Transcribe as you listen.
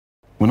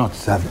We're not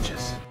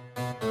savages.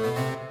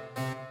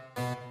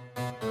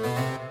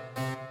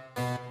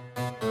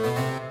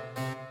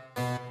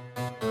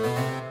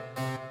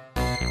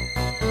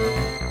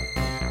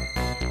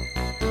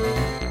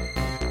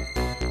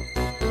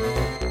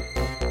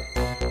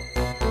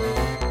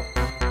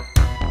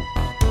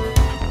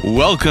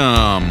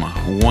 Welcome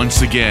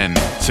once again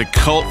to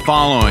Cult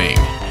Following,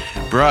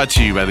 brought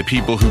to you by the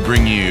people who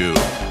bring you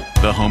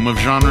the home of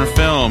genre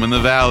film in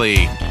the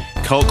Valley,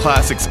 Cult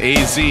Classics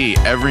AZ,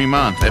 every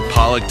month at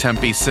Pollock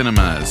Tempe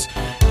Cinemas.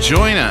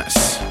 Join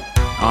us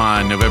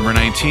on November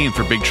 19th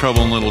for Big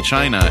Trouble in Little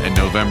China and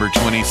November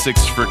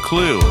 26th for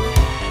Clue.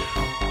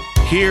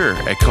 Here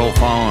at Cult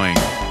Following,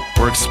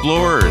 we're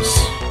explorers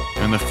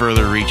in the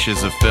further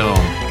reaches of film,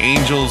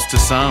 angels to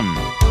some,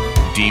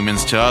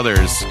 demons to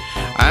others.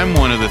 I'm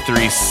one of the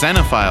three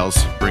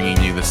cinephiles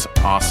bringing you this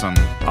awesome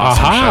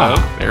show.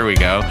 There we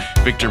go.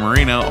 Victor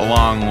Marino,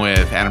 along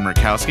with Adam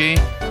Murkowski.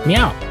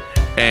 Meow.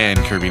 And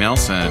Kirby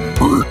Nelson.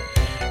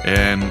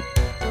 And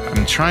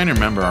I'm trying to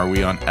remember, are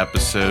we on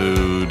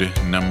episode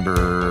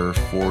number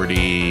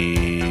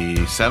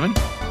 47?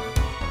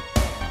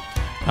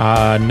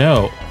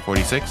 No.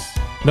 46?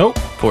 Nope.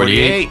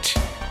 48.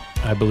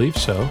 I believe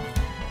so.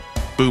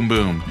 Boom,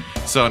 boom.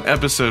 So on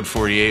episode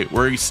 48,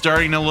 we're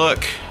starting to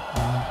look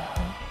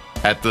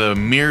at the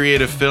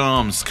myriad of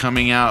films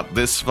coming out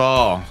this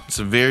fall. It's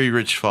a very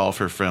rich fall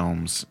for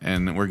films,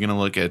 and we're going to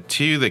look at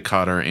two that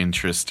caught our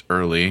interest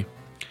early,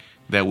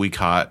 that we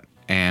caught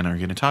and are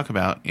going to talk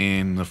about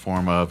in the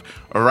form of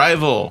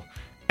Arrival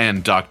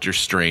and Doctor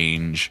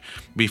Strange.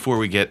 Before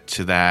we get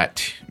to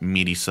that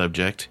meaty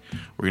subject,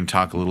 we're going to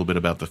talk a little bit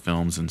about the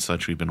films and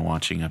such we've been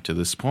watching up to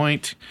this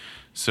point.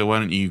 So why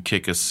don't you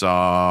kick us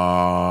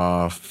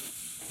off,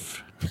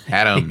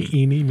 Adam?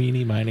 Eeny,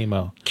 meeny, miny,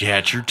 mo.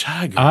 Catch your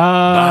tiger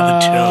by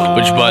the toe.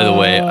 Which, by the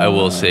way, I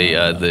will say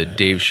the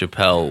Dave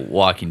Chappelle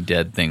Walking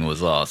Dead thing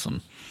was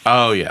awesome.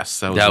 Oh, yes.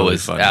 That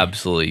was funny.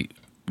 Absolutely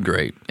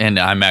great. And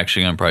I'm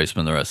actually going to probably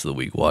spend the rest of the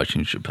week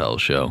watching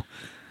Chappelle's show.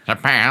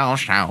 Chappelle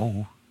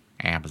Show.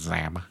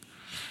 Abba-zabba.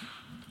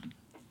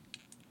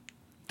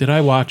 Did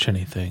I watch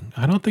anything?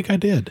 I don't think I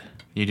did.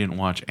 You didn't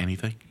watch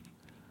anything?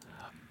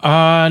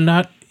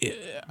 I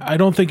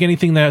don't think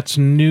anything that's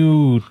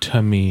new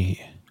to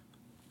me.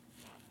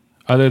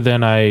 Other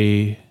than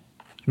I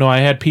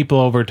had people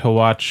over to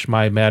watch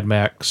my Mad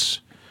Max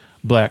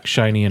Black,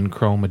 Shiny, and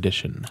Chrome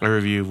edition. A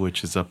review of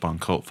which is up on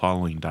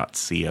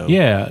cultfollowing.co.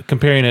 Yeah,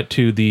 comparing it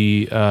to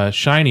the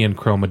Shiny and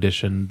Chrome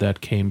edition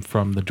that came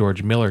from the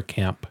George Miller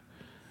camp.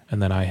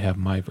 And then I have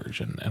my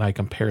version. And I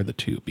compare the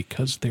two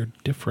because they're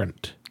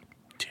different.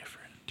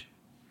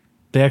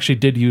 They actually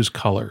did use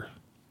color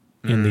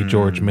in the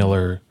George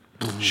Miller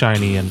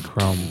Shiny and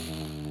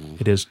Chrome.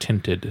 It is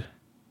tinted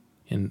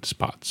in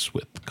spots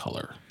with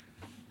color.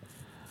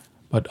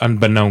 But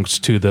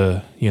unbeknownst to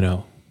the,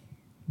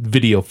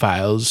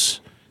 videophiles,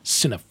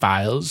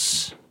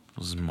 cinephiles.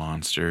 Those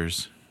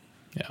monsters.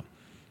 Yeah.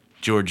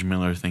 George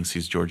Miller thinks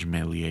he's George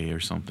Méliès or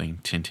something,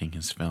 tinting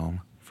his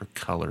film for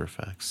color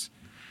effects.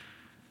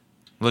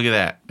 Look at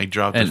that. I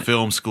dropped a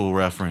film school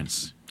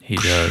reference. He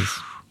does.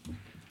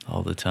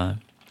 All the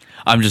time.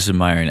 I'm just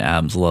admiring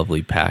Adam's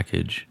lovely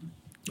package.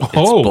 It's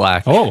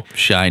black,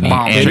 shiny,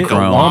 and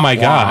chrome. Oh, my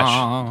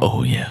gosh.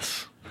 Oh,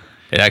 yes.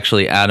 It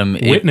actually, Adam...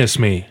 Witness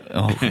me.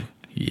 Oh,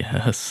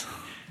 yes.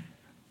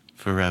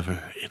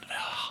 Forever in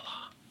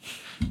Valhalla.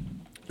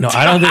 No,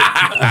 I don't think...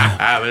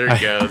 There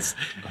it goes.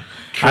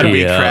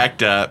 Kirby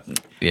cracked up.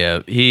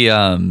 Yeah,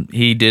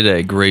 he did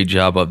a great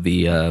job of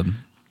the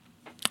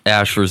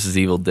Ash vs.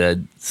 Evil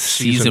Dead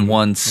Season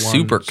 1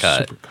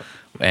 Supercut.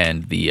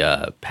 And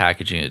the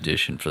packaging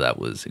edition for that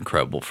was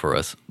incredible for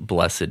us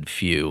blessed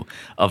few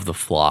of the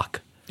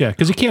flock. Yeah,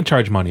 because you can't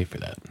charge money for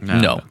that.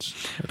 No.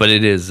 But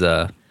it is...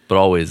 but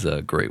always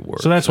great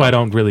work. So that's why I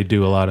don't really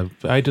do a lot of...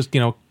 I just,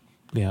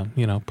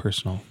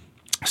 personal.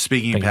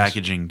 Speaking things. of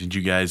packaging, did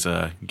you guys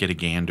get a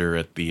gander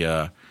at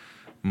the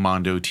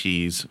Mondo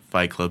T's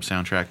Fight Club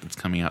soundtrack that's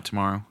coming out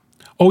tomorrow?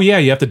 Oh, yeah,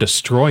 you have to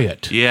destroy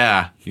it.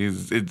 Yeah.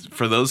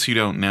 For those who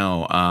don't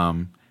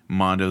know,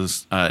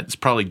 Mondo's... it's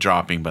probably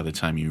dropping by the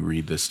time you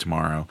read this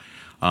tomorrow,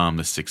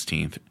 the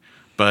 16th.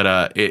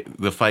 But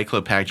the Fight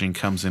Club packaging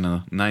comes in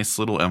a nice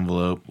little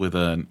envelope with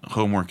a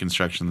homework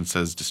instruction that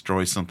says,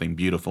 destroy something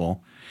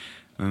beautiful.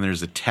 And then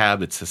there's a tab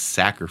that says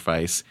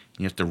sacrifice.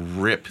 You have to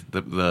rip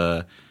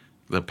the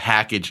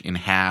package in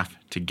half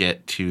to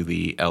get to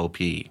the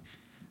LP,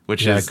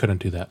 which is I couldn't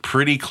do that.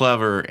 Pretty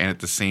clever and at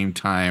the same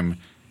time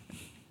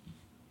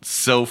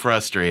so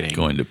frustrating.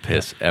 Going to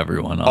piss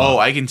everyone off. Oh,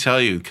 I can tell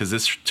you, because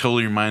this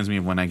totally reminds me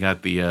of when I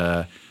got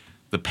the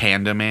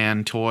Panda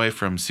Man toy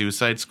from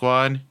Suicide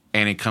Squad,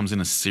 and it comes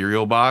in a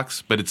cereal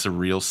box, but it's a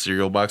real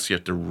cereal box. You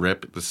have to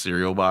rip the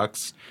cereal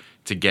box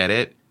to get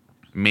it,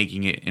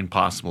 making it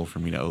impossible for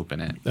me to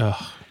open it.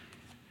 Ugh.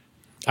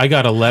 I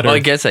got a letter. Well, I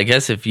guess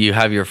if you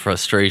have your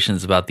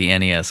frustrations about the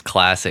NES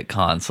Classic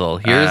console,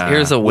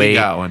 here's a way.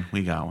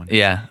 We got one.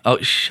 Yeah. Oh,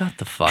 shut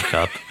the fuck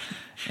up.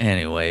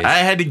 Anyways, I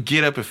had to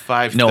get up at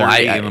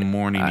 5:30 in the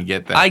morning to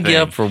get that. I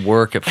get up for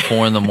work at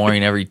 4 in the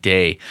morning every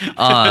day.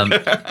 No,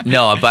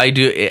 but I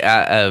do.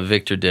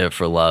 Victor did it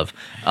for love,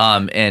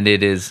 and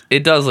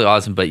it does look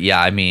awesome. But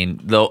yeah, I mean,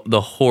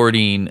 the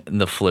hoarding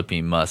and the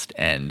flipping must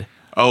end.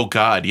 Oh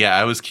God, yeah,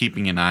 I was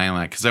keeping an eye on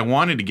that because I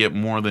wanted to get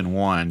more than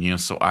one,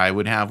 so I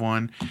would have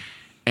one.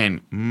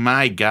 And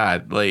my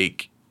God,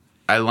 like,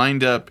 I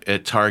lined up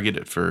at Target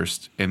at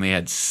first, and they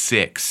had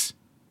 6.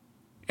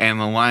 And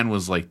the line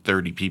was like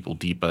 30 people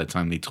deep by the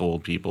time they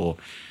told people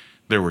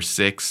there were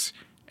 6.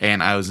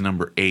 And I was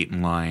number 8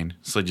 in line.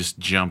 So I just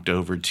jumped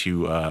over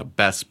to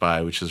Best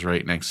Buy, which is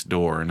right next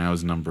door. And I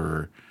was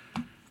number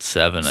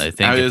 7, I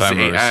think.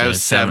 I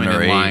was 7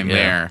 or in 8, line yeah.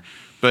 there.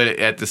 But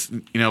at this,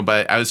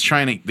 but I was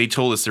trying to, they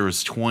told us there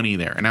was 20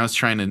 there. And I was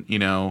trying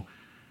to,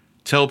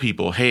 tell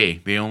people,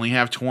 hey, they only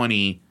have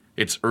 20.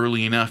 It's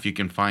early enough. You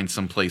can find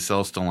someplace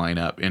else to line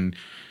up. And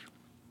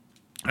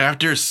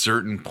after a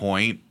certain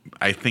point,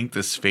 I think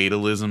this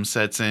fatalism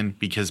sets in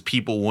because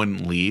people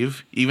wouldn't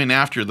leave. Even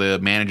after the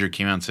manager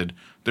came out and said,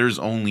 there's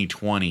only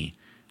 20.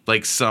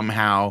 Like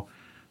somehow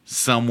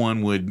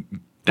someone would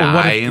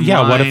die in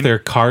line. What if their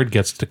card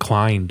gets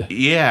declined?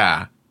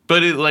 Yeah. But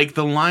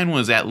the line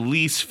was at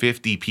least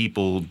 50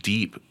 people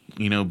deep,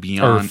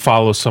 beyond. Or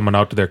follow someone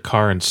out to their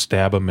car and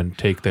stab them and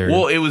take their...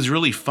 Well, it was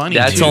really funny.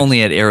 That's too.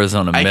 only at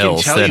Arizona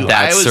Mills that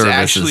was service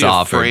actually is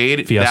offered.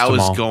 afraid Fiesta that was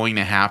Mall. going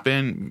to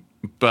happen,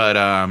 but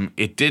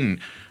it didn't.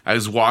 I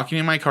was walking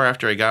in my car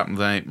after I got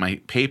my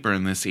paper,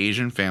 and this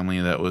Asian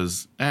family that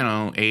was,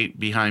 8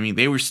 behind me,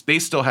 they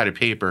still had a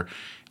paper.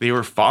 They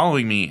were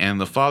following me, and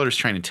the father's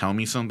trying to tell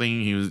me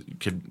something. He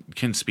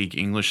couldn't speak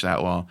English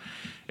that well,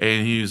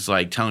 and he was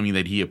like telling me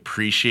that he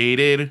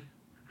appreciated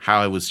how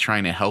I was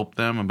trying to help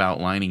them about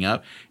lining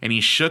up, and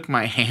he shook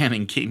my hand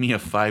and gave me a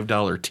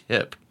 $5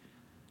 tip.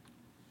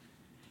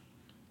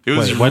 It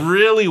was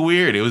really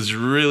weird. It was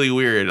really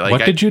weird. Like,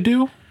 what did you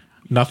do?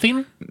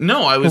 Nothing?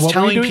 No, I was What were you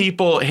telling doing?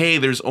 people, hey,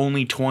 there's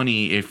only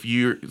 20. If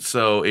you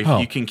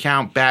can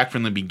count back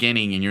from the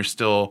beginning and you're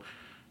still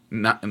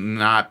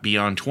not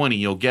beyond 20,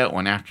 you'll get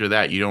one. After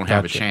that, you don't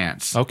have a Gotcha.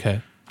 chance.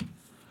 Okay.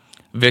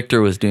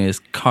 Victor was doing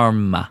his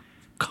karma.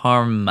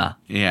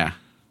 Yeah.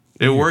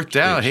 It worked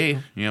out. Hey,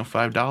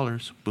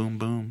 $5. Boom,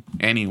 boom.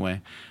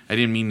 Anyway, I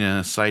didn't mean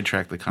to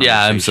sidetrack the conversation.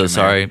 Yeah, I'm so there.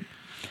 sorry.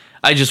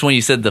 When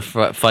you said the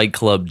Fight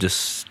Club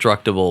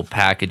destructible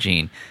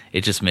packaging,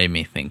 it just made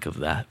me think of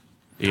that.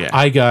 Yeah.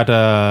 I got,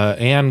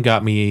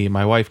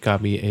 my wife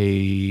got me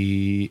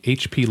a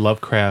HP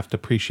Lovecraft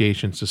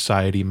Appreciation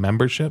Society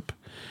membership.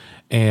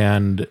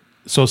 And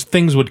so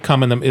things would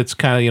come in them. It's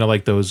kind of,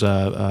 like those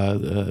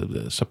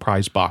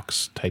surprise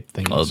box type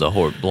things. Oh, the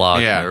Hort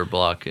block. Yeah. Or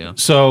block, yeah.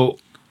 So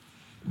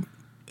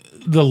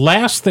the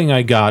last thing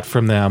I got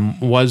from them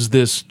was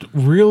this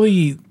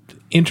really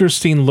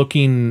interesting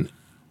looking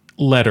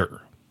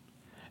letter.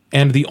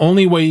 And the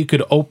only way you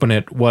could open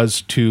it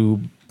was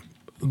to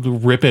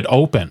rip it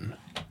open.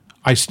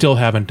 I still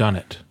haven't done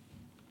it.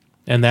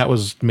 And that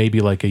was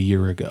maybe like a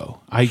year ago.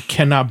 I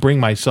cannot bring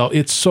myself.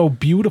 It's so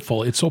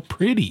beautiful. It's so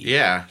pretty.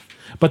 Yeah.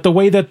 But the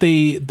way that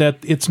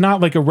it's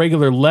not like a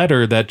regular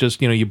letter that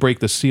just, you break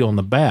the seal in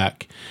the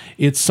back.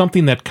 It's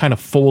something that kind of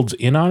folds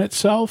in on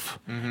itself.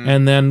 Mm-hmm.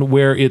 And then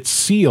where it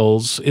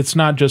seals, it's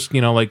not just,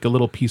 like a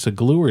little piece of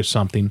glue or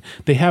something.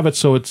 They have it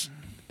so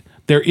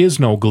there is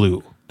no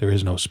glue. There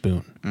is no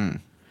spoon. Mm.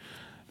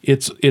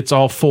 It's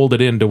all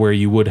folded into where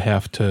you would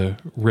have to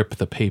rip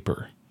the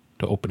paper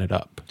to open it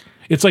up.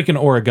 It's like an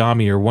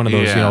origami or one of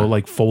those,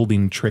 like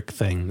folding trick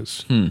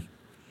things.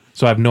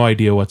 So I have no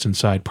idea what's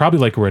inside. Probably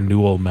like a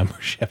renewal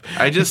membership.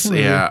 I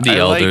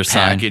elder like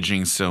sign.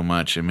 packaging so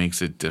much. It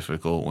makes it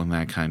difficult when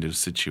that kind of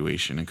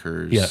situation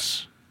occurs.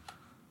 Yes.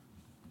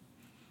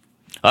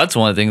 That's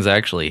one of the things I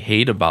actually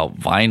hate about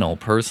vinyl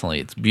personally.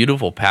 It's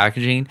beautiful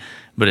packaging,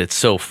 but it's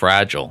so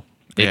fragile.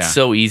 It's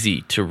so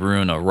easy to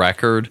ruin a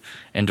record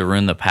and to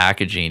ruin the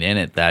packaging in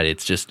it that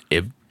it's just...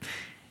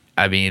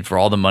 for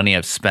all the money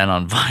I've spent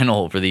on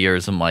vinyl over the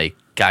years, I'm like,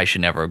 I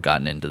should never have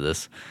gotten into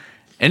this.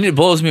 And it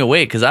blows me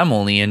away because I'm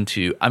only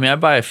into... I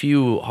buy a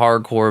few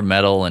hardcore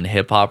metal and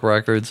hip-hop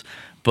records,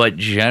 but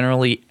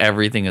generally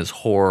everything is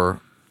horror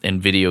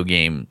and video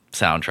game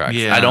soundtracks.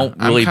 Yeah, I don't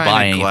really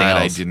buy anything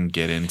glad else. I didn't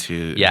get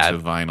into to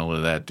vinyl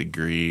to that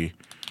degree.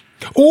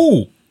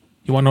 Ooh!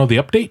 You want to know the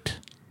update?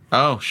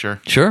 Oh, sure.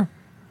 Sure.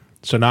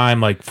 So now I'm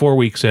like 4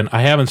 weeks in.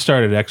 I haven't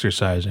started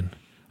exercising.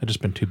 I've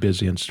just been too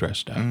busy and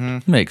stressed out.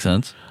 Mm-hmm. Makes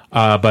sense.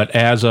 But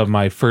as of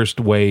my first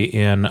weigh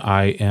in,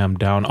 I am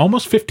down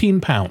almost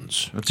 15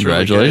 pounds. That's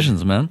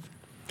Congratulations, man.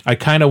 I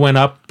kind of went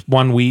up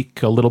 1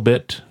 week a little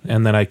bit,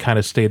 and then I kind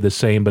of stayed the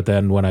same. But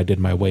then when I did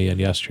my weigh in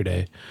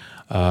yesterday,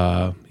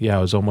 I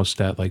was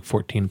almost at like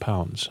 14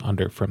 pounds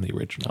under from the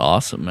original.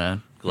 Awesome,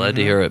 man. Glad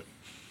to hear it.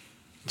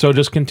 So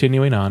just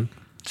continuing on.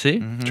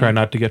 See? Try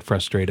not to get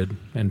frustrated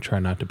and try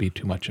not to be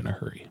too much in a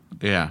hurry.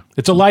 Yeah,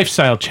 It's a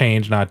lifestyle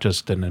change, not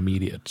just an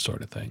immediate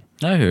sort of thing.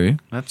 I hear you.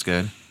 that's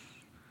good.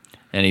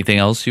 Anything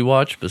else you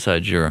watch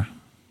besides your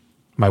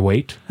My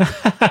weight.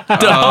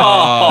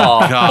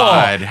 Oh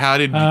God! How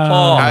did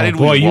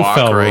boy, we you walk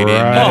fell right into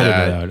right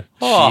that? into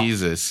that.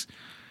 Jesus!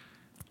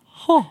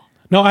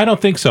 No, I don't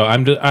think so.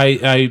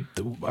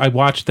 I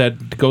watched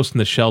that Ghost in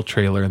the Shell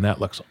trailer, and that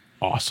looks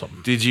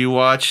awesome. Did you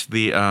watch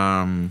the?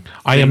 I thing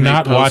am they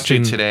not posted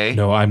watching today.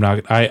 No, I'm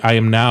not. I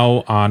am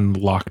now on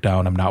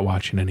lockdown. I'm not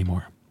watching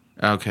anymore.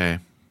 Okay,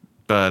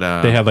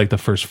 but They had like the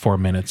first 4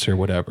 minutes or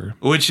whatever.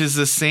 which is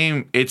the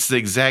same. It's the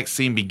exact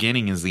same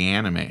beginning as the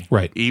anime.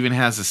 Right. Even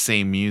has the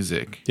same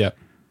music. Yeah.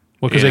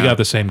 Well, because they Yeah. got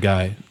the same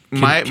guy.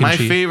 My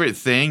Kimchi. favorite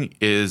thing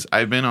is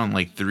I've been on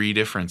like 3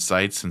 different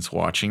sites since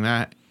watching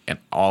that, and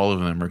all of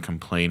them are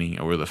complaining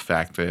over the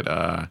fact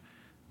that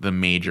the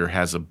Major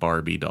has a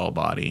Barbie doll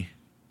body.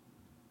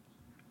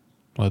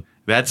 Well,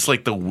 That's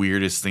like the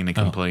weirdest thing to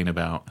complain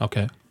about.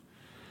 okay.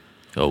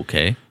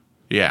 Okay.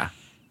 Yeah,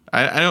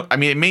 I don't. I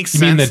mean, it makes You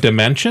sense. mean the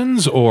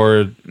dimensions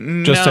or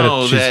just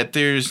no, she's that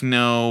there's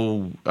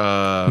no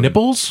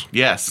nipples?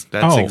 Yes,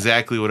 that's Oh.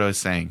 exactly what I was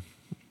saying.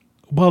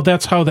 Well,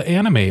 that's how the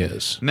anime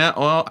is. No,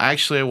 well,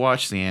 actually, I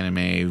watched the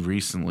anime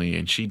recently,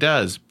 and she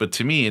does. But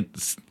to me,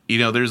 it's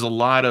there's a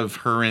lot of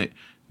her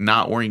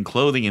not wearing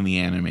clothing in the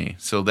anime,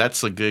 so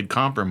that's a good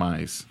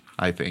compromise,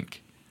 I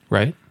think,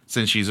 Right?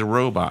 since she's a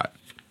robot.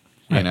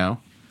 You Right. know,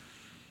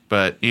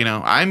 but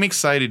I'm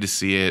excited to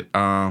see it.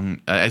 I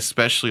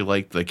especially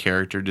like the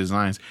character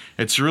designs.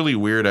 It's really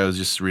weird. I was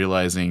just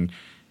realizing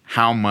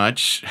how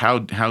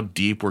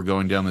deep we're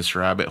going down this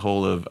rabbit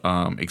hole of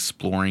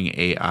exploring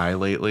AI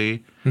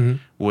lately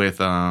with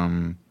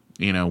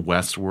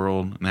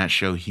Westworld, and that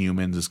show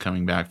Humans is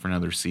coming back for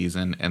another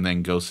season, and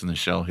then Ghost in the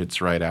Shell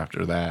hits right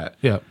after that.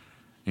 Yeah.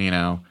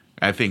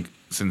 I think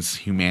since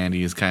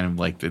humanity is kind of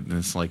like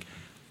this like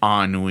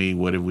ennui,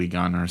 what have we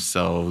gotten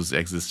ourselves,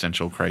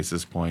 existential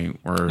crisis point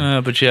where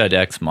But you had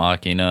Ex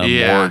Machina,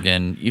 Yeah.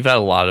 Morgan. You've had a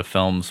lot of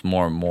films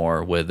more and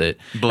more with it.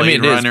 Blade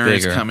it is Runner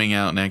is bigger. coming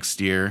out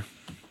next year.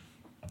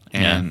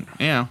 And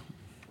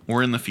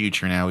we're in the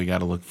future now. We got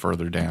to look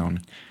further down.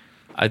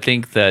 I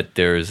think that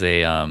there's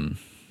a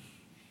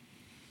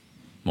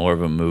more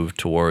of a move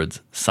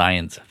towards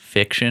science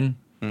fiction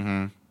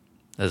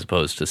as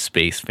opposed to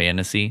space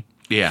fantasy.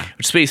 Yeah.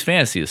 Which space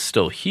fantasy is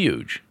still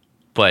huge,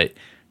 but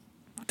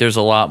there's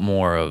a lot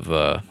more of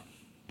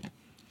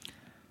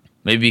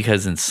maybe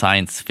because in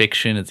science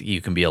fiction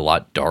you can be a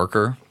lot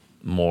darker,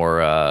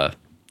 more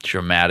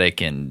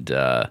dramatic, and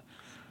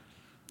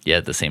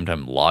at the same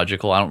time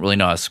logical. I don't really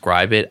know how to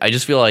describe it. I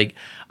just feel like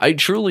I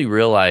truly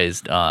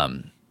realized, with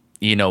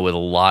a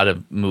lot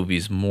of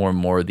movies, more and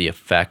more the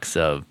effects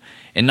of,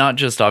 and not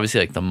just obviously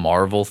like the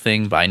Marvel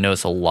thing, but I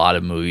notice a lot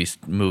of movies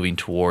moving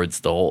towards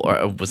the whole, or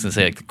I was gonna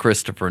say like the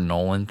Christopher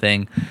Nolan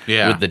thing,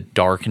 with the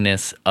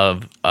darkness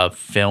of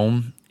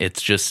film.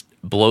 It's just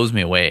blows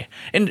me away.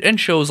 And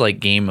shows like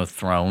Game of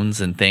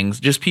Thrones and things,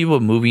 just people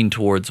moving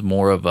towards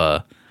more of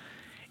a.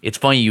 It's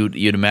funny you'd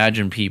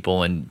imagine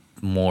people in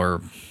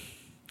more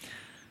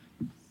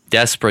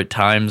desperate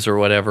times or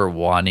whatever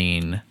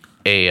wanting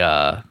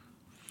a.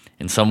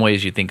 In some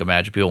ways, you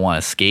imagine people want to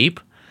escape.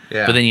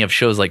 Yeah. But then you have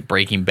shows like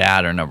Breaking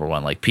Bad are number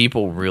one. Like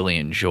people really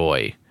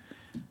enjoy,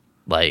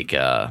 like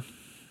I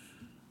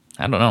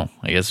don't know.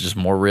 I guess just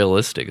more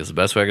realistic is the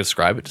best way I could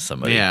describe it to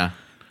somebody. Yeah.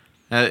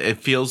 It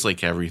feels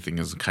like everything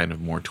is kind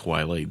of more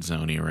Twilight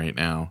Zone-y right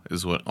now,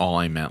 is what all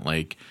I meant.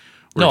 Like,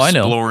 we're I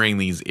know. exploring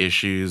these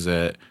issues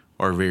that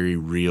are very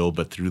real,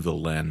 but through the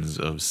lens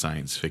of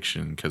science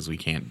fiction because we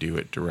can't do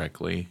it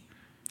directly.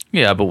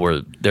 Yeah,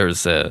 but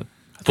there's a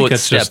I think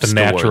it's footsteps just the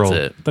natural,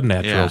 towards it. the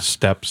natural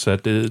steps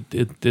that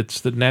it's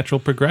the natural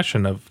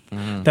progression of.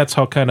 That's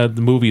how kind of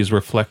the movies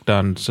reflect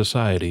on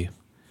society,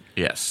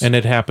 Yes. and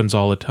it happens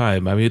all the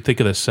time. I mean, think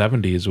of the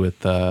 '70s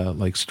with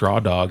like Straw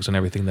Dogs and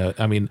everything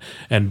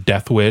and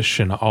Death Wish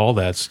and all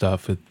that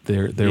stuff.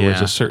 There was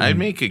a certain. I'd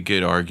make a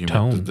good argument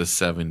tone. that the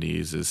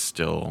 70s is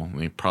still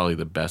probably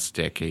the best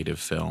decade of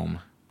film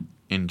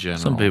in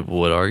general. Some people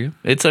would argue.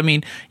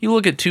 You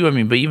look at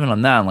but even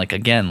on that, like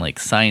again, like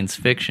science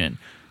fiction,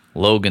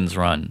 Logan's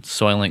Run,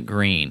 Soylent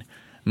Green,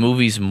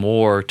 movies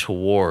more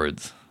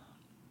towards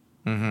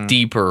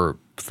deeper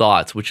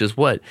thoughts, which is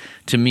what,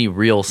 to me,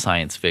 real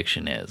science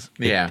fiction is.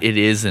 Yeah. It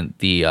isn't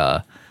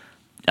the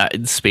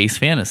space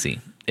fantasy.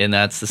 And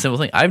that's the simple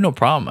thing. I have no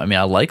problem.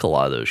 I like a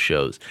lot of those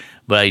shows,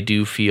 but I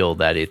do feel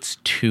that it's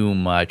too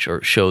much,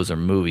 or shows or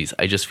movies.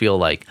 I just feel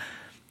like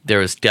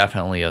there is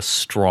definitely a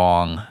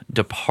strong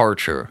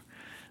departure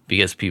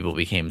because people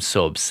became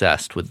so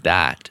obsessed with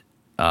that.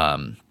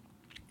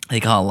 They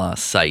got a lot of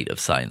sight of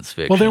science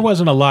fiction. Well, there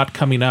wasn't a lot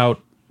coming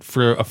out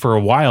for a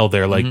while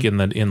there, like in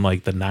the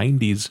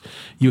 '90s.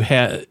 You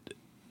had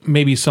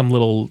maybe some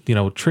little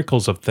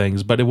trickles of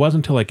things, but it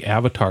wasn't until like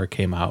Avatar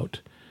came out.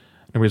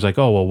 Everybody's like,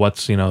 oh well,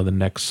 what's the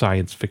next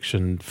science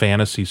fiction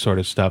fantasy sort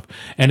of stuff?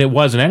 And it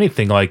wasn't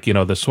anything like the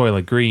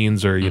Soylent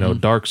Greens or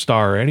Dark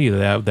Star or any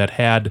of that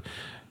had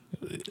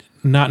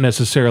not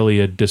necessarily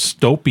a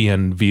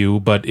dystopian view,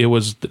 but it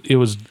was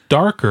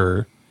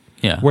darker.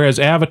 Yeah. Whereas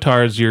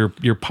Avatar is your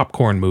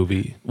popcorn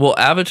movie. Well,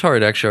 Avatar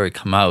had actually already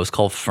come out. It was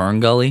called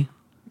Fern Gully.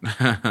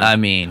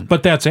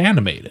 But that's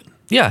animated.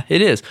 Yeah,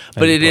 it is.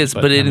 But it is.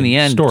 But in the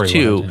end,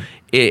 too,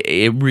 yeah.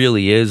 it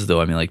really is,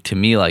 though. I mean, like, to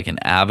me, like, an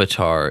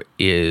Avatar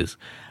is,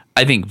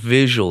 I think,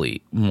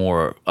 visually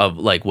more of,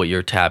 like, what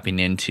you're tapping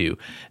into.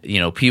 You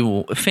know,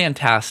 people,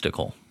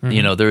 fantastical. Mm-hmm.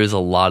 You know, there is a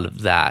lot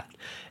of that.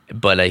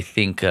 But I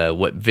think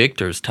what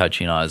Victor's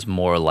touching on is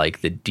more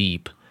like the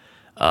deep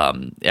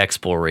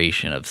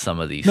exploration of some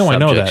of these subjects. I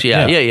know that.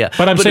 Yeah.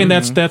 But I'm saying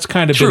that's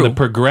kind of True. been the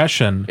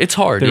progression. It's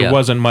hard. There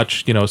wasn't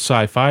much,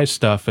 sci-fi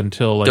stuff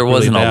until like there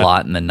wasn't really a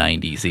lot in the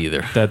 90s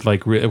either. That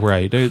like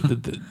right,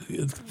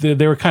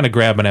 they were kind of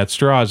grabbing at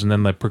straws, and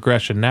then the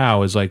progression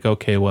now is like,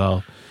 okay,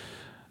 well,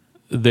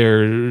 what's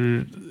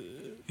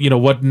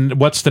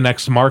the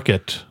next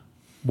market?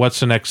 What's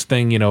the next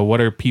thing?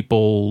 What are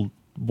people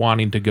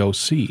wanting to go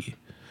see?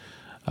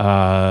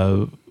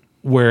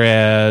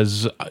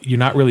 Whereas you're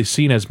not really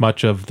seeing as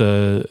much of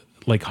the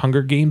like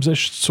Hunger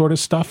Games-ish sort of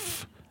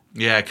stuff.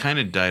 Yeah, it kind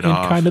of died in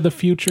off. kind of the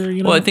future,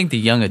 Well, I think the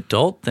young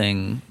adult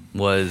thing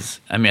was,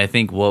 I mean, I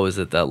think, what was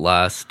it, that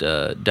last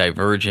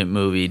Divergent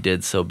movie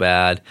did so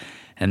bad,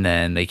 and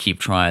then they keep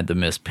trying the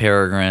Miss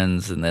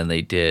Peregrines, and then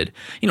they did,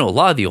 a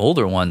lot of the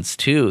older ones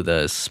too,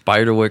 the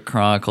Spiderwick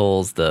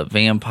Chronicles, the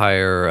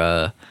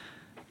Vampire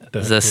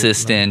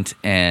Assistant,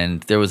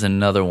 and there was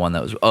another one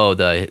that was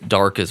the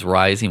Dark is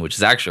Rising, which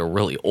is actually a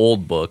really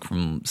old book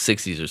from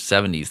 60s or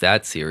 70s.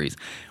 That series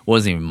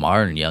wasn't even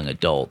modern young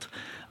adult.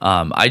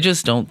 I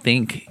just don't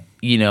think,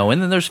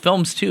 and then there's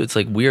films too. It's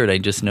like weird. I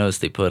just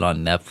noticed they put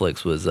on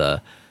Netflix was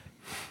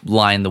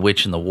Lion, the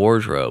Witch, and the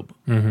Wardrobe,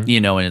 and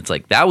it's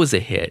like that was a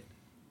hit,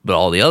 but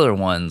all the other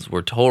ones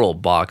were total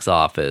box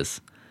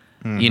office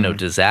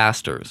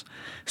disasters.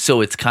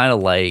 So it's kind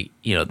of like,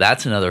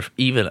 that's another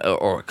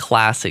or a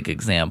classic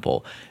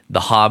example. The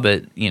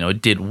Hobbit,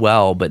 did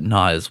well, but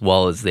not as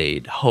well as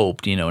they'd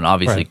hoped, and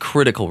obviously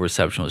critical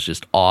reception was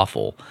just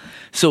awful.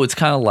 So it's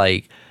kind of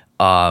like,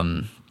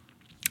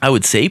 I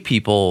would say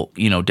people,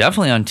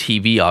 definitely on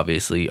TV,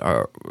 obviously,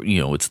 are,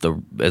 it's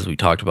as we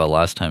talked about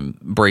last time,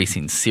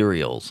 bracing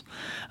serials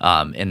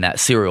in that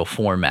serial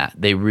format.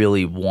 They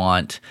really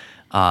want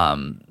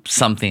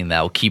something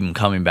that will keep them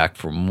coming back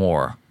for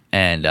more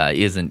and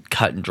isn't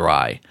cut and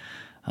dry.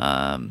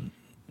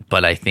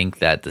 But I think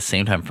that at the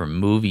same time for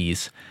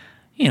movies,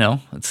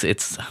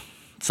 it's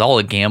all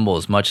a gamble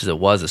as much as it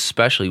was,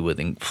 especially with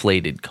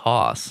inflated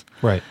costs.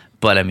 Right.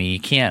 But I mean, you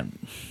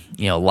can't,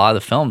 a lot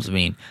of the films, I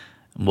mean,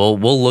 we'll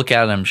look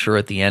at it, I'm sure,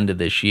 at the end of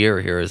this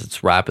year here as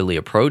it's rapidly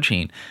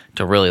approaching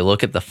to really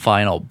look at the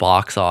final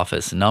box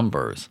office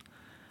numbers.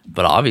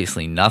 But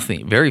obviously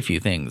very few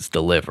things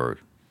delivered.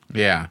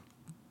 Yeah.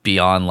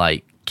 Beyond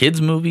like kids'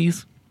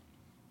 movies.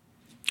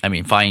 I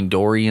mean, Finding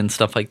Dory and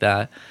stuff like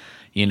that.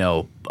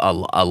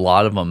 A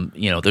lot of them,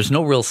 there's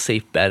no real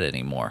safe bet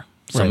anymore.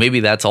 So maybe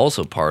that's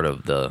also part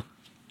of the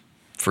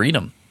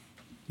freedom.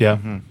 Yeah.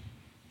 Mm-hmm.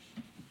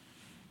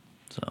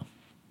 So,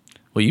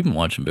 well, you've been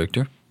watching,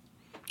 Victor.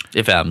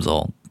 If Adam's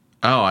all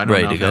I don't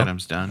ready know to if go.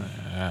 Adam's done.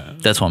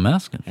 That's what I'm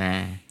asking.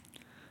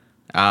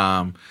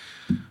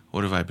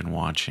 What have I been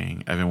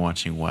watching? I've been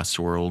watching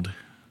Westworld,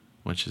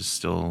 which is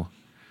still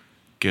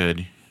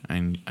good.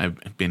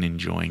 I've been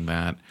enjoying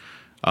that.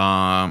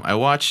 I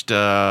watched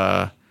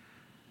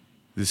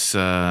this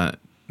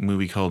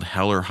movie called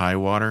Hell or High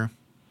Water.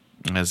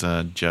 It has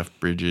Jeff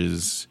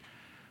Bridges,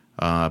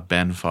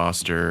 Ben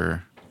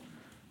Foster,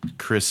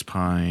 Chris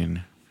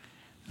Pine.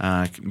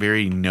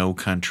 Very No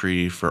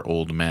Country for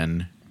Old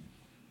Men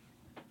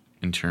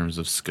in terms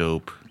of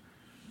scope.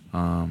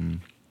 I'd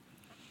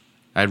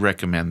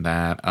recommend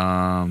that.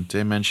 Did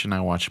I mention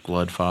I watched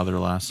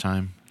Bloodfather last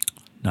time?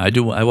 No,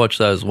 I watched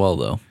that as well,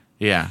 though.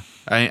 Yeah,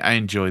 I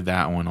enjoyed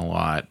that one a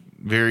lot.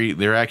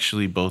 They're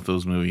actually, both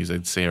those movies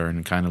I'd say are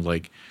in kind of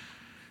like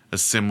a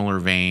similar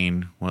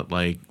vein. What,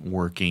 like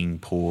working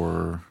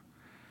poor,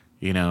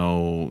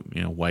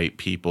 white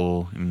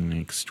people in an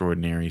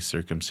extraordinary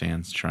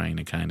circumstance trying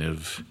to kind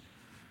of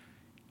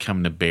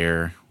come to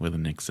bear with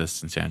an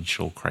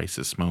existential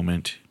crisis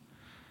moment.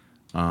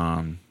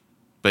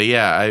 But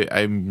yeah,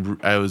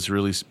 I was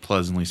really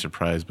pleasantly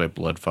surprised by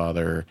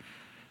Bloodfather.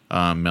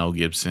 Mel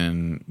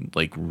Gibson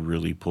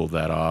really pulled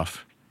that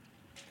off.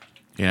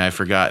 I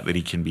forgot that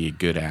he can be a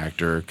good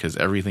actor because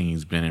everything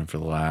he's been in for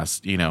the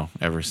last,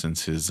 ever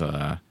since his.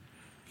 I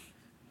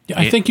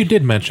think you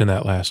did mention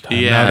that last time.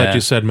 Yeah. Now that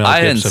you said Mel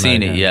Gibson, I hadn't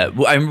seen it yet.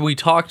 We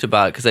talked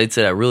about it because I'd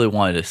said I really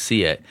wanted to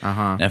see it,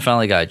 and I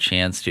finally got a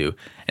chance to.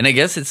 And I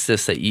guess it's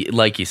just that,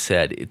 like you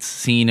said, it's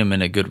seeing him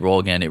in a good role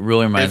again. It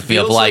really reminds me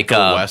of like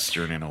a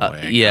Western in a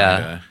way. Yeah,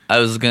 kinda. I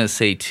was gonna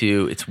say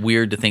too. It's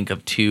weird to think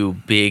of two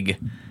big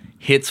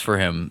hits for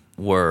him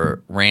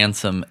were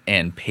Ransom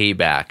and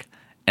Payback.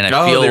 And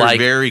I feel they're like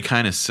very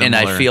kind of similar.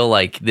 And I feel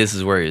like this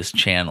is where he's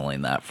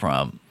channeling that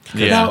from.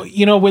 Yeah.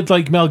 Now, with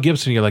like Mel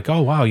Gibson, you're like,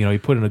 oh wow, he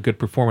put in a good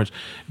performance.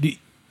 Do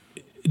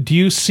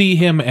you see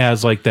him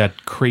as like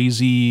that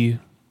crazy,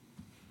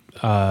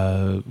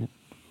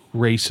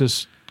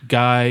 racist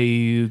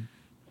guy?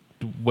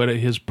 What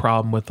his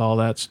problem with all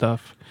that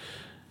stuff?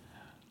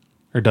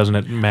 or doesn't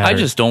it matter? I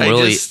just don't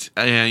really.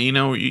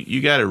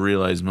 You got to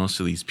realize most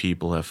of these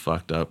people have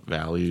fucked up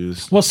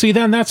values. Well, see,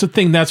 then that's the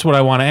thing. That's what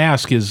I want to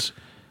ask is,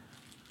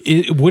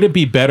 would it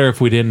be better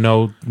if we didn't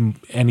know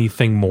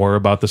anything more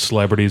about the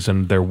celebrities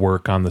and their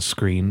work on the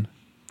screen?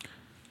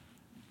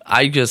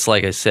 Like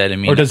I said, I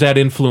mean, or does that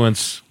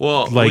influence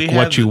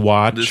what you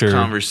watch? This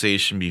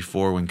conversation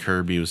before when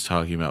Kirby was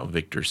talking about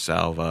Victor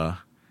Salva.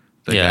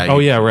 Yeah. Oh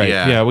yeah, right.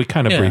 Yeah, we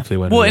kind of briefly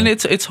went. Well, and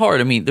it's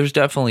hard. I mean, there's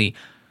definitely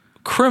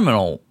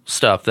criminal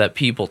stuff that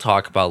people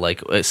talk about,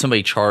 like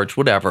somebody charged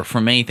whatever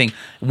from anything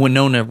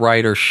Winona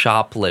Ryder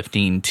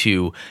shoplifting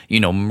to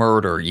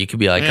murder. You could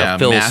be like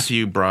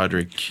Matthew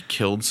Broderick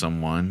killed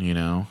someone.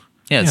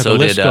 Yeah, so the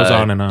list goes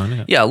on and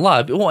on. Yeah, a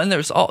lot. Well, and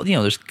there's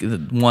there's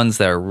ones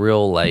that are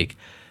real, like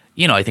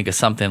I think of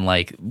something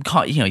like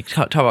talk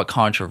about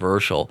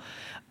controversial.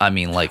 I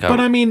mean, like,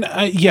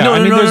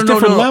 there's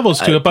different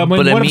levels to it. But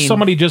what if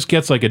somebody just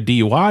gets like a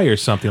DUI or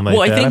something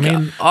like that? I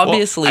think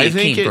obviously it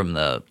came from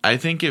the. I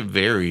think it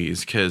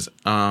varies because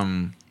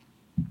I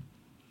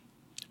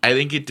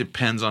think it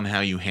depends on how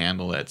you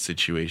handle that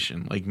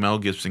situation. Like Mel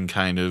Gibson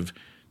kind of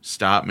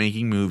stopped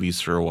making movies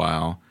for a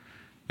while,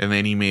 and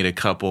then he made a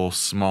couple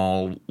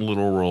small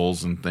little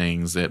roles and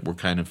things that were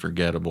kind of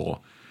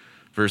forgettable.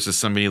 Versus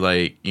somebody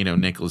like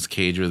Nicolas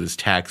Cage with his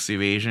tax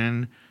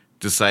evasion.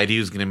 Decide he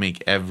was going to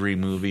make every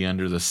movie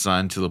under the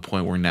sun to the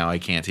point where now I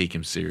can't take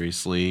him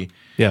seriously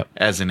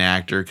as an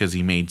actor because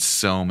he made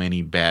so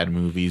many bad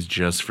movies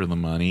just for the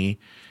money.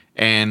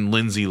 And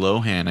Lindsay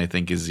Lohan, I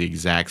think, is the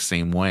exact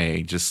same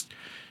way. Just,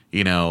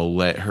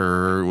 let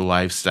her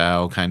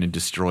lifestyle kind of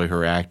destroy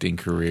her acting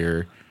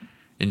career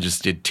and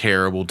just did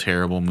terrible,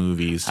 terrible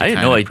movies. I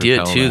had no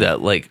idea, too,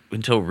 that like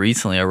until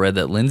recently I read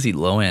that Lindsay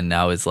Lohan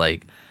now is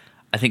like,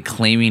 I think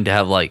claiming to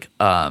have like,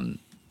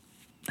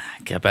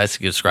 best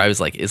to describe as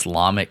like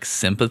Islamic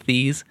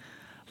sympathies,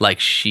 like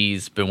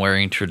she's been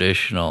wearing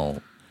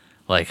traditional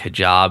like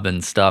hijab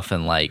and stuff,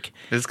 and like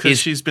it's because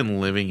she's been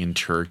living in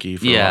Turkey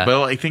for a while.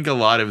 But I think a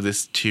lot of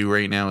this too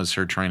right now is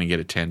her trying to get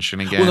attention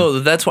again. Well, no,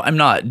 that's why I'm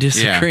not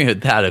disagreeing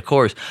with that, of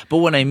course. But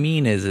what I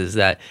mean is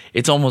that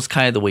it's almost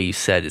kind of the way you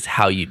said is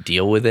how you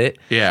deal with it.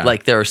 Yeah,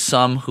 like there are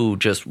some who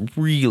just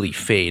really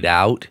fade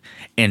out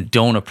and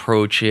don't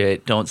approach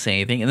it, don't say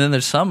anything, and then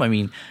there's some. I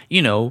mean,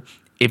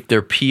 if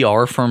their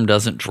PR firm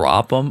doesn't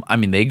drop them, I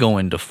mean, they go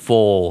into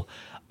full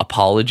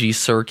apology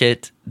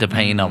circuit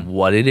depending on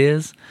what it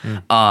is.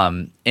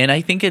 And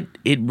I think it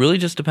really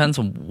just depends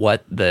on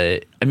what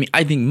I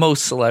think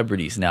most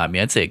celebrities now,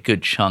 I'd say a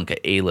good chunk of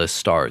A-list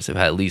stars have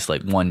had at least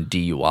like one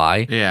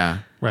DUI. Yeah.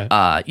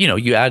 Right.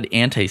 You add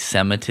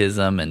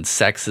anti-Semitism and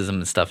sexism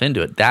and stuff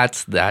into it.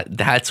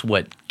 That's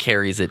what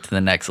carries it to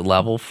the next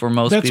level for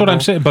most people. That's what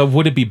I'm saying. But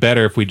would it be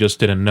better if we just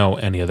didn't know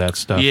any of that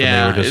stuff?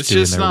 Yeah, and they were it's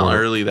just not work?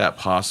 really that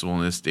possible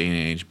in this day and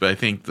age. But I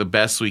think the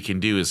best we can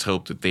do is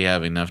hope that they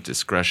have enough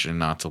discretion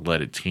not to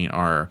let it taint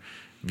our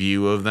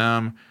view of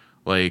them.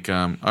 Like,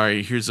 all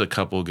right, here's a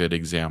couple good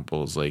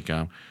examples. Like,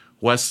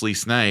 Wesley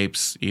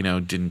Snipes,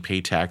 didn't pay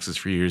taxes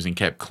for years and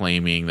kept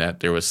claiming that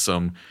there was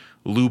some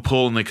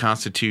loophole in the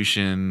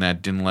Constitution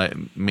that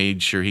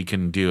made sure he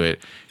couldn't do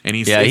it. And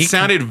it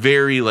sounded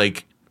very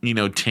like,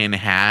 tin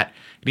hat.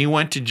 And he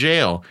went to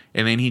jail,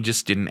 and then he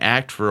just didn't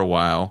act for a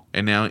while.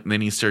 And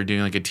then he started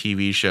doing like a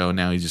TV show. And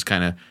now he's just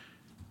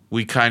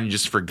we kind of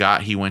just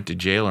forgot he went to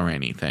jail or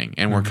anything.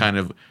 And we're kind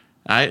of,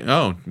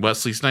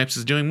 Wesley Snipes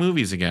is doing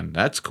movies again.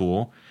 That's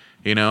cool.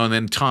 And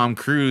then Tom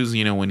Cruise,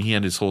 when he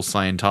had his whole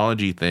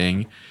Scientology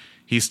thing,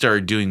 he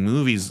started doing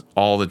movies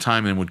all the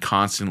time and would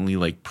constantly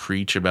like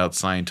preach about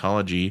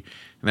Scientology.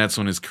 And that's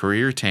when his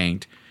career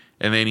tanked.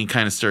 And then he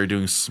kind of started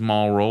doing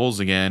small roles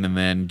again and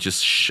then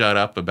just shut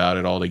up about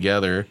it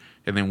altogether.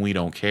 And then we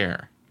don't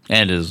care.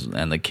 And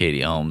the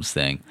Katie Holmes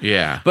thing.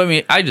 Yeah. But I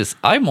mean,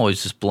 I'm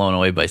always just blown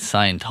away by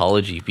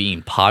Scientology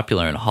being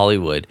popular in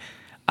Hollywood.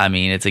 I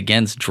mean, it's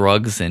against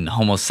drugs and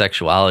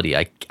homosexuality.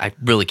 I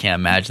really can't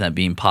imagine that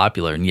being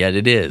popular, and yet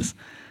it is.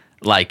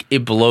 Like,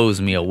 it blows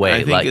me away.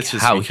 I think it's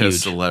just how because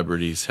huge.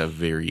 Celebrities have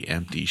very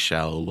empty,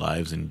 shallow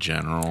lives in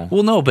general.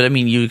 Well, no, but I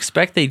mean, you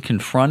expect they'd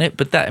confront it,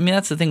 but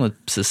that's the thing with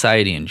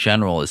society in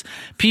general is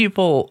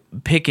people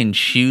pick and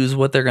choose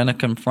what they're going to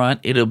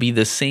confront. It'll be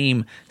the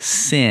same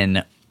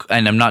sin,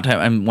 and I'm not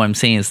talking. What I'm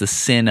saying is the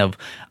sin of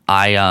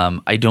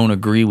I don't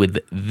agree with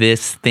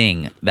this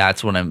thing.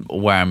 That's where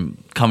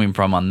I'm coming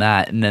from on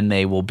that, and then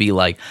they will be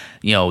like,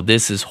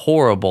 this is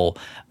horrible,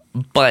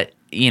 but.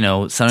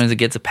 Sometimes it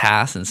gets a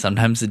pass and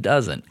sometimes it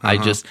doesn't. I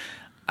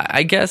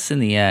guess in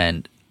the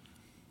end,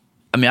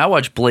 I mean, I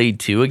watched Blade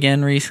 2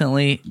 again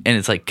recently, and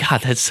it's like,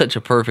 God, that's such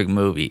a perfect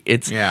movie.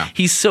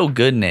 He's so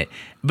good in it.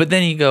 But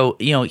then you go,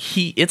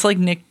 it's like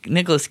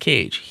Nicolas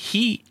Cage.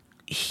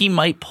 He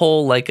might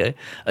pull like a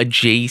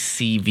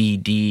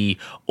JCVD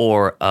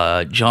or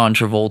John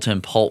Travolta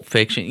in Pulp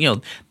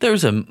Fiction.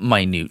 There's a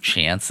minute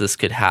chance this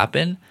could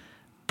happen.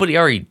 But he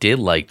already did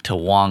like To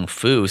Wong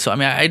Fu. So, I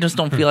mean, I just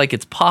don't feel like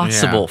it's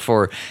possible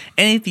for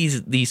any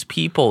of these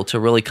people to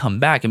really come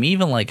back. I mean,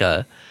 even like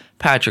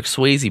Patrick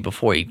Swayze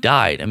before he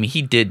died. I mean,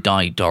 he did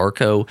Donnie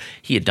Darko.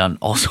 He had done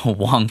also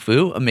Wong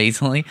Fu,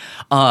 amazingly.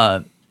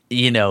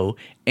 You know,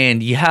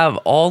 and you have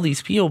all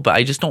these people, but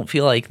I just don't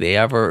feel like they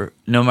ever,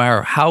 no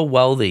matter how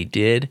well they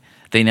did,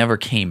 they never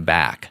came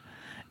back.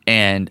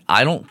 And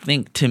I don't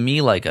think, to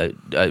me, like a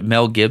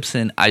Mel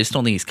Gibson, I just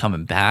don't think he's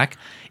coming back.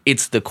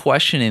 It's the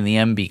question in the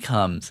end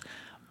becomes,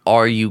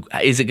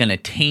 is it going to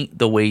taint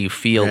the way you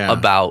feel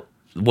about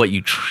what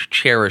you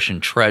cherish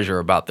and treasure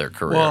about their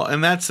career? Well,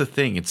 and that's the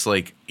thing. It's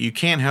like you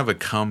can't have a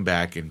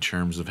comeback in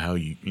terms of how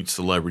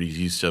celebrities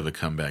used to have a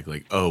comeback.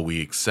 Like, oh,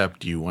 we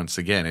accept you once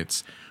again.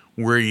 It's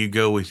where you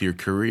go with your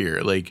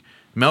career. Like,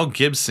 Mel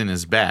Gibson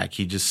is back.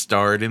 He just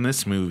starred in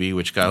this movie,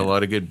 which got a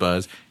lot of good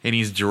buzz, and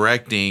he's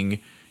directing,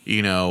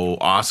 you know,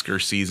 Oscar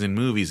season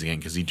movies again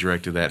because he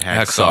directed that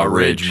Hacksaw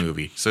Ridge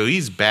movie. So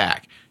he's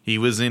back. He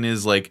was in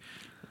his, like,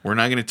 we're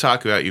not going to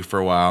talk about you for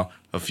a while.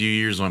 A few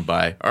years went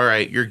by. All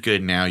right, you're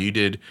good now. You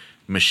did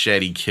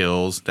Machete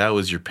Kills. That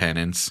was your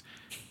penance,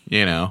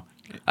 you know.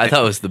 I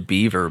thought it was The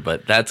Beaver,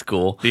 but that's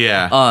cool.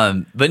 Yeah.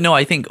 But no,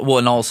 I think, well,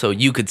 and also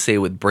you could say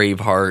with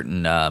Braveheart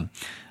and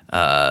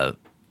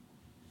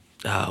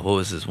what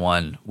was his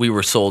one? We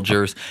Were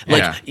Soldiers.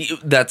 Like,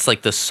 that's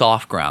like the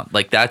soft ground.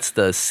 Like, that's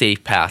the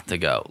safe path to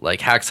go.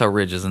 Like, Hacksaw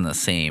Ridge is in the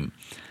same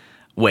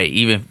way,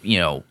 even, you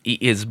know,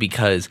 is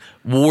because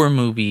war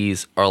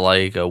movies are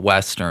like a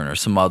Western or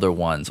some other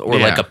ones, or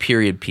like a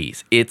period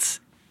piece.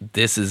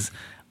 This is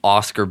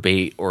Oscar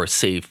bait or a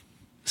safe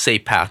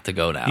path to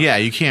go down. Yeah,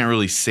 you can't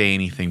really say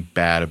anything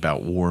bad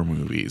about war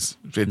movies.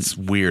 It's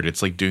weird.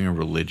 It's like doing a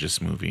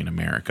religious movie in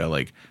America.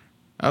 Like,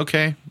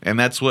 okay. And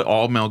that's what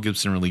all Mel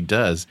Gibson really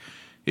does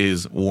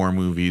is war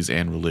movies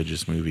and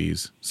religious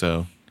movies.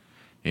 So,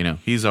 you know,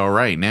 he's all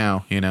right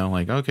now, you know,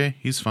 like, okay,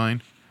 he's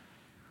fine.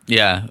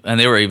 Yeah, and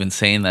they were even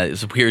saying that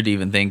it's weird to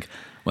even think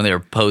when they were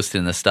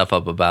posting the stuff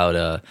up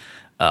about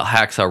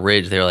Hacksaw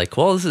Ridge, they were like,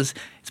 well, it's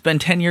been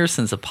 10 years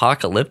since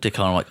Apocalyptico.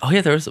 And I'm like, oh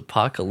yeah, there was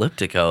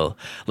Apocalyptico.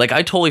 Like,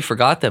 I totally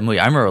forgot that movie.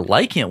 I remember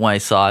liking it when I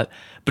saw it,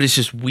 but it's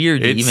just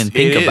weird to even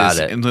think about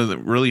it. And the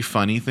really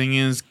funny thing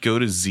is, go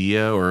to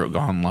Zia or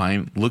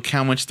online, look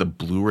how much the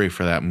Blu-ray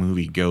for that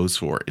movie goes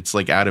for. It's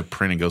like out of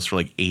print, it goes for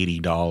like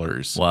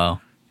 $80.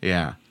 Wow.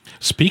 Yeah.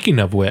 Speaking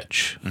of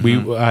which,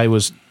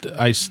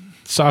 I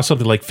saw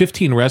something like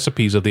 15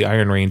 recipes of the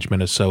Iron Range,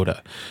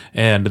 Minnesota,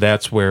 and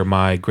that's where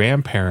my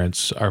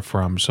grandparents are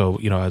from. So,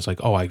 you know, I was like,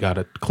 oh, I got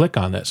to click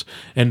on this,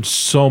 and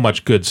so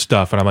much good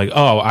stuff. And I'm like,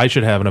 oh, I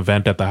should have an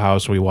event at the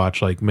house where we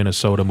watch like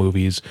Minnesota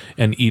movies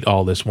and eat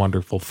all this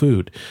wonderful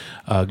food,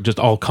 just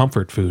all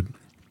comfort food.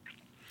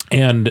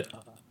 And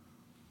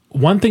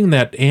one thing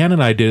that Ann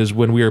and I did is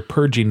when we were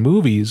purging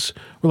movies,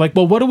 we're like,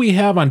 well, what do we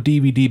have on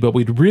DVD, but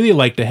we'd really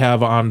like to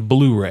have on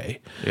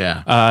Blu-ray?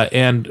 Yeah.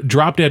 And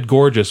Drop Dead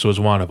Gorgeous was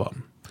one of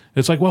them.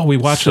 It's like, well, we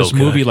watch this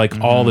movie like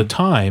all the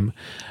time,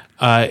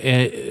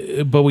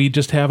 but we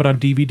just have it on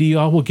DVD.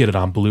 Oh, we'll get it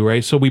on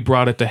Blu-ray. So we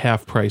brought it to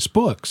Half Price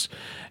Books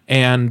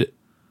and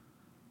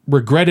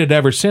regretted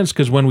ever since,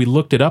 because when we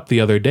looked it up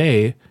the other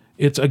day,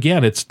 it's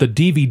the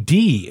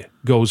DVD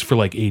goes for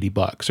like $80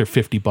 or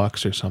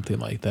 $50 or something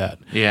like that.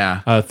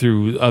 Yeah.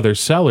 Through other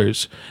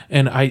sellers.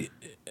 And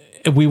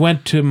we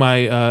went to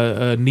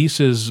my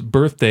niece's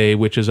birthday,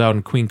 which is out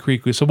in Queen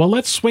Creek. We said, well,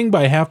 let's swing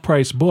by Half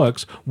Price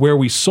Books where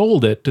we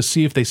sold it to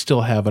see if they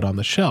still have it on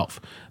the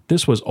shelf.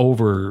 This might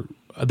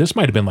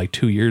have been like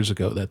 2 years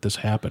ago that this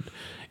happened.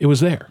 It was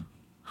there.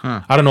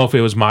 Huh. I don't know if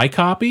it was my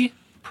copy.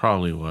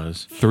 Probably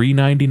was.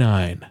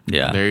 $3.99.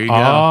 Yeah. There you go.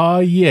 Oh,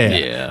 yeah.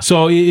 Yeah.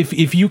 So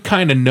if you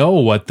kind of know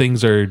what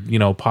things are, you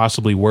know,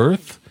 possibly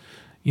worth,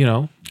 you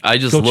know, I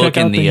just go look check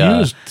in out the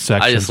used I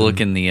sections just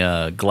look in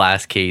the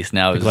glass case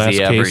now glass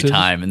see every cases?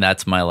 time, and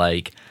that's my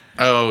like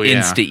Oh, yeah.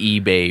 Insta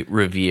eBay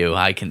review.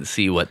 I can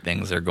see what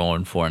things are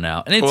going for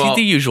now, and it's Well,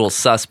 the usual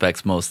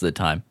suspects most of the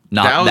time.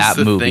 Not that was that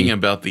the movie. thing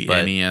about the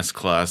but- NES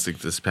Classic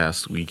this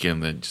past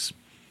weekend that just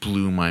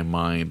blew my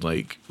mind.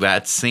 Like,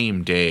 that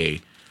same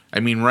day, I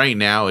mean, right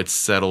now it's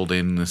settled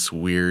in this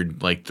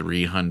weird like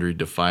 $300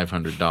 to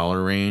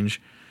 $500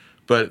 range,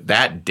 but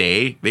that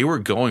day they were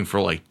going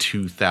for like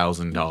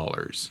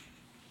 $2,000.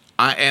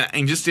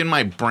 And just in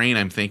my brain,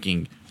 I'm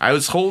thinking, I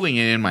was holding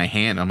it in my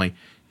hand. I'm like,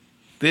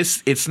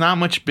 it's not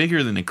much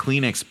bigger than a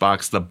Kleenex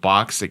box, the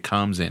box it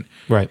comes in.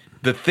 right.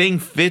 The thing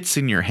fits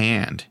in your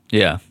hand.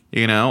 Yeah.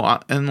 You know,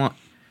 and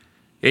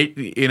it,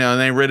 you know,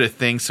 and I read a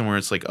thing somewhere.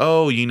 It's like,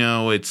 oh, you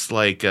know, it's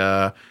like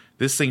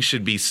this thing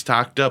should be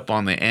stocked up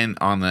on the end,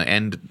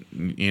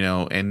 you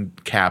know,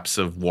 end caps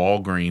of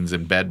Walgreens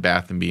and Bed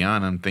Bath and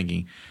Beyond. I'm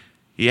thinking,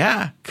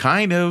 yeah,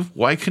 kind of.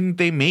 Why couldn't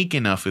they make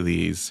enough of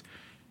these?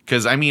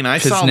 Because I mean, I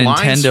saw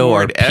lines Nintendo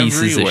for are it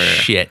pieces everywhere. of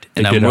shit,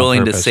 They and did I'm it on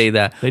willing to purpose. say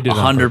that They did it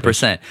on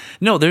 100%.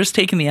 No, they're just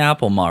taking the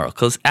Apple model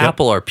because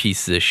Apple are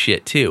pieces of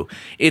shit too.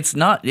 It's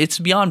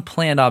beyond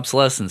planned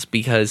obsolescence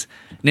because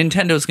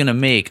Nintendo's going to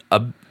make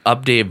a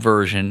updated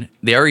version.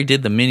 They already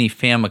did the mini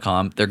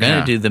Famicom. They're going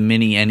to do the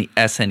mini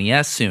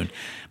SNES soon.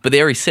 But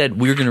they already said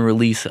we're going to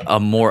release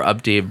a more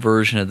updated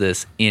version of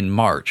this in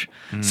March.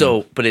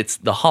 So, but it's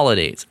the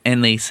holidays,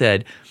 and they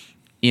said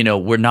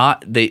we're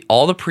not,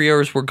 all the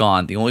pre-orders were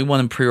gone. The only one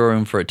in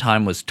pre-ordering for a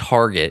time was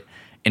Target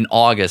in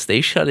August.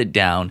 They shut it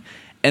down.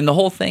 And the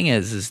whole thing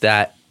is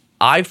that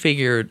I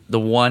figured the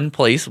one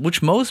place,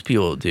 which most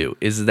people do,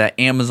 is that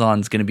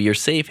Amazon's going to be your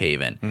safe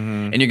haven.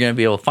 And you're going to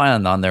be able to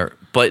find it on there.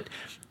 But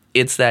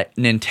it's that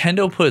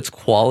Nintendo put its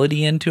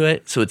quality into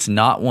it. So it's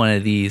not one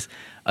of these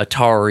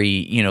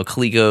Atari,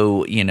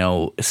 Coleco,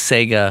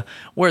 Sega,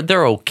 where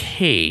they're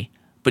okay,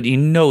 but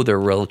they're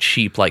real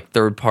cheap, like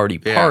third-party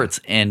parts,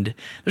 and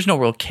there's no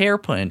real care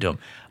put into them.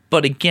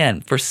 But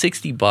again, for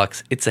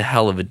 $60, it's a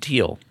hell of a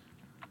deal.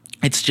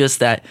 It's just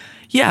that,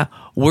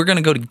 we're going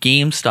to go to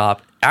GameStop,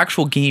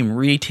 actual game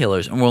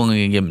retailers, and we're only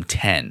going to give them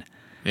 10.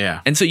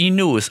 Yeah. And so you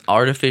knew it was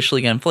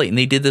artificially going to inflate. And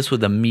they did this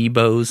with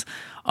Amiibos.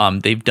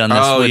 They've done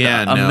this with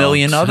a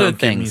million other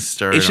things.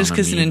 It's just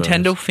because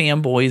Nintendo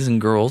fanboys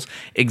and girls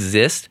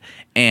exist,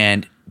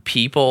 and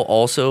people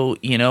also,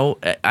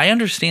 I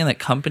understand that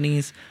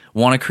companies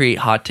want to create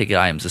hot ticket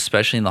items,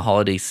 especially in the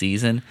holiday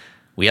season.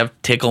 We have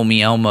Tickle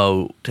Me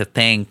Elmo to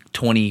thank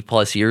 20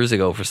 plus years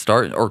ago for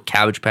starting, or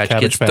Cabbage Patch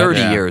Kids 30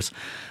 years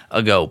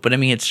ago. But I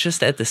mean, it's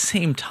just at the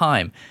same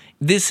time,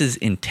 this is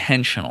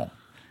intentional.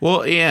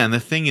 Well, yeah, and the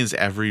thing is,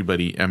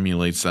 everybody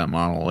emulates that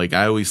model. Like,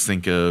 I always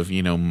think of,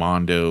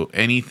 Mondo,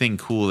 anything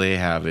cool they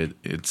have,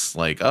 it's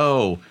like,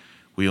 oh,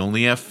 we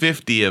only have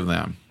 50 of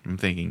them. I'm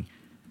thinking,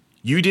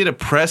 you did a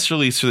press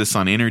release for this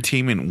on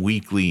Entertainment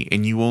Weekly,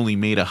 and you only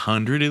made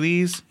 100 of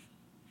these?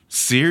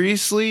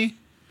 Seriously?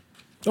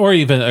 Or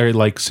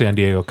like San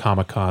Diego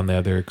Comic-Con, the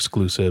other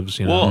exclusives,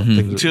 Well,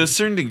 things to a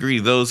certain degree,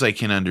 those I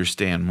can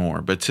understand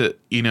more. But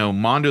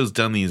Mondo's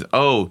done these,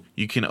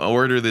 you can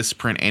order this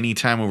print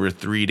anytime over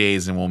 3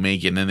 days and we'll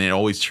make it. And then it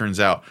always turns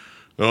out,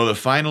 the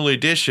final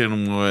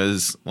edition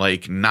was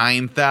like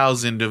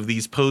 9,000 of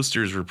these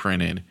posters were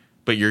printed.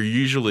 But your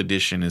usual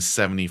edition is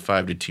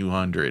 75 to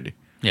 200.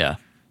 Yeah.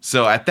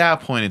 So at that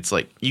point, it's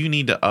like, you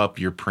need to up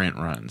your print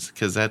runs.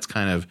 Because that's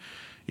kind of,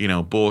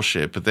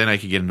 bullshit. But then I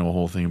could get into a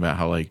whole thing about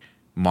how, like,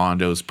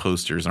 Mondo's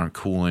posters aren't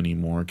cool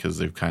anymore because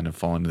they've kind of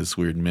fallen into this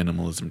weird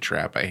minimalism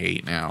trap I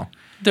hate now.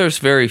 There's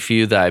very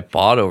few that I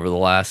bought over the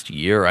last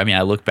year. I mean,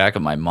 I look back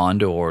at my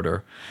Mondo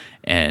order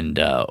and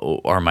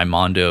or my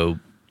Mondo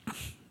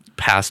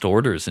past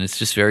orders, and it's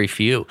just very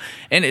few.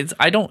 And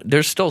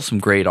there's still some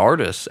great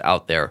artists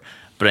out there,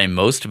 but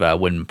most of it I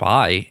wouldn't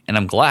buy, and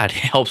I'm glad it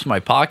helps my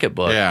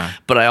pocketbook. Yeah.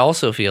 But I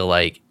also feel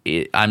like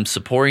I'm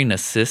supporting a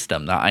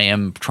system that I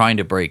am trying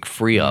to break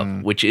free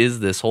of, which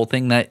is this whole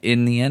thing that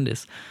in the end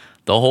is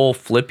the whole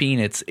flipping.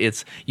 It's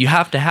you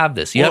have to have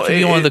this. You have to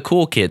be one of the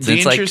cool kids. The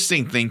it's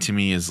interesting thing to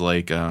me is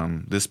like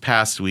this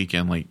past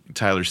weekend, like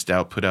Tyler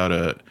Stout put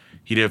out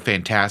he did a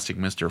fantastic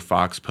Mr.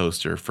 Fox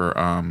poster for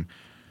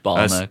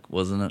Bottleneck,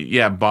 wasn't it?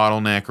 Yeah,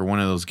 Bottleneck, or one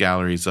of those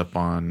galleries up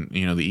on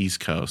the East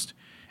Coast.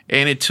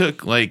 And it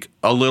took like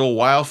a little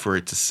while for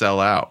it to sell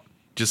out.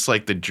 Just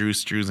like the Drew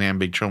Struzan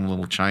Big Trouble in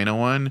Little China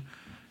one.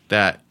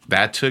 That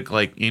took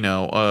like,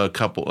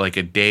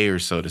 a day or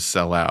so to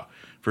sell out.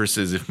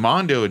 Versus if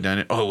Mondo had done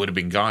it, it would have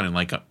been gone in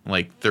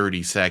like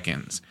 30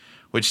 seconds.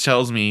 Which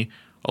tells me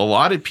a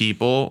lot of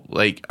people,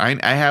 like I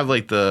have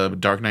like the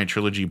Dark Knight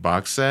Trilogy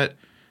box set,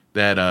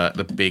 that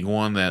the big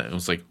one that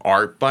was like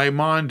art by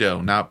Mondo,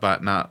 not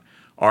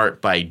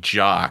art by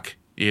Jock,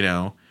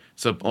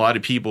 So a lot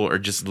of people are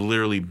just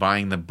literally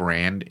buying the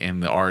brand,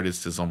 and the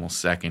artist is almost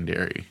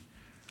secondary.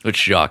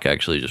 Which Jock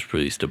actually just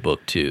released a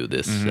book too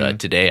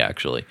today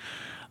actually,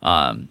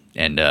 Jason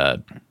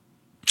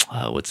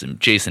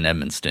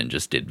Edmonston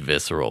just did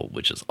Visceral,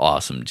 which is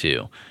awesome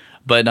too.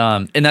 But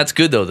and that's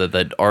good though that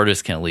the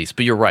artist can at least.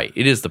 But you're right,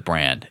 it is the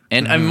brand.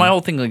 And my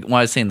whole thing, like when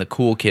I was saying the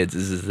cool kids,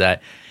 is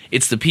that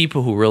it's the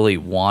people who really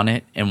want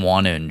it and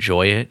want to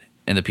enjoy it,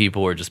 and the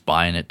people who are just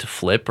buying it to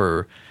flip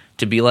or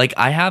to be like,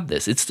 I have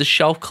this. It's the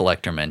shelf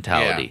collector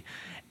mentality.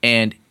 Yeah.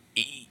 And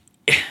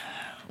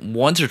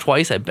once or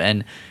twice I've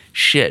been,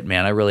 shit,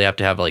 man, I really have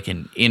to have like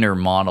an inner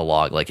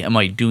monologue. Like, am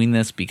I doing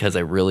this because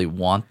I really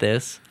want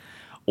this,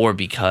 or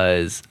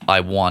because I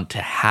want to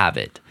have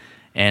it?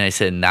 And I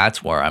said, and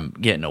that's where I'm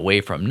getting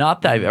away from.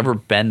 Not that I've ever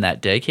been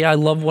that dedicated. I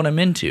love what I'm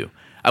into.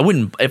 I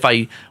wouldn't, if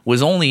I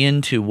was only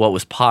into what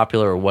was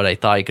popular or what I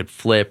thought I could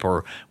flip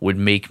or would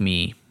make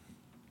me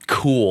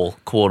cool,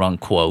 quote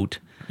unquote.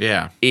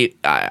 Yeah.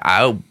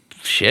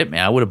 Shit,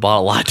 man, I would have bought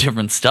a lot of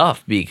different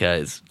stuff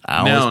because I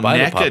always buy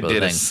the popular did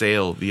thing. a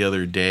sale the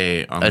other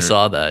day. I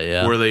saw that,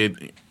 yeah. Where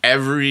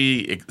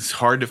it's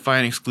hard to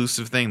find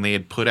exclusive thing they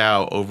had put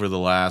out over the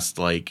last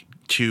like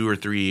 2 or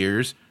 3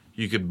 years.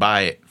 You could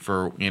buy it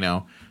for,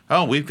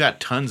 we've got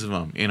tons of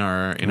them in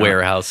our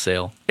warehouse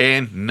sale.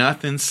 And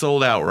nothing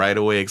sold out right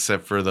away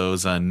except for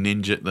those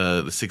Ninja,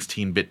 the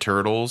 16-bit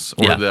turtles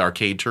or the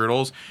arcade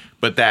turtles.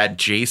 But that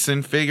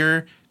Jason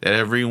figure that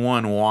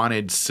everyone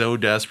wanted so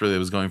desperately, it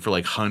was going for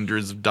like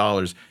hundreds of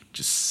dollars,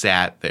 just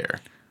sat there.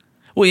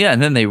 Well, yeah,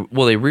 and then they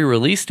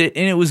re-released it,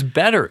 and it was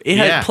better. It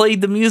had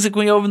played the music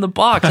when you opened the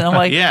box, and I'm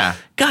like,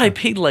 God, I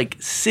paid like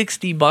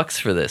 $60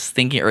 for this,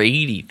 or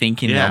 $80,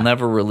 thinking they'll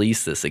never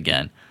release this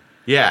again.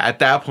 Yeah, at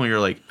that point you're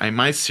like, am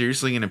I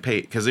seriously going to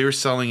pay? Because they were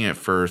selling it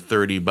for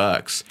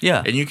 $30.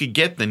 Yeah. And you could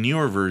get the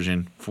newer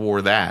version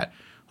for that.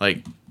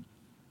 Like,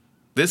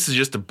 this is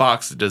just a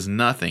box that does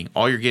nothing.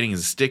 All you're getting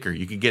is a sticker.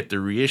 You could get the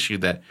reissue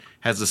that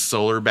has a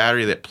solar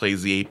battery that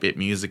plays the 8-bit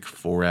music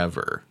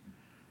forever.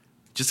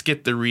 Just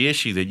get the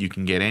reissue that you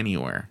can get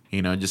anywhere.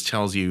 You know, it just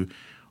tells you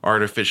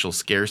artificial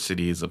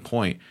scarcity is a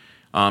point.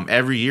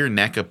 Every year,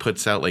 NECA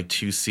puts out like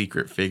 2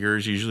 secret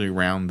figures, usually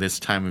around this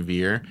time of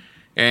year.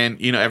 And,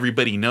 you know,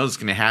 everybody knows it's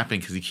going to happen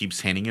because he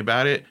keeps hinting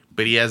about it,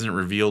 but he hasn't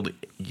revealed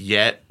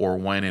yet or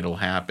when it'll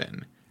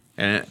happen.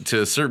 And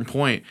to a certain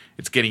point,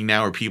 it's getting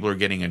now where people are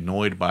getting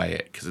annoyed by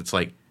it because it's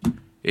like,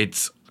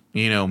 it's,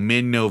 you know,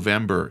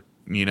 mid-November,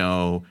 you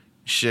know,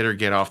 shit or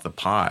get off the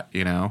pot,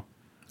 you know?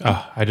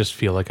 I just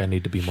feel like I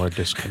need to be more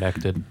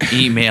disconnected.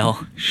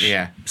 Email.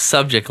 Yeah.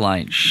 Subject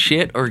line,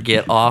 shit or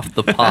get off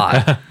the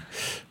pot.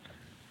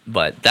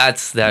 But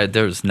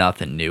there's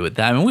nothing new with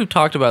that. I mean, we've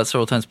talked about it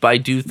several times, but I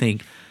do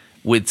think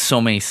with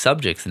so many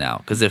subjects now,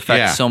 because it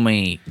affects so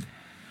many.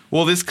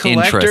 Well, this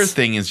collector interests.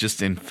 thing is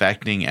just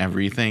infecting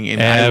everything.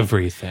 And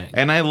Everything.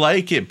 I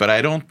like it, but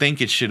I don't think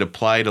it should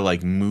apply to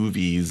like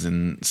movies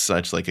and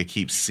such. Like I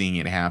keep seeing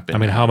it happen. I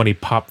mean, how many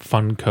Pop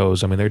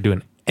Funkos? I mean, they're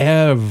doing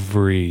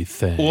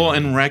everything. Well,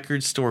 and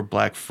Record Store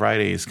Black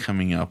Friday is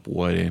coming up,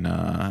 what, in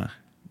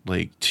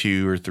like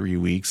 2 or 3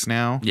 weeks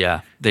now?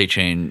 Yeah, they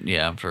change,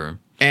 for...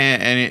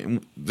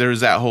 And there's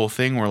that whole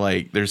thing where,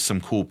 like, there's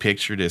some cool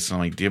picture discs. And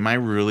I'm like, am I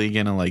really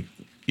going to, like,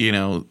 you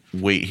know,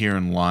 wait here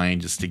in line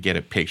just to get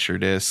a picture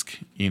disc,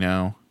 you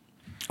know?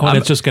 Oh, and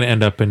it's just going to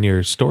end up in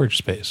your storage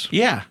space.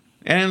 Yeah.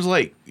 And it's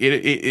like,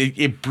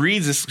 it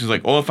breeds this, cause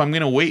like, oh, if I'm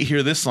going to wait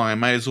here this long, I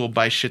might as well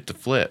buy shit to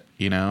flip,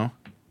 you know?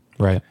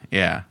 Right.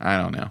 Yeah, I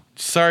don't know.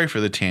 Sorry for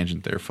the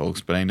tangent there,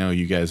 folks, but I know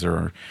you guys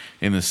are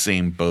in the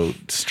same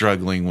boat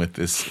struggling with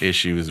this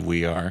issue as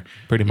we are.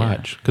 Pretty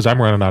much. Because I'm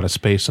running out of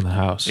space in the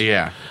house.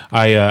 Yeah.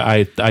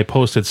 I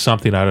posted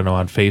something, I don't know,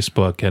 on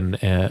Facebook, and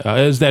it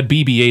was that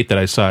BB-8 that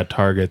I saw at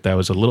Target that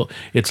was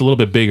it's a little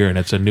bit bigger and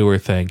it's a newer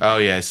thing. Oh,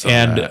 yeah, I saw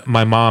and that.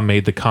 my mom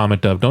made the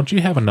comment of, don't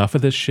you have enough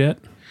of this shit?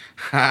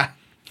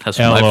 That's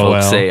what my LOL.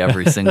 folks say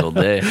every single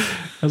day.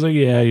 I was like,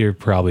 yeah, you're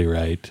probably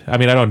right. I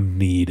mean, I don't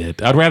need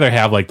it. I'd rather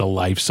have like the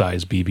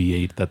life-size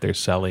BB-8 that they're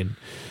selling.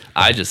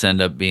 I just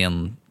end up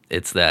being,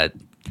 it's that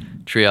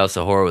Treehouse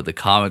of Horror with the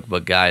comic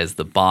book guy as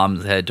the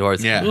bombs head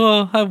towards,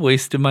 oh, I've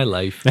wasted my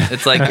life.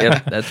 It's like,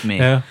 yep, that's me.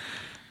 Yeah.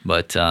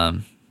 But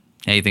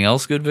anything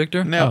else good,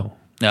 Victor? No.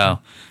 No.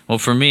 Well,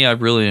 for me, I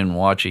really didn't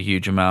watch a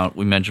huge amount.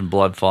 We mentioned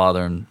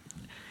Bloodfather, and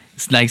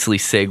it's nicely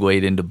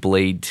segued into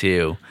Blade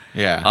 2.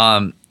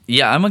 Yeah.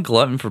 Yeah, I'm a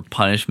glutton for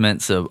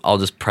punishment, so I'll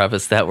just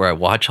preface that where I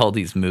watch all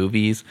these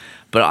movies,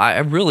 but I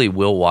really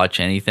will watch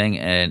anything,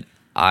 and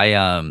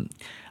I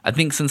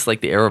think since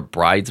like the era of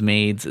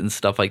Bridesmaids and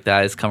stuff like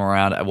that has come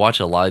around, I watch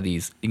a lot of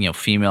these, you know,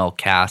 female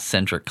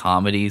cast-centric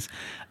comedies,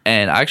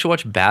 and I actually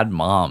watch Bad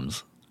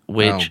Moms,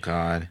 which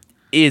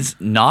is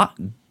not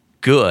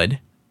good,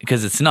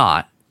 because it's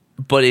not,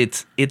 but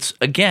it's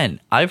again,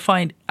 I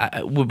find,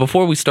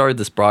 before we started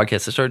this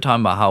broadcast, I started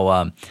talking about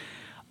how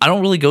I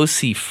don't really go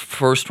see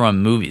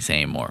first-run movies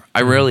anymore.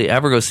 I rarely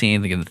ever go see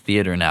anything in the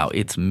theater now.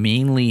 It's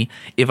mainly,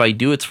 if I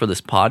do, it's for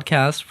this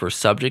podcast, for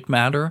subject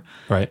matter.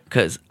 Right.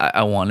 Because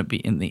I want to be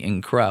in the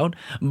in crowd.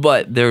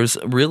 But there's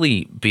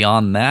really,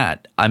 beyond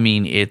that, I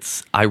mean,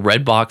 I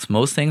Redbox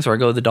most things, or I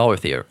go to the dollar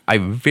theater. I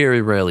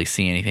very rarely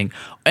see anything.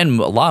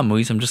 And a lot of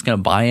movies I'm just going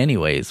to buy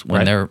anyways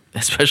when they're,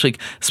 especially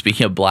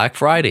speaking of Black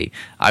Friday,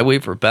 I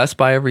wait for Best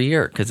Buy every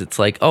year because it's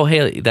like, oh,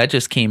 hey, that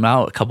just came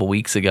out a couple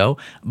weeks ago,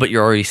 but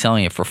you're already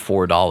selling it for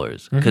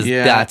 $4 because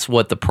that's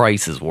what the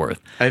price is worth.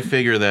 I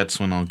figure that's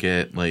when I'll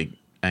get like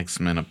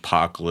X-Men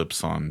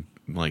Apocalypse on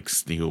like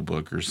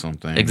Steelbook or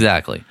something.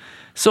 Exactly.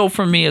 So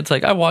for me, it's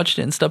like I watched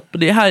it and stuff,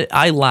 but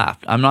I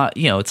laughed. I'm not,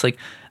 it's like,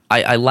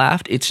 I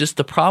laughed. It's just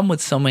the problem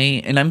with so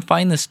many, and I'm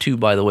finding this too,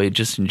 by the way,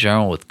 just in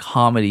general with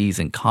comedies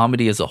and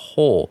comedy as a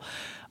whole.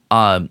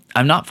 I'm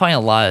not finding a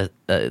lot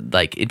of,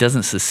 like, it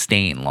doesn't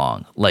sustain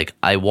long. Like,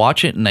 I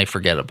watch it and I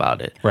forget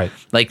about it. Right.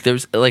 Like, I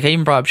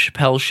even brought up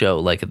Chappelle's show,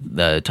 like,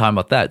 the time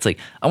about that. It's like,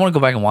 I want to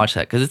go back and watch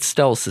that because it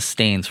still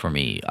sustains for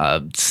me.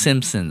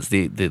 Simpsons,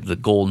 the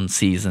golden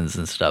seasons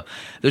and stuff.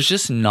 There's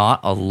just not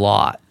a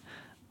lot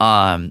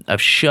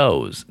of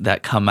shows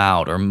that come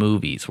out or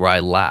movies where I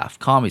laugh.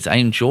 Comedies, I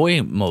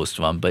enjoy most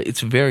of them, but it's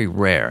very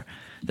rare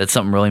that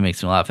something really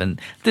makes me laugh. And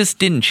this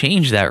didn't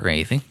change that or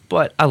anything,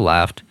 but I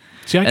laughed.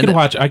 See, I could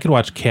watch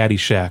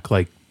Caddyshack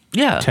like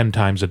 10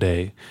 times a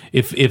day.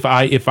 If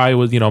I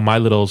was, my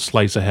little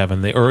slice of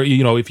heaven, or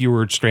if you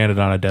were stranded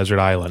on a desert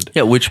island,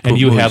 and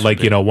you had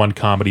like one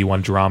comedy,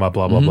 one drama,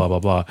 blah blah blah blah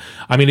blah.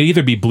 I mean, it'd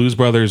either be Blues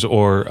Brothers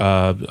or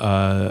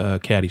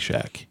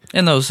Caddyshack.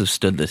 And those have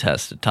stood the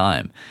test of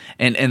time,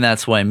 and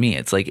that's what I mean.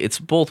 It's like it's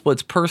both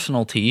what's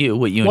personal to you,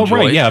 what you enjoy,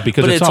 right? Yeah,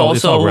 because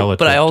it's all relative.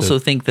 But I also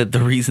think that the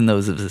reason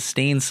those have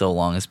sustained so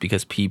long is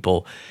because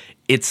people,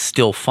 it's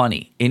still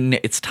funny and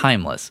it's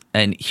timeless,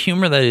 and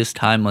humor that is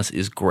timeless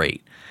is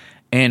great.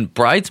 And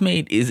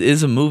Bridesmaid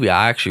is a movie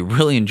I actually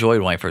really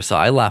enjoyed when I first saw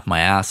it. I laughed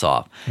my ass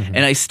off.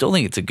 And I still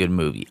think it's a good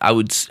movie. I've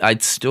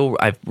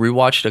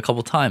rewatched it a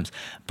couple times,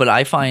 but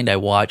I find I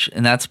watch,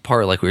 and that's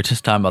part, like we were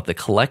just talking about the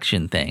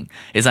collection thing,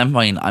 is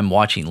I'm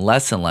watching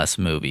less and less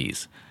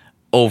movies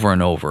over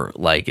and over.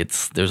 Like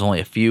there's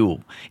only a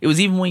few. It was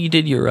even when you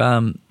did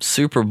your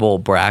Super Bowl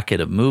bracket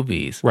of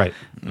movies. Right.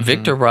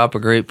 Victor brought up a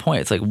great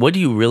point. It's like, what do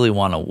you really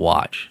want to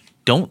watch?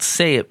 Don't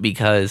say it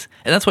because,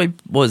 and that's why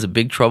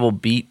Big Trouble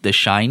beat The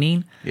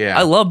Shining. Yeah.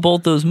 I love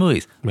both those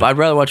movies, but I'd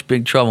rather watch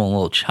Big Trouble in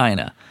Little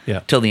China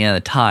till the end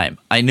of the time.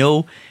 I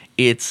know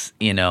it's,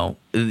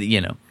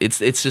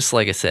 it's just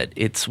like I said,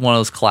 it's one of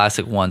those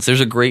classic ones. There's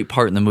a great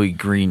part in the movie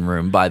Green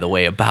Room, by the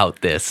way,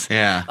 about this.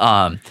 Yeah.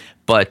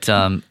 But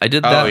I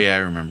did that. Oh, yeah, I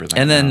remember that.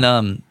 And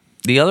then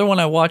the other one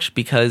I watched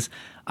because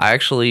I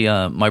actually,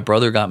 my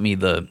brother got me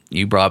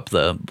you brought up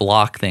the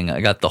block thing.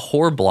 I got the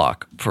horror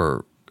block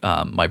for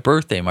my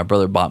birthday. My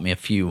brother bought me a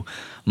few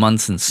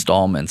months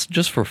installments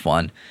just for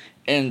fun.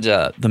 And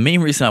the main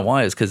reason I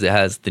wanted it is because it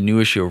has the new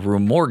issue of Rue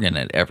Morgan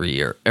in it every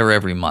year or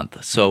every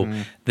month. So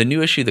the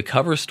new issue, the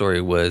cover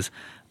story was,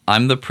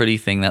 I'm the pretty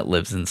thing that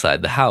lives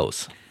inside the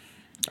house.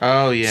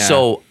 Oh, yeah.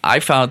 So I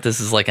found this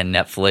is like a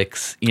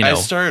Netflix, I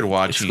started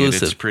watching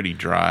exclusive. it. It's pretty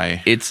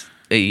dry. It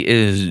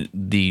is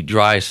the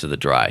driest of the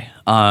dry.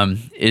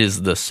 It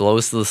is the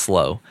slowest of the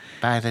slow.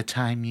 By the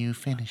time you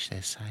finish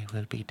this, I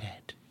will be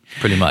dead.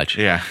 Pretty much.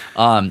 Yeah.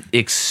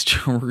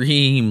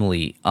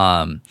 Extremely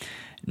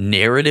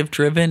narrative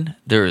driven.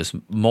 There is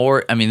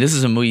more. I mean, this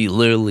is a movie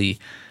literally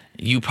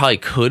you probably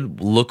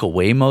could look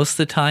away most of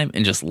the time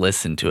and just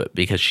listen to it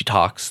because she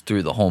talks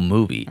through the whole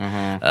movie.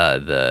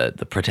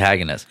 The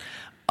protagonist.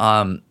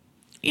 When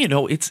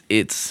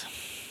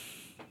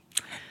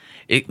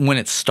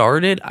it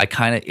started,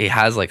 it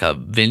has like a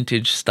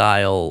vintage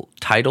style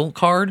title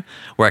card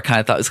where I kind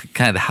of thought it was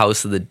kind of the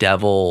House of the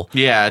Devil,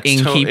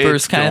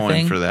 Innkeepers kind of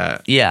thing. For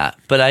that. Yeah,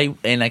 but I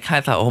kind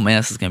of thought, oh man,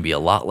 this is going to be a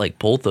lot like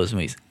both those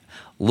movies.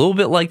 A little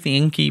bit like the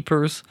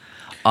Innkeepers.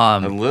 A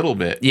little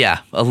bit. Yeah,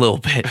 a little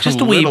bit.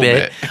 Just a wee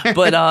bit.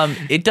 But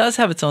it does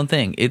have its own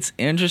thing. It's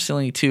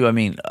interestingly, too, I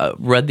mean,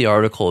 read the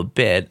article a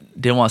bit.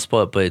 Didn't want to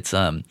spoil it, but it's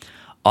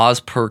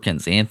Oz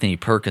Perkins, Anthony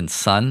Perkins'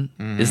 son,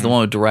 is the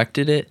one who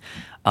directed it.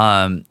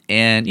 And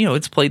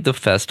it's played the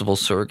festival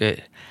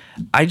circuit.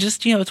 I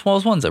just, it's one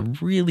of those ones I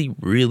really,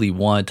 really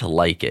wanted to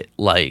like it.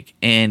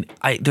 And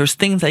there's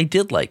things I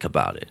did like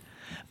about it,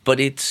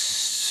 but it's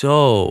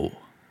so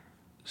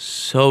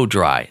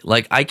dry.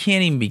 Like, I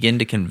can't even begin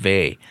to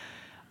convey.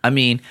 I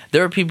mean,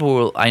 there are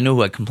people I know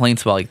who had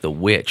complaints about, like, The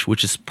Witch,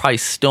 which is probably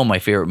still my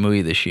favorite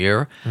movie this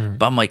year.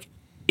 But I'm like,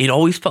 it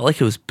always felt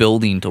like it was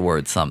building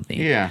towards something.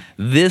 Yeah.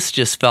 This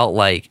just felt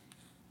like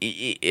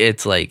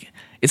it's like,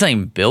 it's not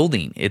even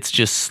building. It's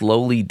just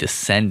slowly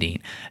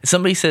descending.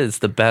 Somebody said it's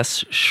the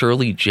best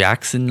Shirley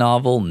Jackson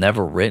novel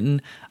never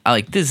written.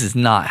 This is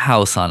not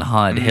House on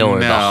Haunted Hill or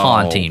The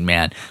Haunting,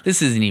 man.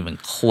 This isn't even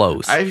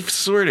close. I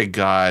swear to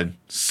God,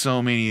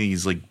 so many of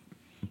these, like,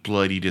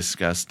 bloody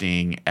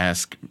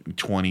disgusting-esque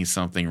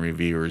 20-something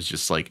reviewers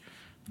just, like,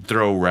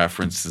 throw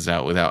references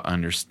out without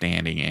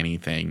understanding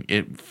anything.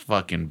 It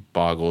fucking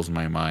boggles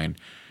my mind.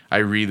 I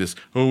read this,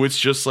 it's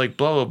just like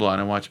blah, blah, blah,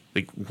 and I watch,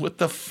 like, what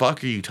the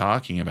fuck are you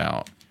talking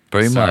about?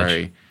 Pretty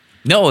much.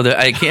 No,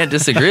 I can't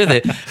disagree with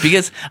it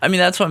because, I mean,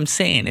 that's what I'm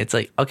saying. It's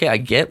like, okay, I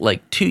get,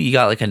 like, too, you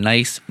got, like, a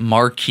nice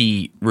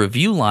marquee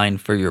review line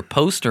for your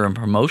poster and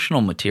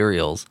promotional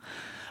materials,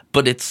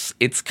 but it's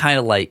kind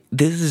of like,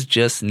 this is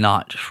just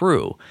not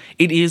true.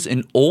 It is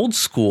an old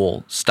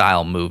school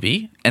style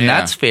movie, and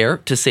that's fair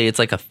to say it's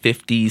like a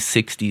 50s,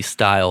 60s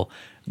style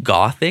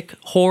Gothic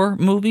horror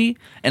movie,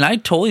 and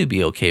I'd totally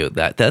be okay with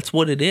that. That's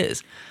what it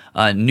is.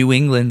 New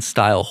England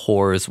style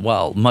horror as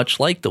well, much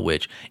like The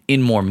Witch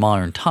in more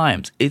modern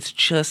times. It's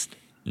just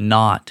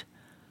not.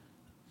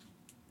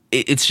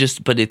 It's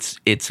just, but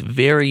it's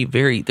very,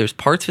 very. There's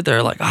parts of it that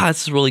are like,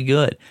 this is really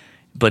good,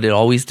 but it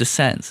always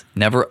descends,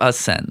 never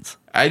ascends.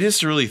 I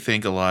just really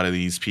think a lot of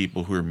these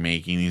people who are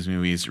making these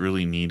movies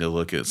really need to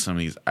look at some of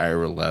these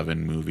Ira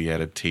Levin movie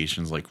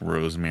adaptations like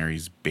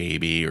Rosemary's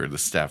Baby or The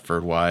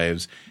Stepford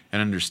Wives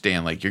and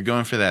understand, like, you're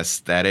going for that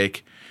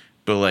aesthetic,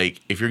 but, like,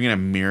 if you're going to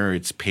mirror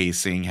its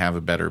pacing, have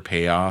a better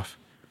payoff.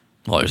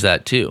 Well, there's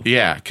that too.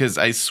 Yeah, because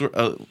I swear,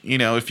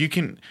 if you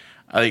can,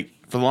 like,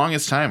 for the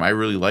longest time, I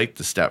really liked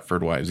The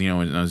Stepford Wives.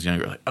 When I was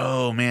younger, like,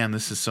 oh man,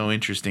 this is so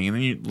interesting. And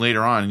then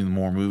later on, in the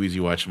more movies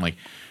you watch, I'm like,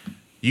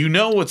 you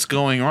know what's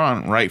going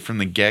on right from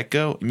the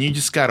get-go, and you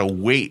just got to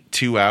wait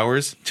 2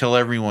 hours till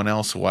everyone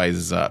else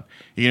wises up.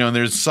 And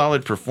there's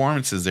solid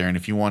performances there, and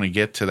if you want to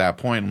get to that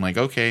point, I'm like,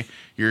 okay,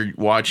 you're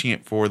watching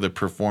it for the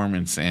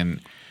performance,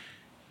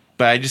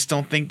 but I just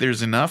don't think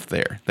there's enough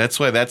there. That's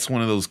why that's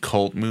one of those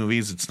cult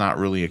movies. It's not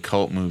really a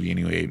cult movie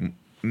anyway,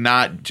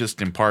 not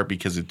just in part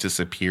because it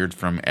disappeared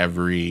from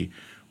every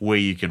way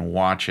you can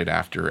watch it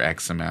after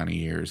X amount of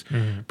years.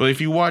 But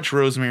if you watch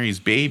Rosemary's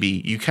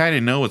Baby, you kind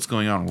of know what's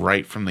going on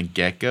right from the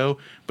get-go,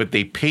 but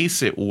they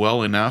pace it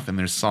well enough and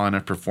there's solid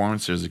enough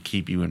performances to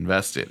keep you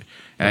invested.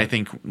 And I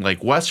think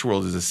like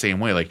Westworld is the same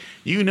way. Like,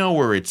 you know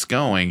where it's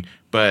going,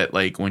 but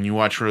like when you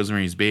watch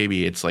Rosemary's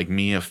Baby, it's like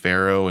Mia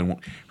Farrow and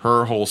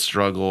her whole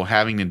struggle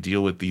having to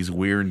deal with these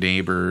weird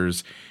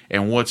neighbors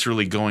and what's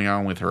really going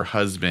on with her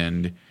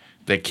husband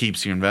that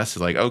keeps you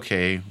invested. Like,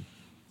 okay,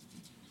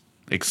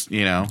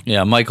 you know.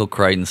 Yeah, Michael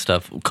Crichton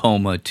stuff,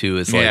 Coma too,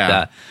 is like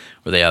that,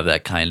 where they have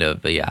that kind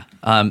of, but yeah.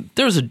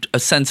 There's a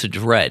sense of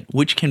dread,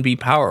 which can be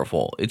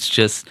powerful. It's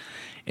just,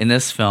 in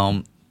this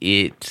film,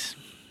 it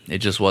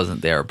just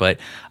wasn't there. But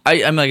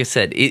I'm like I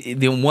said,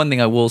 the one thing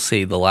I will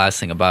say, the last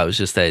thing about it was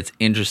just that it's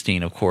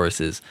interesting, of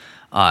course, is,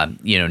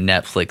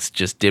 Netflix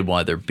just did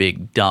one of their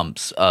big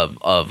dumps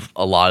of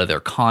a lot of their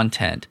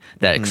content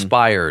that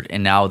expired,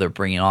 and now they're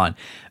bringing on.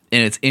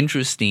 And it's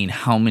interesting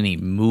how many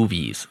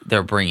movies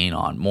they're bringing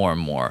on more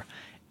and more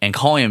and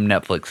calling them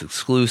Netflix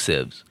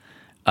exclusives.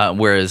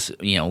 Whereas,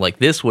 like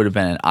this would have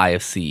been an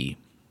IFC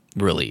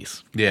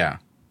release. Yeah.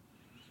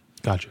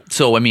 Gotcha.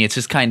 So, I mean, it's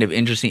just kind of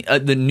interesting.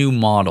 The new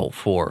model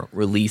for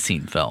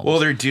releasing films. Well,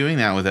 they're doing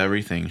that with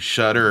everything.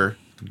 Shudder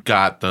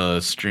got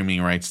the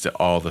streaming rights to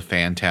all the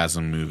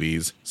Phantasm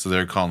movies. So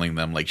they're calling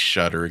them like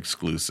Shudder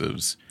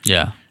exclusives.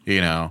 Yeah.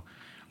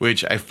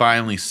 Which I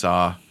finally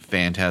saw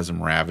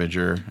Phantasm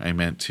Ravager. I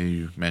meant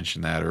to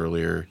mention that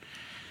earlier.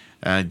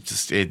 It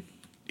just didn't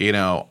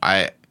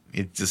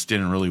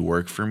really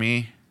work for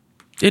me.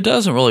 It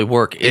doesn't really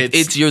work.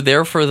 It's you're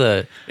there for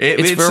the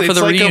for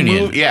the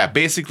reunion. Yeah,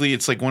 basically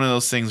it's like one of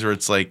those things where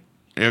it's like,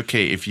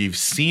 okay, if you've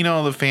seen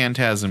all the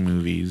Phantasm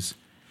movies,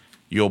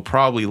 you'll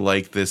probably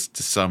like this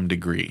to some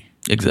degree.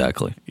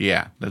 Exactly.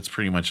 Yeah, that's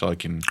pretty much all I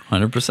can.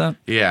 100%.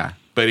 Yeah,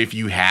 but if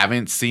you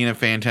haven't seen a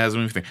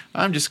Phantasm movie,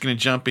 I'm just gonna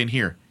jump in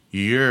here.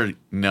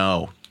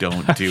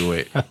 Don't do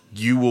it.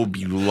 You will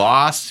be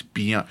lost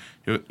beyond,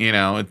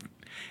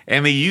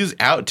 and they use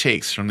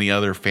outtakes from the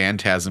other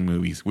Phantasm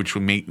movies, which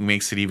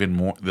makes it even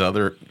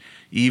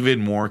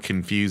more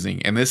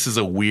confusing. And this is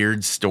a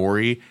weird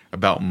story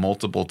about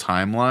multiple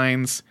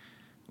timelines,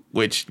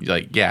 which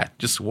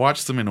just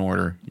watch them in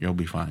order. You'll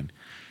be fine.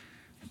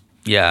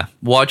 Yeah,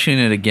 watching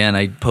it again,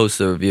 I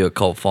posted a review at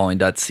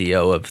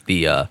cultfollowing.co of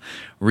the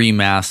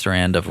remaster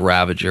and of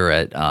Ravager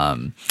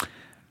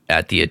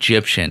at the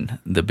Egyptian,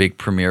 the big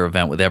premiere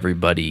event with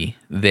everybody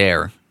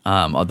there,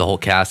 the whole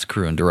cast,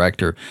 crew, and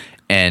director.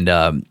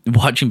 And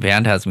watching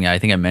Phantasm, I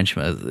think I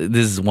mentioned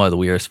this is one of the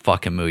weirdest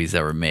fucking movies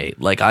ever made.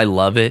 Like, I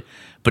love it,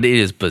 but it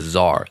is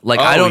bizarre. Like,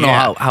 I don't know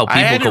how people can walk in.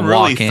 I hadn't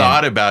really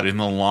thought about it in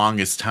the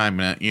longest time,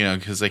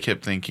 because I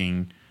kept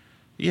thinking,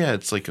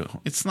 it's like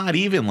it's not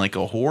even like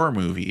a horror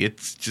movie.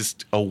 It's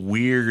just a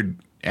weird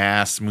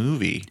ass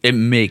movie. It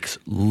makes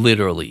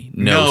literally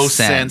no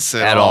sense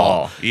at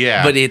all.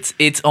 Yeah, but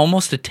it's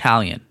almost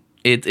Italian.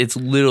 It's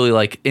literally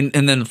like, and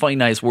then the funny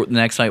night is the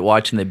next night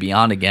watching The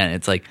Beyond again.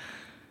 It's like,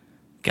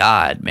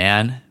 God,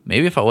 man,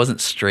 maybe if I wasn't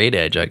straight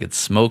edge, I could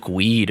smoke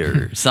weed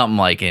or something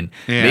like. And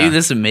maybe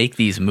this would make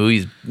these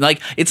movies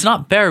like, it's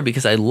not better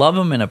because I love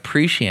them and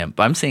appreciate them,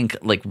 but I'm saying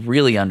like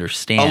really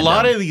understand a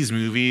lot of these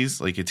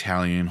movies, like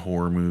Italian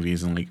horror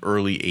movies and like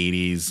early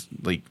 80s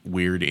like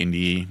weird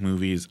indie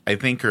movies, I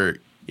think are,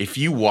 if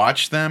you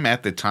watch them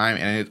at the time,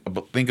 and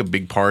I think a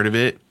big part of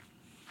it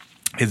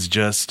is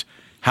just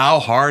how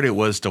hard it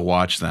was to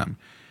watch them.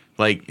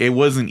 Like, it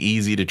wasn't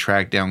easy to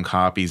track down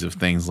copies of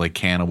things like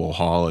Cannibal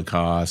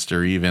Holocaust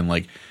or even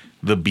like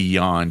The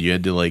Beyond. You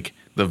had to like,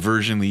 the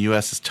version in the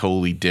US is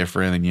totally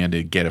different, and you had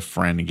to get a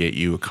friend to get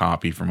you a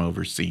copy from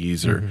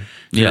overseas or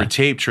through a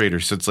tape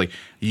trader. So it's like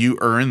you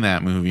earn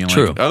that movie and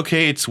like,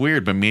 okay, it's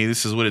weird, but maybe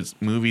this is what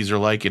movies are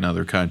like in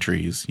other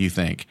countries, you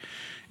think.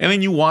 And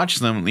then you watch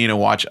them,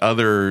 watch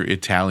other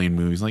Italian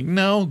movies. Like,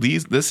 no,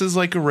 this is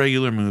like a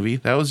regular movie.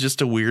 That was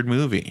just a weird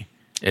movie.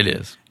 It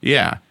is.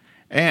 Yeah.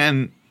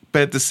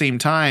 But at the same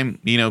time,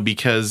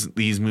 because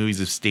these movies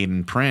have stayed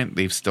in print,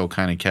 they've still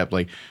kind of kept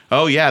like,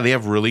 oh yeah, they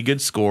have really good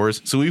scores.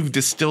 So we've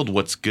distilled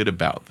what's good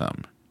about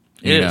them.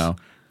 You know?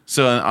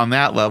 So on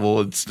that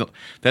level,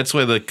 that's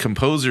why the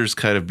composer's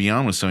cut of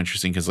Beyond was so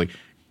interesting, because like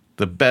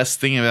the best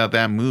thing about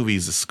that movie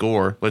is the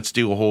score. Let's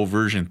do a whole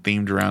version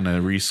themed around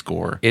a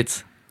rescore.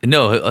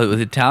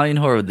 With Italian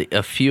horror, with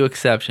a few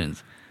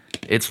exceptions,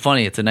 it's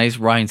funny. It's a nice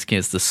rhyme scheme.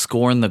 It's the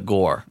score and the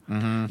gore.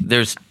 Mm-hmm.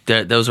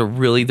 Those are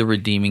really the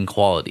redeeming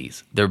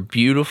qualities. They're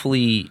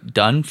beautifully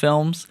done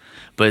films,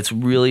 but it's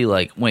really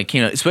like when it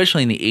came out,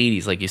 especially in the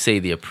 80s, like you say,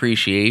 the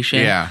appreciation.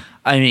 Yeah.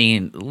 I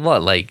mean,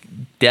 like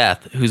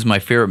Death, who's my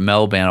favorite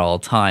metal band of all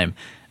time.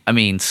 I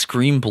mean,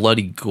 Scream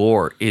Bloody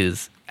Gore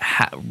is,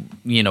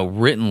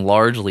 written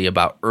largely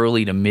about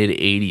early to mid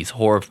 80s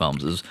horror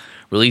films. It was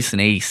released in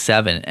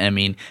 87. I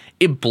mean,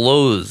 it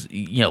blows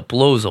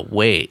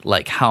away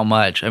like how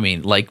much. I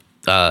mean, like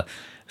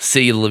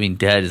City of the Living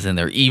Dead is in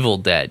there, Evil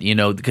Dead,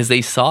 because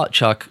they saw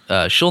Chuck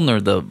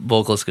Schuldiner, the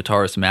vocalist,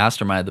 guitarist,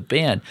 mastermind of the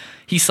band.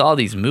 He saw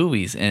these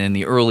movies, and in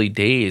the early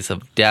days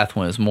of Death,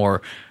 when it was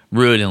more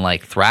rooted in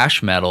like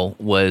thrash metal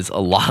was a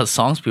lot of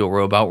songs people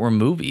wrote about were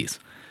movies.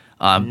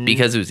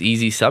 Because it was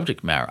easy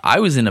subject matter. I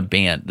was in a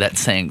band that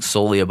sang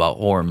solely about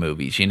horror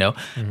movies,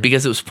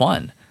 because it was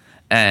fun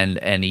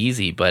and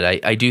easy. But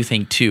I do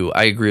think, too,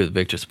 I agree with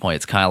Victor's point.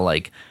 It's kind of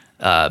like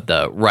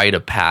the rite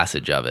of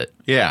passage of it.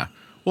 Yeah.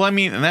 Well, I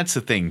mean, and that's the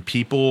thing.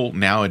 People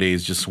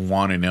nowadays just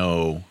want to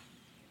know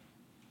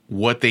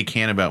what they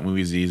can about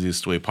movies the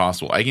easiest way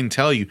possible. I can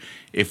tell you,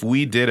 if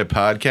we did a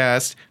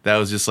podcast that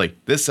was just like,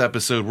 this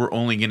episode, we're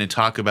only going to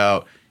talk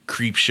about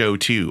Creepshow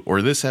 2,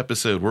 or this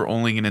episode, we're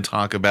only going to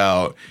talk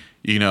about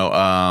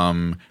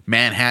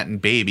Manhattan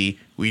Baby,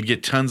 we'd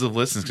get tons of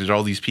listens because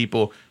all these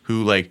people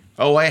who like,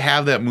 oh, I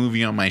have that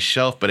movie on my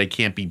shelf, but I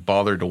can't be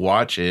bothered to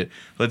watch it.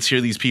 Let's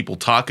hear these people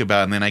talk about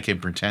it, and then I can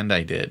pretend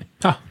I did.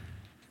 Huh.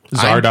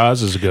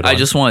 Zardoz is a good one. I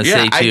just want to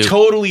say, too. I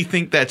totally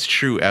think that's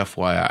true,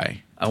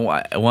 FYI. I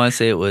want to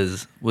say it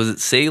was it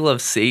Say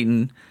Love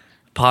Satan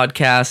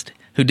podcast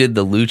who did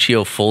the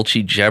Lucio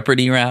Fulci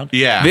Jeopardy round?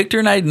 Yeah. Victor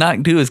and I did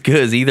not do as good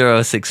as either of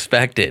us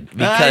expected.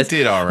 Because I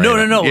did all right.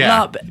 No, yeah.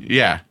 not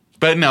yeah.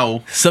 But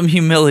no. Some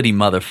humility,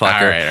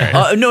 motherfucker.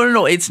 All right.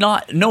 No, it's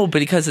not. No,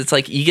 because it's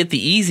like you get the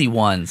easy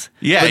ones.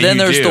 Yeah, but then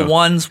you there's do. the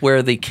ones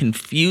where the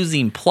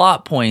confusing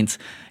plot points,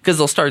 because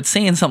they'll start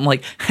saying something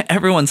like,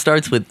 everyone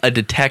starts with a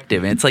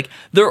detective. And it's like,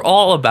 they're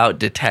all about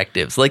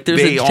detectives. Like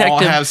there's they a detective. all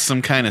have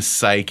some kind of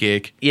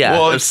psychic. Yeah,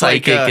 well, they're it's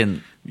psychic like,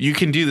 and... You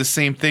can do the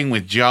same thing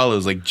with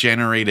Giallos, like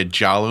generate a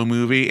Giallo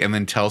movie and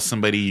then tell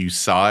somebody you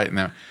saw it. And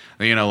that,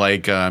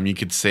 you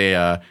could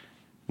say,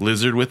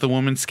 lizard with a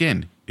woman's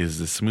skin. Is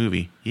this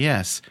movie?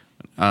 Yes.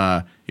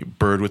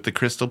 Bird with the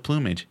crystal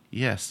plumage.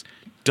 Yes.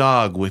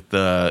 Dog with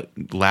the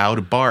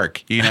loud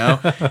bark. You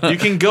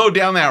can go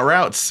down that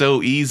route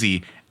so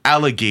easy.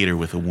 Alligator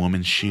with a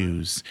woman's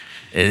shoes.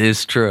 It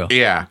is true.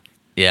 Yeah.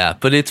 Yeah,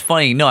 but it's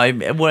funny. No,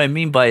 what I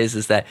mean by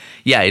is that,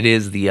 yeah, it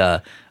is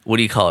the, what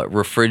do you call it,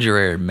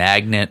 refrigerator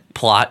magnet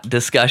plot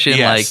discussion.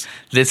 Yes. Like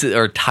this is,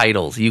 or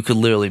titles. You could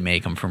literally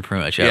make them from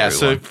pretty much everyone. Yeah,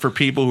 so for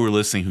people who are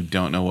listening who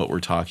don't know what we're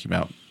talking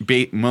about,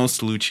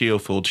 most Lucio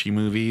Fulci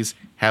movies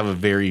have a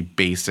very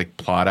basic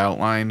plot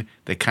outline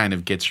that kind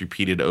of gets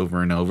repeated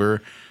over and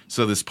over.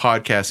 So this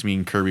podcast me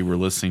and Kirby were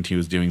listening to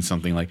is doing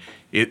something like,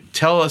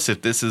 tell us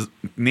if this is,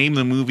 name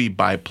the movie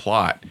by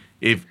plot.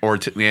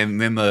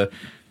 And then the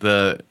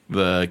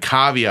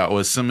caveat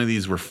was some of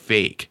these were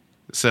fake.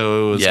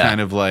 So it was kind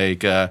of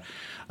like a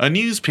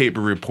newspaper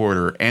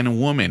reporter and a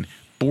woman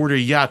board a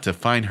yacht to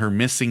find her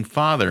missing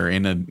father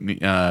in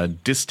a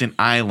distant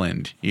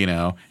island,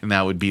 and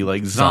that would be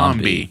like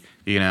zombie.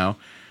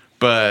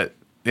 But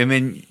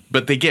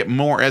they get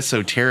more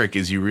esoteric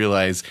as you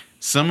realize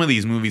some of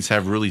these movies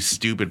have really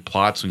stupid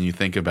plots when you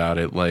think about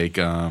it, like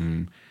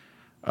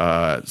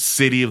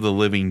City of the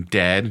Living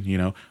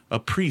Dead, a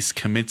priest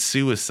commits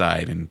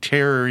suicide and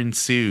terror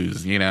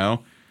ensues,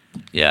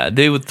 Yeah,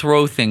 they would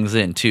throw things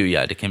in too,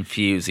 to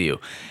confuse you.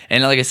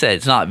 And like I said,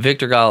 it's not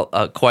Victor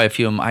got quite a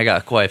few of them, I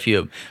got quite a few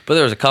of them, but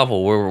there was a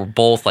couple where we're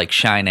both like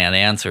shying at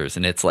answers,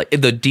 and it's like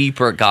the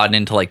deeper it got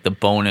into like the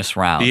bonus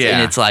rounds,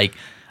 and it's like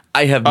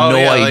I have no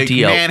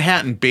idea. Like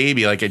Manhattan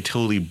Baby, like I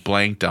totally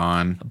blanked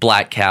on.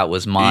 Black Cat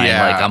was mine.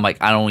 Yeah. Like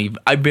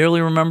I barely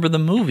remember the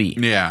movie.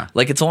 Yeah,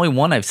 like it's only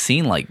one I've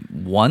seen like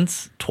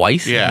once,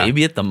 twice,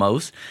 maybe at the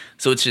most.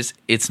 So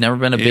it's never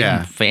been a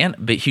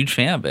huge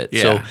fan of it.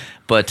 Yeah. So,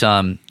 but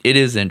it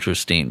is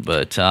interesting.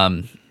 But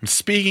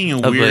speaking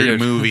of weird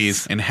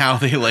movies and how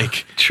they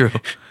like, true,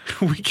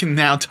 we can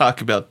now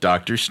talk about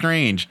Doctor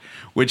Strange,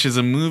 which is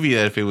a movie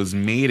that if it was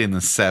made in the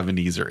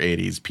 70s or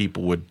 80s,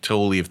 people would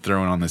totally have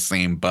thrown on the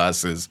same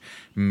bus as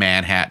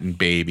Manhattan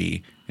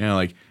Baby.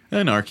 Like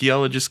an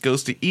archaeologist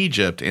goes to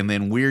Egypt and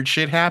then weird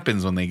shit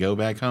happens when they go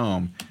back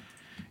home.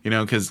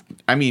 Because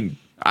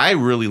I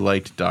really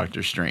liked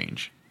Doctor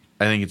Strange.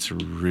 I think it's a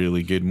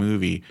really good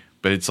movie,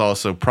 but it's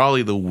also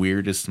probably the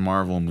weirdest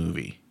Marvel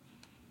movie.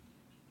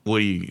 What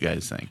do you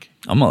guys think?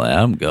 I'm gonna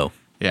let him go.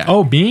 Yeah.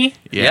 Oh, me?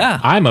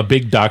 Yeah. I'm a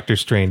big Doctor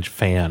Strange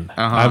fan.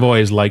 I've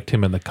always liked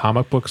him in the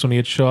comic books when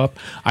he'd show up.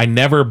 I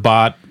never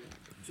bought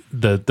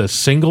the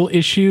single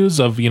issues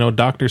of,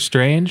 Doctor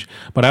Strange,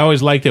 but I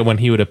always liked it when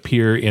he would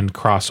appear in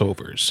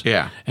crossovers.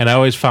 Yeah. And I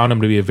always found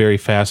him to be a very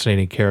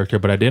fascinating character,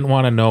 but I didn't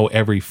want to know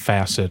every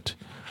facet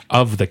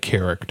of the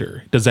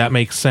character. Does that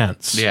make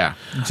sense? Yeah.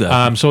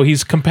 Exactly. So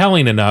he's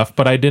compelling enough,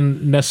 but I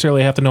didn't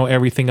necessarily have to know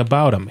everything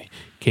about him.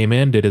 Came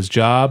in, did his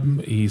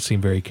job. He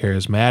seemed very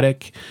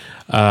charismatic.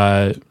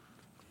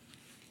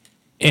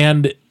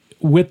 And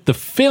with the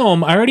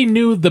film, I already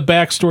knew the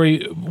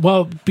backstory.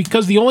 Well,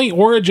 because the only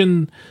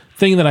origin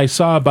thing that I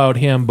saw about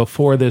him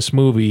before this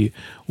movie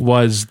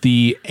was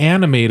the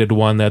animated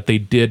one that they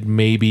did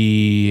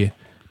maybe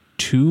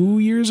 2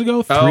 years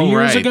ago, 3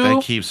 years ago.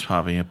 That keeps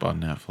popping up on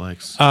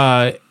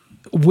Netflix.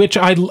 Which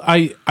I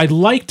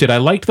liked it. I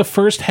liked the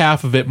first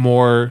half of it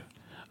more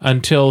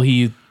until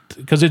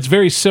because it's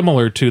very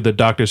similar to the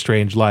Doctor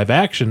Strange live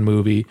action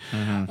movie.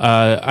 Mm-hmm.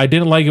 I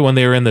didn't like it when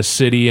they were in the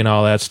city and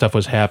all that stuff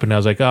was happening. I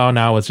was like, oh,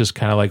 now it's just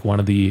kind of like one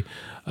of the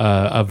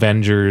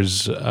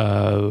Avengers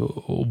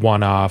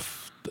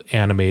one-off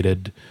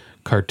animated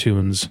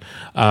cartoons.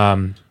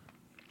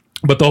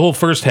 But the whole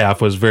first half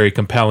was very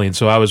compelling,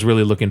 so I was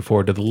really looking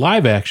forward to the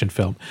live action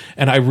film,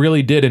 and I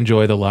really did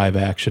enjoy the live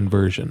action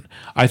version.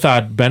 I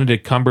thought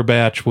Benedict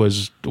Cumberbatch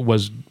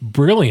was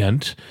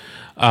brilliant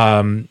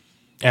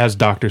as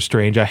Doctor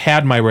Strange. I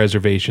had my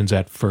reservations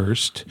at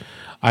first.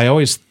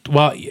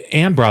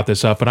 Anne brought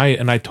this up, and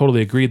I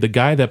totally agreed. The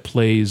guy that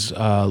plays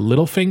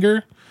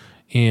Littlefinger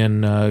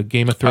in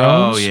Game of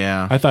Thrones. Oh,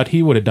 yeah. I thought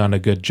he would have done a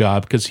good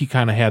job because he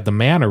kind of had the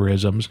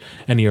mannerisms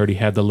and he already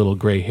had the little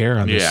gray hair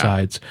on the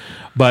sides.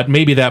 But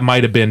maybe that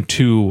might have been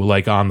too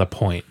on the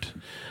point.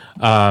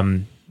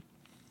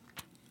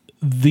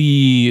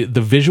 The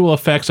visual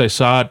effects, I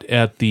saw it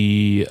at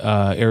the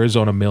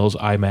Arizona Mills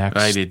IMAX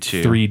I did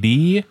too.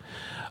 3D,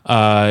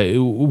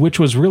 which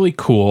was really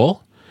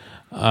cool.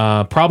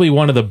 Probably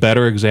one of the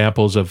better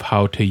examples of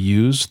how to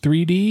use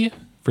 3D.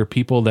 For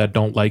people that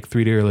don't like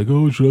 3D, are like,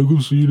 oh, should I go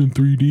see it in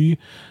 3D?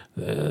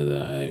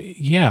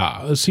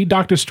 See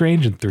Doctor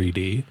Strange in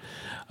 3D.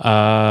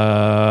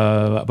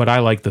 But I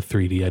like the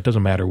 3D. It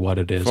doesn't matter what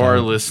it is. For our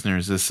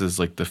listeners, this is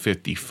like the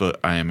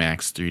 50-foot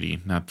IMAX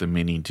 3D, not the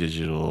mini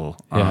digital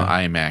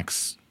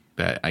IMAX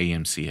that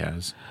AMC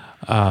has.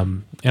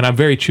 And I'm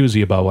very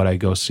choosy about what I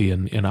go see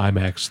in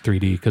IMAX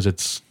 3D because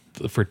it's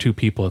for two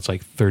people. It's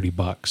like $30.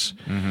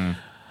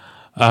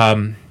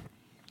 Mm-hmm.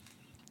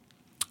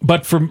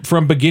 But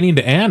from beginning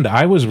to end,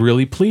 I was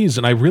really pleased,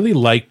 and I really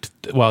liked.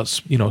 Well,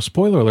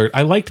 spoiler alert.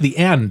 I liked the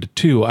end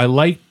too. I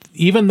liked,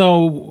 even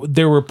though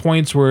there were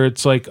points where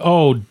it's like,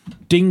 oh,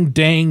 ding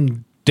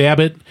dang, dab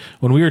it.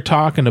 When we were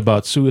talking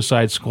about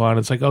Suicide Squad,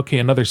 it's like, okay,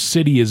 another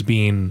city is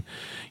being,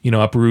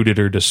 uprooted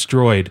or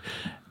destroyed.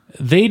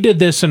 They did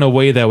this in a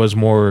way that was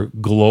more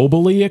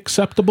globally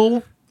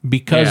acceptable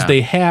because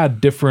they had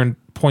different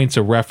points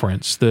of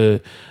reference.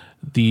 The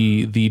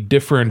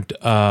different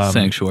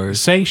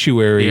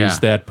sanctuaries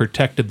that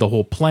protected the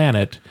whole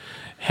planet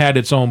had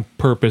its own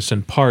purpose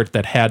and part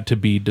that had to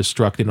be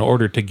destructed in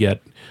order to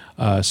get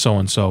so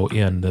and so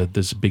in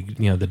this big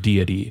the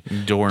deity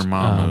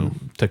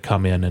Dormammu to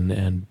come in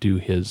and do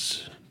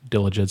his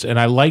diligence. And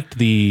I liked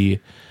the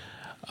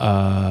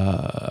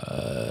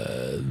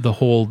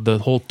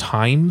whole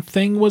time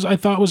thing I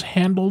thought was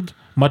handled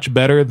much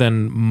better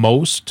than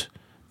most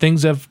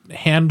things have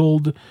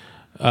handled.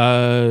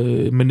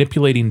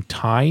 Manipulating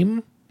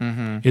time.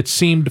 Mm-hmm. It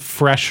seemed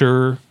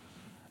fresher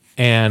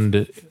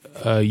and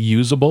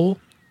usable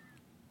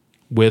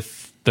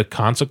with the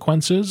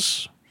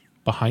consequences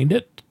behind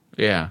it.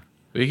 Yeah,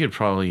 we could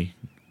probably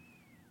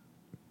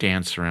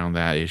dance around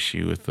that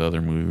issue with the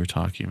other movie we're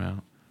talking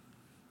about.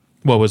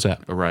 What was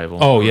that? Arrival.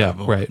 Oh, Arrival. Yeah,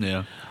 right.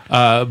 Yeah.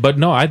 But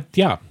no,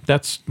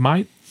 that's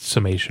my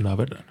summation of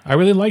it. I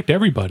really liked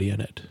everybody in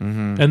it.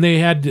 Mm-hmm. And they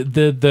had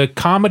the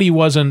comedy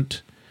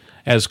wasn't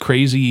as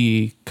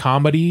crazy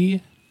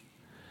comedy,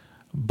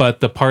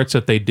 but the parts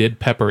that they did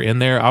pepper in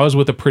there, I was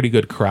with a pretty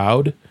good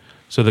crowd.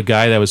 So the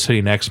guy that was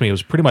sitting next to me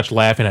was pretty much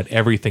laughing at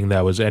everything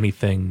that was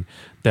anything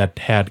that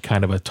had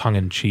kind of a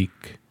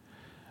tongue-in-cheek.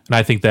 And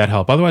I think that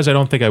helped. Otherwise, I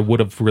don't think I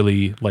would have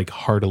really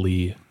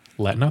heartily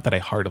not that I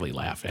heartily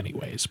laugh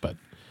anyways, but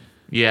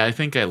yeah, I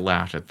think I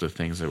laughed at the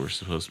things that were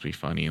supposed to be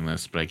funny in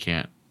this, but I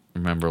can't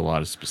remember a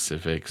lot of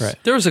specifics. Right.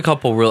 There was a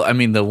couple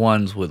the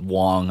ones with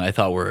Wong I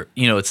thought were,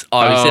 it's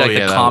obviously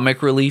the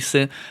comic release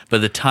it,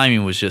 but the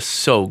timing was just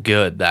so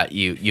good that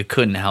you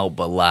couldn't help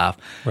but laugh.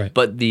 Right.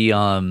 But the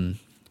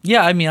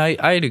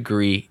I'd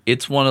agree.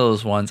 It's one of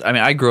those ones. I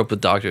mean, I grew up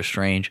with Doctor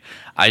Strange.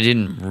 I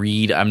didn't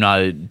read. I'm not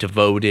a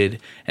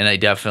devoted, and I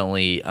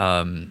definitely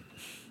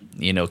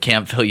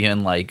can't fill you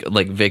in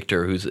like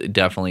Victor, who's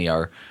definitely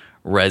our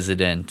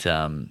resident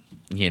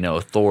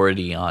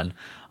authority on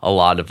a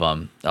lot of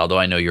them, although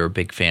I know you're a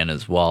big fan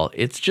as well.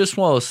 It's just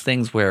one of those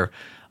things where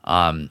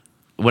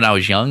when I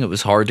was young, it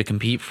was hard to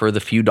compete for the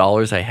few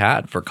dollars I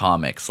had for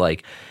comics.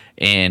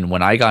 And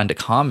when I got into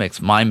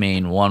comics, my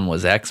main one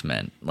was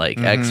X-Men.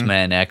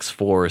 X-Men,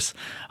 X-Force,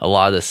 a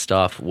lot of the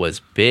stuff was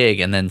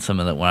big. And then some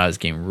of when I was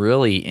getting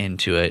really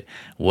into it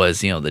was,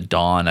 the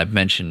dawn, I've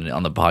mentioned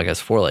on the podcast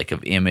before,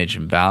 of Image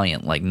and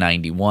Valiant,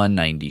 91,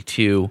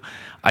 92.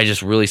 I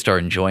just really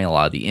started enjoying a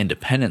lot of the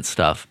independent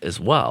stuff as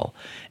well.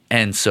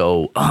 And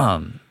so,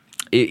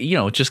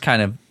 it just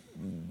kind of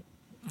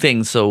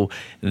things. So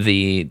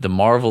the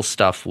Marvel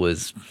stuff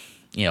was,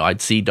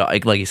 I'd see,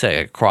 like you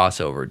say, a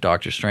crossover,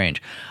 Doctor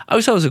Strange. I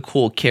always thought it was a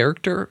cool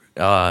character,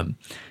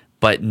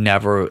 but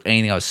never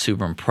anything I was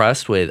super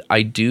impressed with.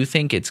 I do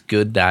think it's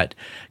good that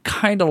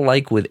kind of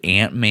like with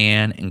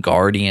Ant-Man and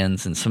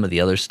Guardians and some of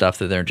the other stuff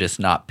that they're just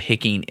not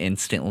picking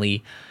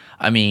instantly.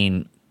 I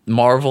mean,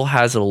 Marvel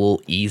has it a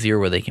little easier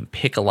where they can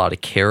pick a lot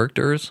of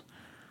characters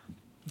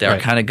that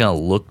are kind of going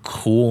to look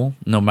cool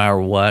no matter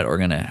what, or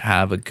going to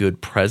have a good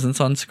presence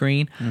on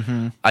screen.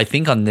 Mm-hmm. I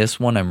think on this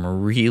one, I'm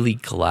really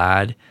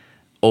glad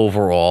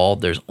overall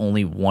there's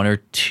only one or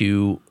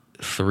two,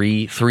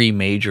 three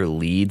major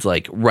leads,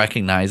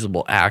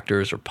 recognizable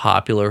actors or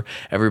popular.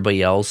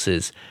 Everybody else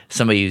is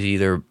somebody who's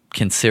either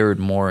considered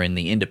more in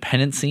the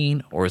independent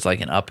scene or is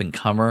an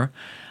up-and-comer.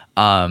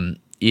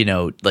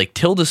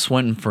 Tilda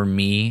Swinton for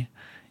me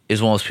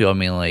is one of those people. I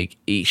mean, like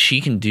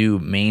she can do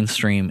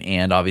mainstream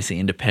and obviously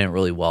independent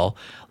really well.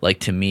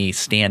 Like to me,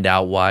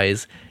 standout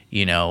wise,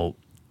 you know,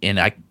 and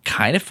I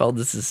kind of felt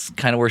this is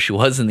kind of where she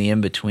was in the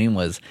in between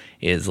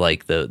is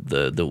like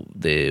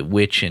the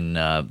witch and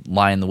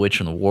Lion, the Witch,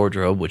 and the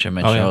Wardrobe, which I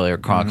mentioned earlier,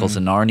 Chronicles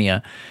of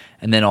Narnia.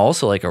 And then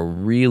also like a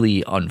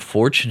really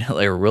unfortunate,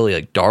 like a really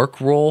like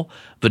dark role,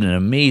 but an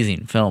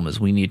amazing film is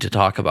We Need to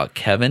Talk About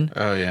Kevin.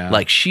 Oh yeah,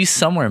 like she's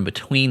somewhere in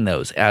between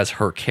those as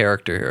her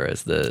character here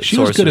as the she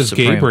was good as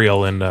Supreme.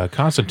 Gabriel in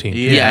Constantine.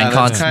 Yeah, and that's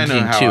Constantine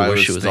kinda how too, I where was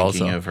she was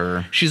thinking also of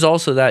her. She's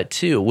also that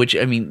too, which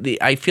I mean,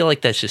 I feel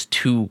like that's just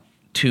too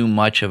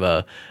much of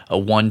a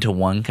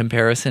 1-to-1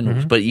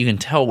 comparison, but you can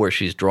tell where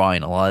she's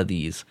drawing a lot of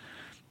these,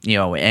 you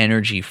know,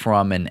 energy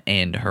from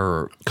and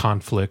her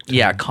Conflict.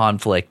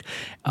 conflict,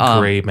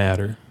 Gray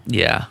matter.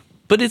 yeah.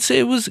 But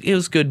it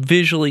was good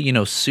visually, you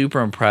know,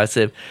 super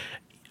impressive.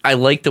 I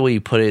like the way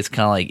you put it. It's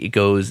kind of like it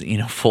goes, you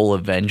know, full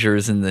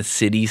Avengers in the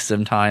city.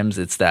 Sometimes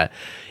it's that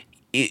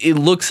it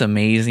looks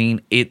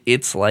amazing.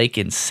 It's like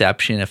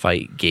Inception if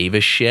I gave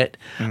a shit,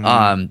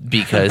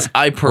 because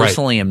I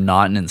personally am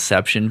not an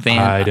Inception fan.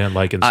 I didn't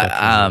like Inception.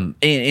 And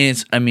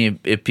it's, I mean,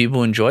 if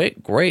people enjoy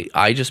it, great.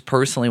 I just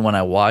personally, when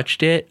I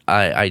watched it,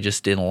 I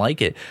just didn't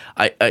like it.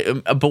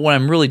 But what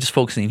I'm really just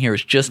focusing here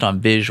is just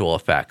on visual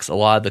effects. A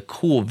lot of the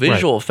cool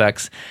visual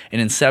effects in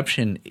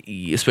Inception,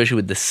 especially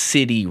with the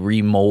city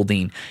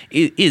remolding,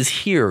 is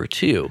here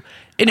too.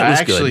 And it was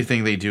I actually good.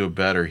 think they do it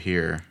better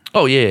here.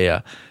 Oh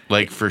yeah.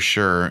 Like for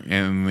sure,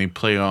 and they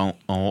play all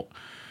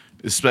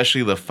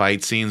especially the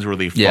fight scenes where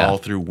they fall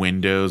through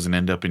windows and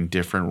end up in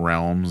different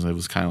realms. It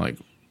was kind of like,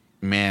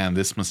 man,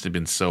 this must have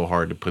been so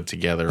hard to put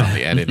together on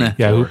the editing.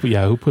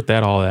 Who put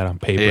all that on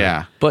paper?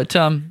 Yeah, But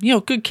you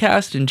know, good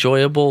cast,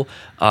 enjoyable.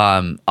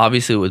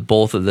 Obviously, with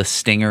both of the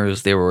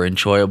stingers, they were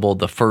enjoyable.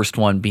 The first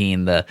one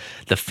being the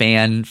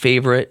fan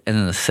favorite, and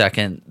then the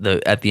second,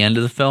 at the end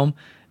of the film,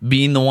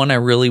 being the one I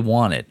really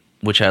wanted,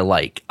 which I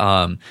like.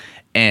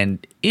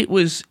 And it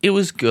was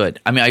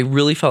good. I mean, I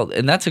really felt,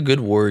 and that's a good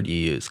word you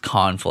use,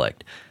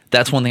 conflict.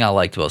 That's one thing I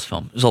liked about this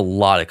film. There's a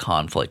lot of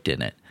conflict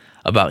in it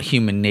about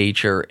human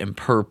nature and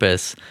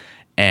purpose,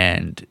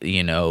 and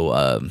you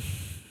know,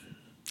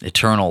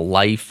 eternal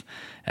life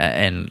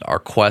and our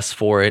quest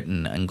for it,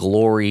 and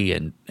glory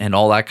and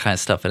all that kind of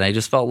stuff. And I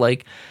just felt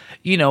like,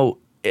 you know,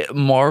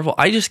 Marvel.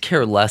 I just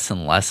care less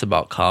and less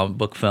about comic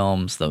book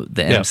films, the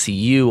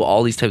MCU,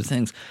 all these types of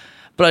things.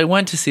 But I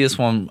went to see this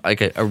one,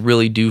 like I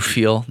really do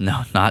feel,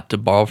 no, not to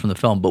borrow from the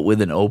film, but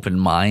with an open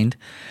mind,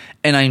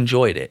 and I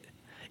enjoyed it.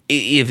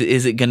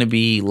 Is it going to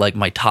be like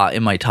my top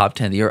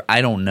 10 of the year?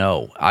 I don't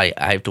know. I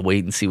have to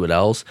wait and see what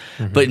else.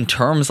 But in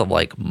terms of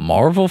like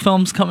Marvel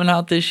films coming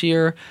out this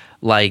year,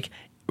 like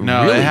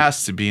no, really, it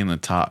has to be in the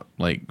top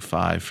like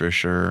 5 for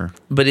sure.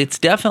 But it's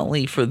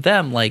definitely for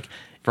them like.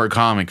 For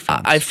comic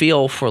films. I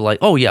feel for like,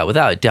 oh yeah,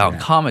 without a doubt,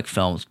 comic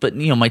films. But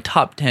you know, my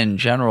top 10 in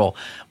general.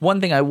 One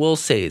thing I will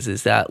say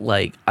is that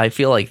like I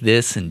feel like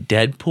this and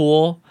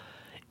Deadpool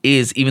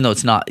is, even though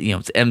it's not, you know,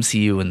 it's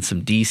MCU and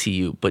some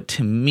DCU, but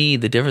to me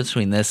the difference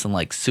between this and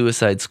like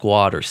Suicide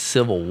Squad or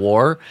Civil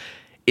War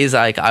is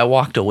like I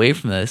walked away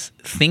from this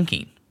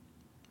thinking,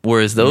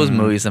 whereas those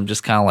movies I'm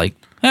just kind of like,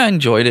 I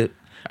enjoyed it.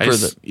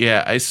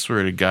 I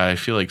swear to God, I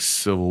feel like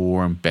Civil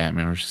War and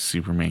Batman vs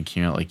Superman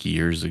came out like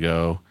years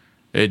ago.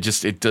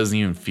 It doesn't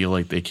even feel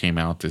like they came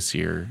out this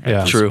year.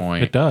 At this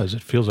point. It does.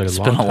 It feels like It's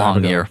been a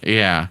long year.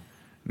 Yeah.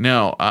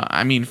 No,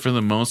 I mean, for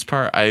the most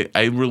part,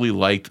 I really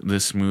liked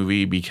this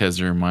movie because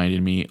it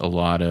reminded me a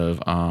lot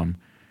of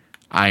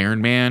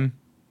Iron Man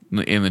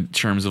in the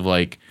terms of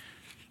like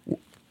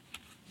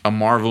a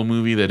Marvel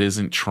movie that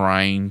isn't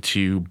trying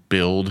to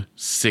build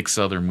 6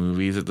 other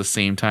movies at the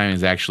same time,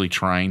 is actually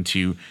trying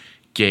to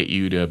get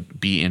you to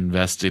be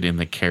invested in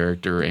the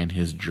character and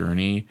his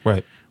journey.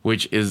 Right.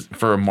 Which is,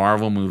 for a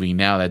Marvel movie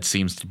now, that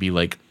seems to be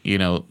like, you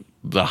know,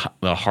 the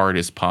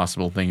hardest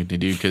possible thing to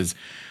do. Because,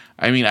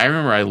 I mean, I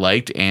remember I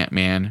liked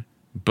Ant-Man,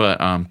 but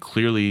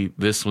clearly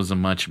this was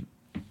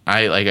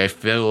I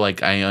feel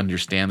like I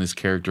understand this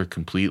character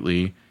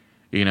completely,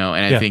 you know,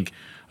 and I think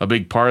a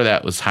big part of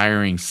that was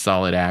hiring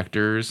solid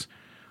actors.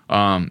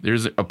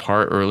 There's a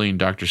part early in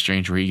Doctor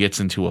Strange where he gets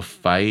into a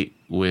fight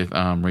with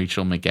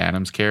Rachel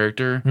McAdams'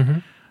 character. Mm-hmm.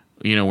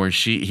 You know, where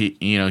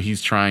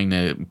he's trying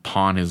to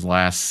pawn his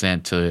last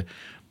cent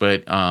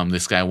but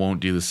this guy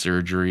won't do the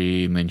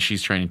surgery, and then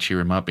she's trying to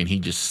cheer him up, and he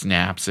just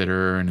snaps at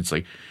her, and it's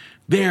like,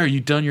 there,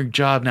 you've done your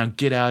job, now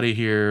get out of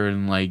here.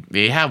 And like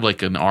they have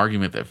like an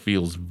argument that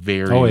feels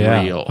very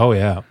real. Oh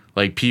yeah.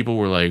 Like people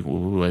were like,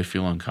 ooh, I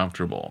feel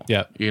uncomfortable.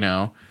 Yeah. You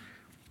know?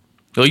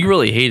 Well, you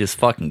really hate his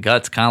fucking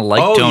guts, kind of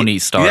like Tony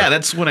Stark. Yeah,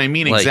 that's what I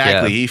mean. Like,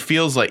 exactly. He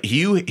feels like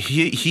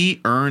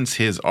he earns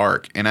his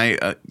arc, and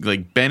I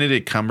like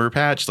Benedict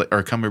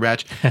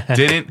Cumberbatch,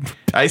 didn't.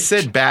 I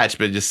said batch,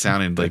 but it just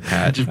sounded like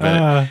patch.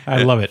 But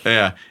I love it.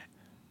 Yeah,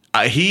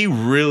 he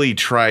really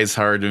tries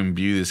hard to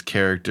imbue this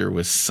character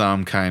with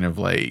some kind of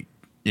like,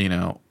 you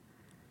know,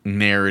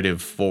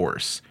 narrative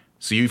force.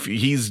 So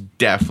he's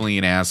definitely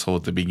an asshole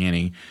at the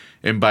beginning,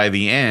 and by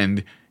the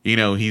end,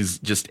 he's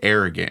just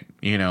arrogant,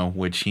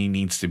 which he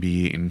needs to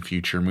be in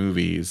future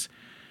movies.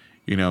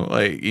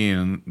 Like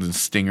the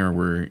Stinger,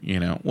 where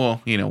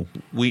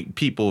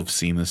people have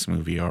seen this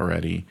movie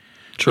already.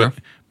 Sure.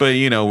 But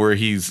where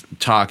he's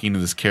talking to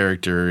this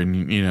character,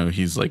 and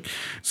he's like,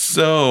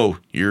 "So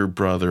your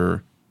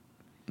brother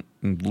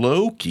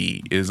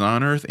Loki is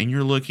on Earth, and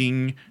you're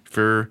looking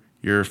for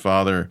your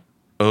father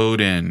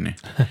Odin,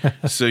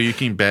 so you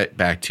can bet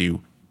back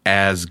to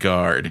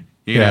Asgard."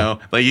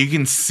 Like you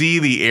can see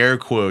the air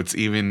quotes,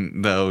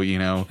 even though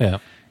Yeah.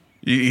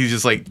 he's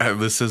just like,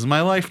 "This is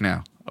my life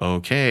now."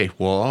 Okay,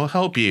 well, I'll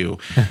help you.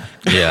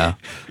 Yeah.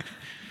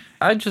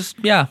 I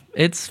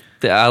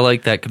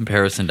like that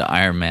comparison to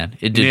Iron Man.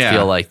 It did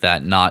feel like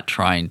that, not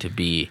trying to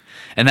be,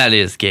 and that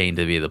is getting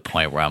to be the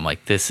point where I'm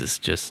like, this is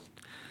just,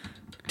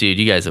 dude,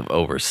 you guys have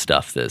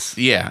overstuffed this.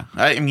 Yeah.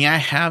 I mean, I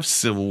have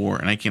Civil War,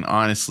 and I can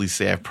honestly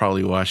say I've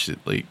probably watched it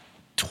like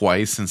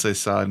twice since I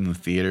saw it in the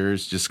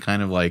theaters. Just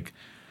kind of like,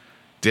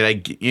 did I,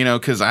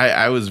 because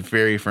I was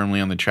very firmly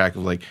on the track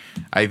of like,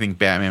 I think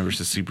Batman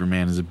vs.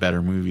 Superman is a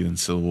better movie than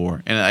Civil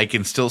War. And I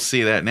can still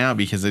say that now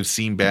because I've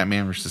seen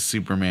Batman vs.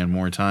 Superman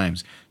more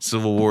times.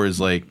 Civil War is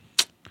like,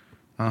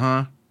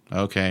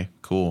 okay,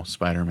 cool,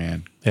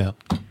 Spider-Man. Yeah.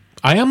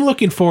 I am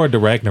looking forward to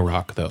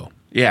Ragnarok, though.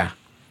 Yeah.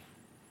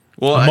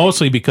 Well,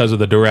 mostly because of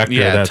the director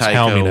that's Taika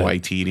helming it.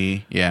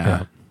 Waititi.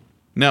 Yeah.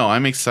 No,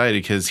 I'm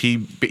excited because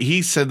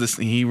he said this.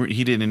 He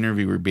did an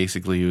interview where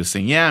basically he was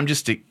saying, "Yeah, I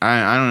don't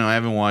know. I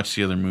haven't watched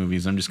the other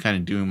movies. I'm just kind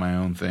of doing my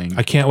own thing."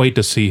 I can't wait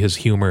to see his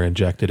humor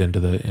injected into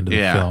the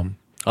film.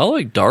 I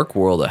like Dark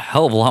World a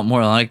hell of a lot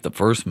more than I like the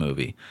first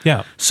movie.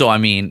 Yeah. So, I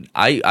mean,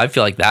 I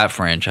feel like that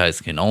franchise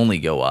can only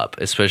go up,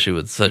 especially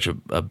with such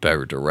a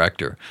better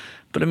director.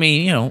 But, I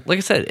mean, like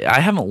I said, I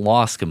haven't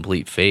lost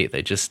complete faith.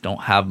 I just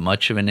don't have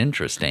much of an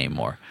interest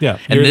anymore. Yeah.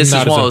 And this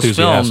is one of those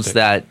films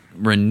that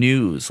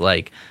renews,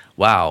 like,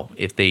 wow,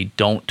 if they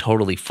don't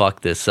totally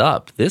fuck this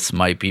up, this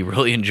might be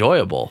really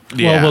enjoyable.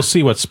 Yeah. Well, we'll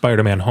see what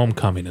Spider-Man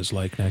Homecoming is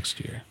like next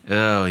year.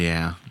 Oh,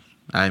 yeah.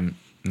 I'm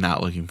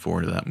not looking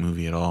forward to that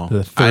movie at all.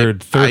 The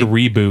third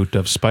reboot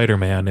of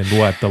Spider-Man in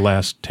the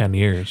last 10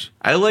 years.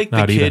 I like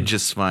the kid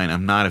just fine.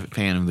 I'm not a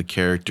fan of the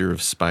character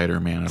of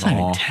Spider-Man at all. It's not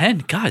even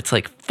 10. God, it's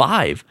like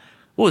 5.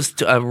 What was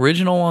the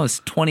original one? Was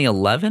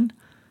 2011?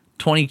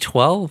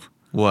 2012?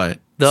 What?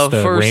 The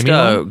first,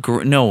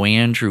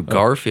 Andrew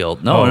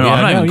Garfield. No, I'm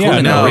not even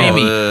including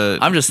Raimi.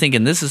 I'm just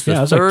thinking this is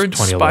the third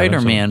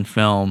Spider-Man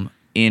film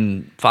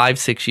in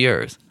 5-6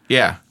 years.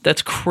 Yeah.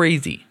 That's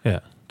crazy. Yeah.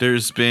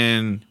 There's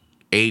been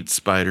 8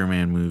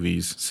 Spider-Man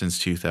movies since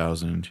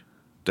 2000.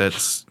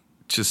 That's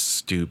just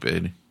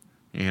stupid,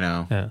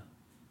 Yeah.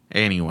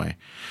 Anyway.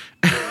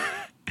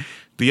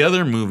 The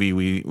other movie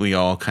we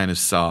all kind of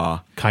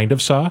saw. Kind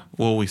of saw?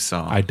 Well, we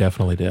saw. I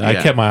definitely did. Yeah. I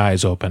kept my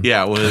eyes open.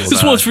 Yeah, it was.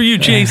 This one's for you,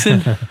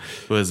 Jason.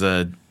 Was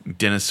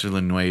Denis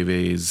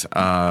Villeneuve's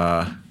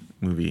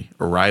movie,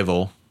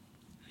 Arrival.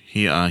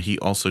 He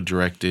also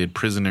directed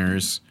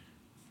Prisoners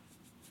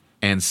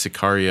and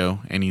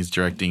Sicario, and he's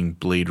directing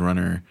Blade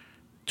Runner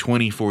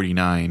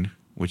 2049,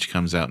 which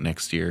comes out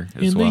next year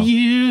as well. In the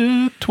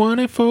year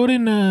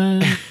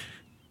 2049.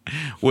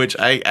 Which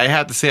I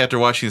have to say, after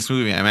watching this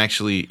movie, I'm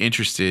actually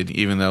interested,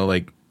 even though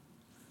like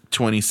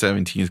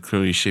 2017 is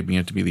clearly shaping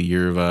up to be the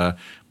year of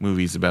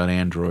movies about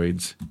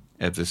androids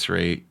at this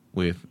rate,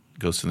 with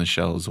Ghost in the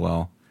Shell as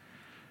well.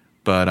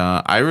 But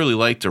I really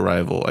liked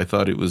Arrival. I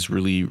thought it was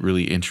really,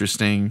 really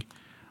interesting.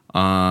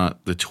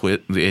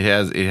 It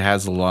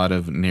has a lot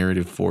of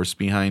narrative force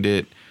behind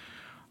it.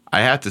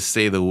 I have to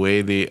say the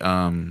way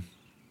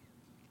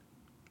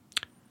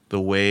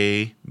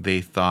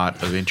they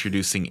thought of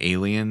introducing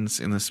aliens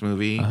in this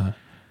movie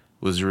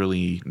was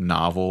really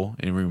novel.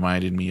 It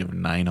reminded me of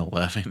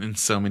 9/11 in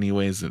so many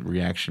ways, the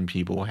reaction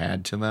people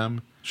had to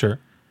them. Sure.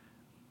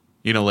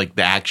 Like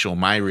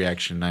my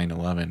reaction to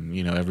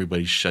 9/11,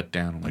 everybody shut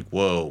down. I'm like,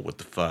 whoa, what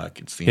the fuck?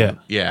 It's the end.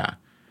 Yeah.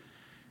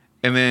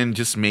 And then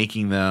just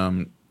making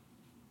them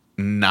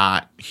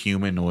not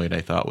humanoid,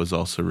 I thought was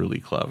also really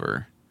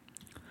clever.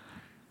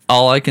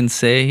 All I can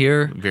say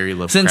here, very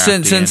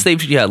Lovecraftian. Since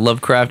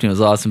Lovecraftian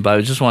was awesome, but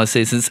I just want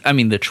to say,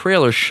 the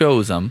trailer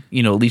shows them, at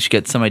least you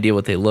get some idea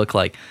what they look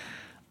like.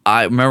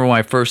 I remember when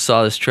I first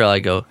saw this trailer, I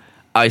go,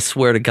 I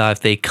swear to God, if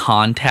they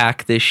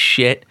contact this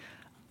shit,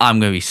 I'm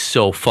gonna be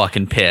so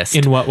fucking pissed.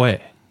 In what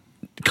way?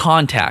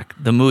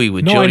 Contact, the movie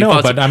with Jodie Foster. No, I know,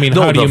 Foster. but I mean,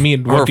 how do you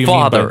mean? What do you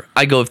father. Mean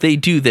by... I go, if they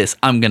do this,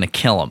 I'm gonna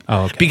kill him.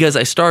 Oh, okay. Because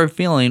I started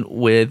feeling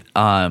with,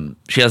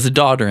 she has a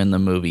daughter in the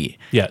movie.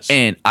 Yes,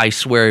 and I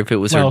swear, if it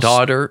was her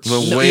daughter,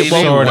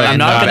 I'm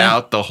not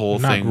about the whole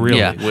thing. Really.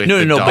 Yeah,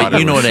 no, but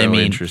you know what I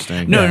mean.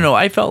 Interesting. No.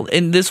 I felt,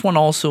 and this one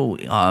also,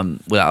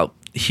 without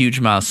huge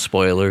amount of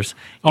spoilers.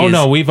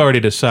 No, we've already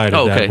decided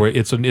that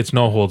it's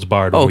no holds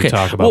barred when we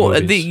talk about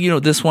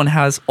movies. This one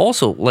has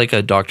also, like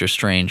a Doctor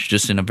Strange,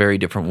 just in a very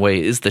different way,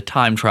 is the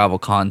time travel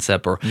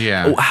concept, or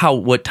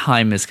what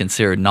time is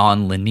considered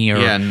non-linear.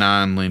 Yeah,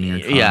 non-linear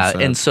concept. Yeah,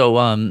 and so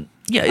I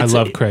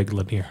love Craig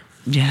Lanier.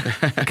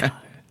 Yeah.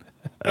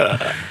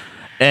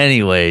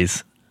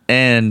 Anyways,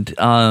 and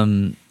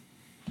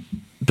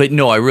But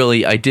no,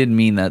 I did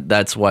mean that.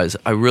 That's why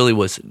I really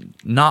was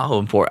not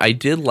hoping for. I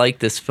did like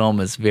this film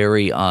as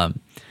very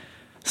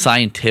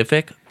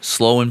scientific,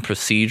 slow and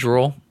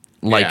procedural,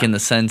 like in the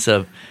sense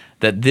of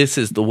that this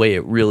is the way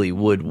it really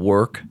would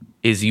work.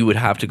 Is you would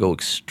have to go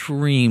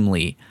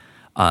extremely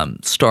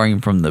starting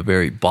from the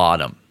very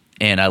bottom,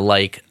 and I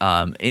like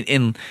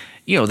in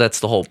that's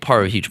the whole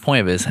part of a huge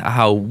point of it is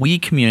how we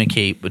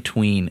communicate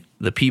between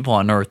the people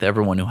on Earth,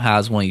 everyone who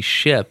has one of these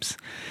ships,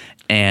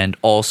 and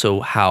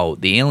also how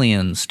the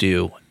aliens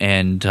do.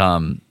 And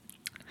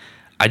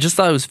I just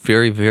thought it was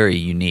very, very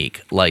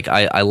unique. Like,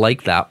 I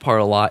like that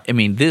part a lot. I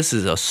mean, this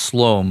is a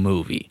slow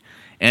movie.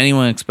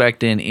 Anyone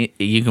expecting,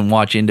 you can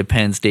watch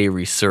Independence Day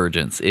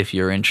Resurgence if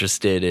you're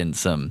interested in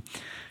some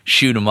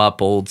shoot 'em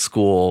up, old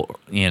school,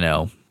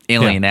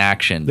 alien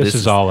action. This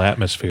is all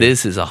atmosphere.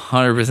 This is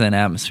 100%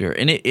 atmosphere,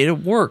 and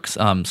it works.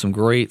 Some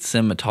great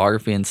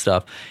cinematography and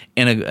stuff,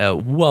 and a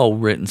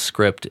well-written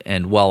script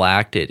and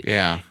well-acted.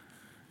 Yeah.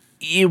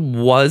 It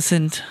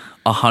wasn't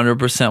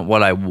 100%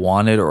 what I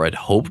wanted or had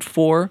hoped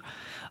for.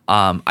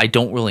 I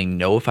don't really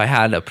know if I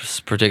had a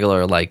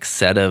particular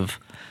set of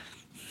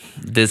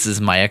this is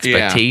my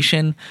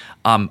expectation.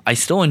 I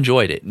still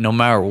enjoyed it no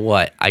matter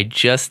what. I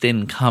just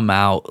didn't come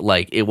out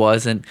it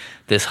wasn't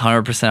this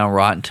 100%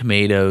 Rotten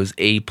Tomatoes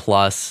A+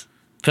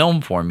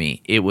 film for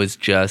me. It was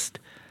just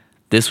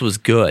this was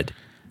good.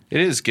 It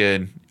is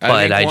good.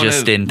 But I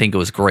just didn't think it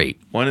was great.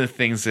 One of the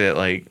things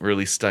that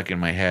really stuck in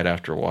my head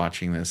after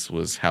watching this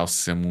was how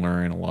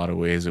similar in a lot of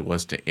ways it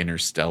was to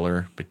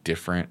Interstellar, but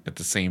different at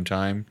the same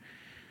time.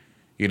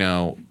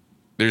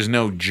 There's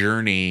no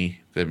journey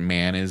that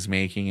man is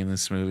making in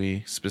this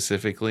movie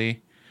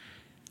specifically,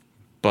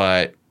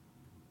 but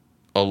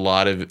a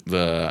lot of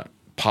the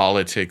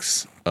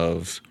politics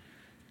of,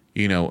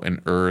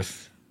 an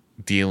Earth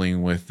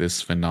dealing with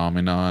this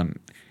phenomenon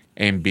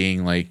and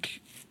being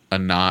a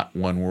not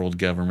one world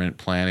government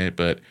planet,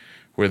 but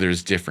where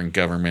there's different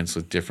governments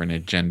with different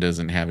agendas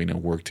and having to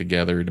work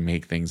together to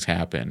make things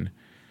happen,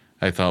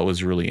 I thought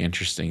was really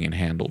interesting and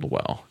handled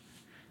well,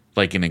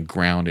 in a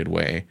grounded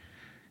way.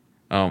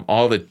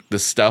 All the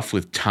stuff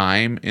with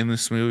time in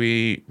this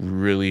movie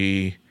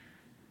really,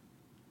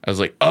 I was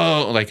like,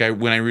 oh,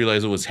 when I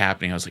realized what was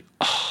happening, I was like,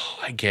 oh,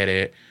 I get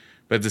it.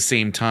 But at the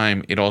same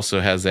time, it also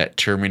has that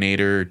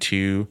Terminator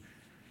 2.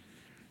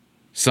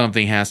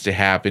 Something has to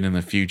happen in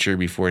the future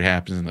before it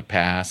happens in the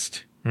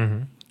past.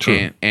 Mm-hmm.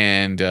 True.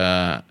 And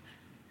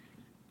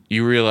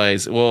you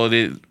realize, well, it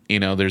is,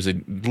 there's a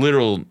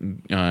literal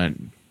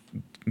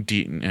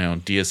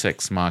Deus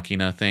Ex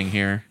Machina thing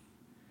here,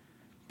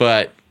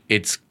 but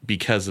it's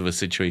because of a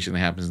situation that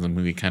happens in the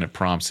movie kind of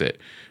prompts it.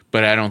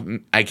 But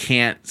I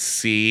can't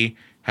see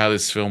how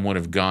this film would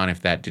have gone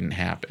if that didn't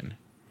happen.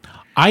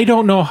 I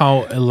don't know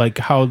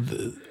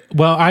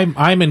well,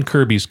 I'm in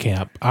Kirby's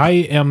camp. I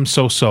am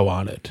so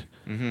on it.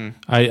 Mm-hmm.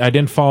 I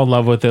didn't fall in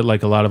love with it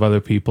like a lot of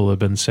other people have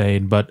been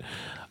saying, but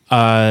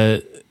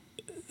I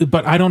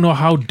don't know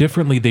how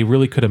differently they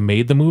really could have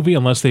made the movie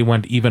unless they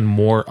went even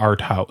more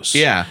art house.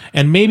 Yeah.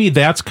 And maybe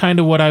that's kind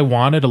of what I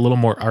wanted, a little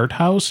more art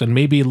house and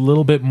maybe a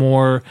little bit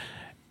more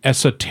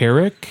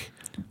esoteric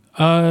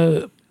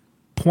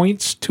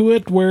points to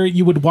it where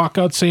you would walk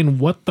out saying,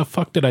 what the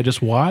fuck did I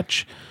just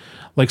watch?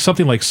 Like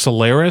something like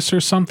Solaris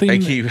or something. I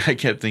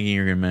kept thinking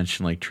you were going to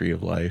mention Tree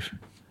of Life.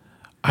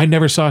 I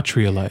never saw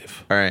Tree of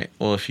Life. All right.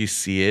 Well, if you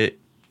see it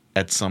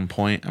at some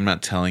point, I'm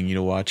not telling you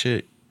to watch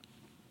it.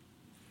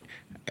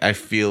 I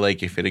feel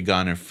like if it had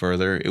gone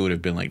further, it would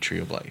have been like Tree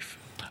of Life.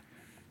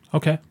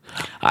 Okay.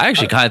 I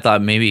actually kind of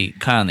thought maybe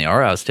kind of on the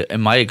art house too. It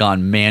might have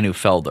gone Man Who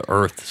Fell to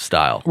Earth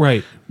style.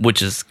 Right.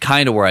 Which is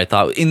kind of where I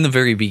thought in the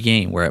very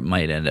beginning where it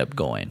might end up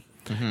going.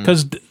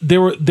 Because there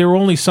were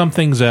only some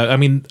things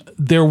that,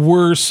 there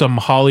were some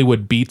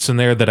Hollywood beats in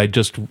there that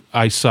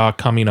I saw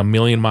coming a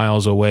million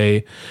miles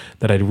away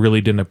that I really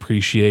didn't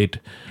appreciate.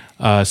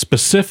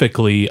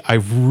 Specifically, I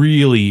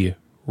really,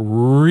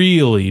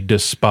 really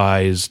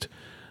despised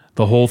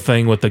the whole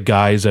thing with the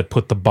guys that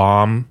put the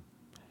bomb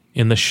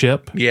in the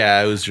ship.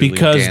 Yeah, it was really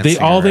because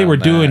they were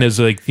doing is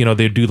they'd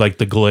do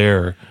the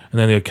glare and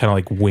then they'd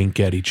kind of wink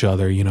at each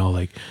other,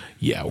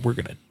 yeah, we're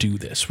gonna do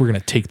this. We're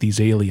gonna take these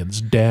aliens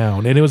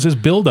down, and it was this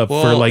build-up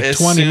for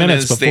 20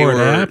 minutes before it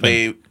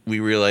happened. We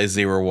realized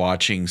they were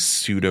watching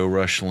pseudo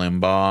Rush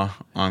Limbaugh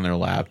on their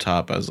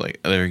laptop. I was like,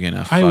 they're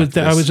gonna. I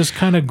was just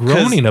kind of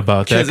groaning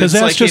about that because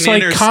that's just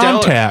like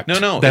Contact.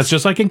 No, that's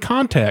just like in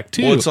Contact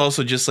too. Well, it's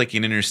also just like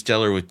in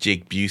Interstellar with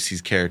Jake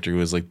Busey's character who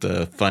was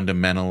the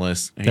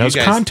fundamentalist. That was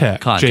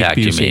Contact. Contact,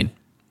 you mean?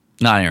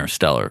 Not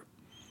Interstellar.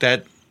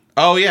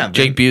 Oh, yeah.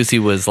 Jake Busey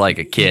was like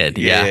a kid.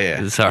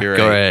 Yeah. Sorry, right.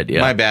 Go ahead.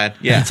 Yeah. My bad.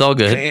 Yeah. It's all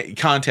good.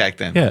 Contact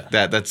then. Yeah.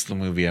 That's the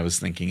movie I was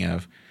thinking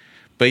of.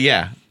 But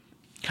yeah.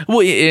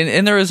 Well,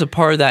 and there is a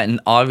part of that,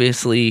 and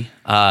obviously,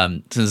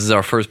 since this is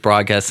our first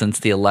broadcast since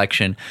the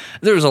election,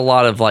 there's a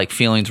lot of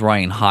feelings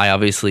riding high,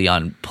 obviously,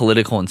 on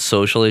political and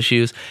social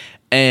issues.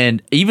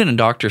 And even in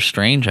Doctor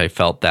Strange, I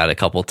felt that a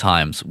couple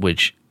times,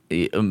 which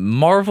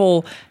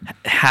Marvel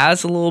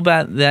has a little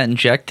bit that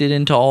injected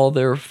into all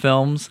their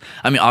films.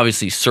 I mean,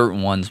 obviously,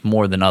 certain ones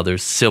more than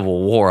others.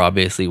 Civil War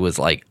obviously was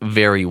like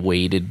very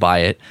weighted by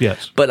it.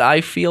 Yes, but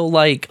I feel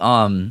like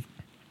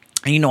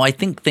I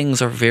think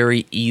things are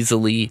very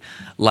easily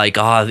like,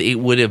 it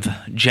would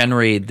have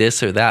generated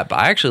this or that. But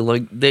I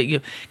actually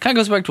it kind of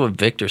goes back to what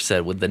Victor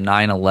said with the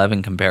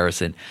 9/11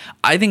 comparison.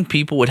 I think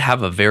people would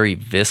have a very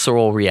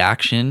visceral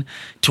reaction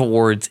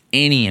towards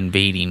any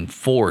invading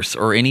force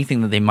or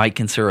anything that they might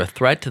consider a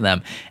threat to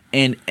them.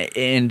 And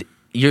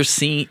you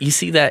see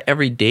that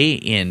every day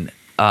in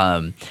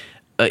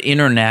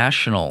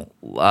international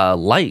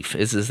life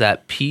is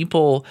that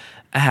people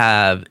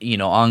have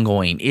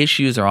ongoing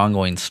issues or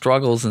ongoing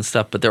struggles and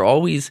stuff, but they're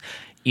always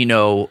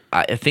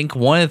I think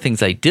one of the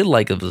things I did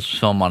like of this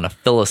film on a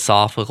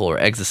philosophical or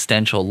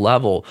existential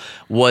level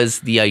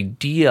was the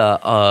idea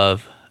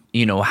of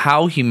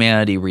how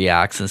humanity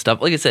reacts and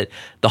stuff. Like I said,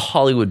 the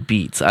Hollywood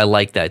beats, I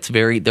like that.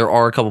 There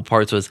are a couple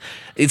parts where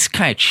it's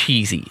kind of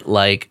cheesy,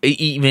 like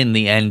even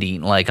the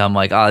ending, like I'm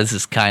like, this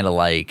is kind of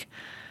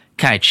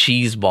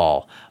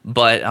cheeseball,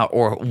 but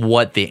or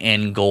what the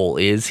end goal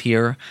is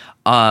here.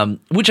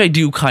 Which I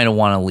do kind of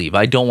want to leave.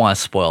 I don't want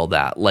to spoil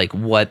that, like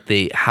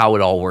how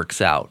it all works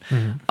out.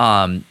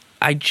 Mm-hmm.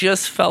 I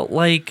just felt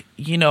like,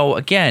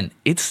 again,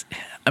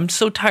 I'm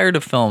so tired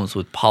of films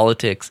with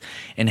politics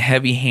and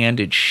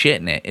heavy-handed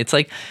shit in it. It's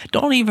like,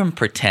 don't even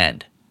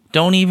pretend.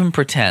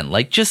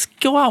 Like, just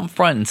go out in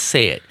front and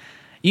say it.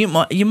 You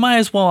might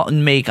as well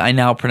make I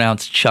Now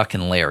Pronounce Chuck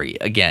and Larry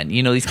again.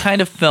 These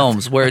kind of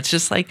films where it's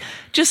just like,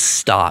 just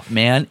stop,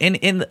 man.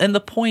 And the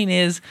point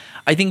is,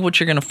 I think what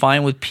you're going to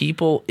find with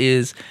people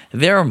is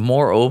they're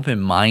more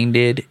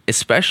open-minded,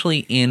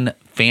 especially in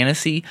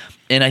fantasy.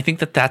 And I think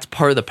that that's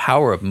part of the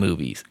power of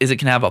movies, is it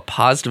can have a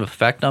positive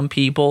effect on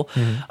people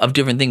of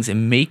different things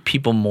and make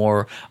people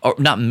more, or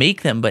not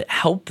make them, but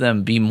help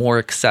them be more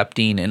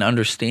accepting and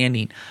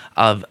understanding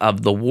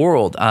of the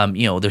world.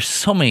 There's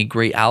so many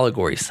great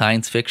allegories.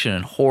 Science fiction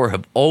and horror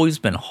have always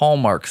been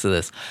hallmarks of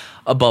this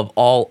above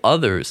all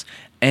others.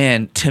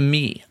 And to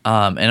me,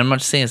 and I'm not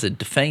just saying as a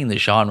defending the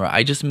genre,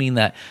 I just mean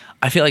that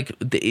I feel like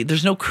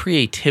there's no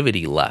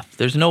creativity left.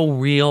 There's no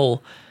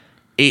real...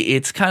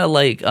 It's kind of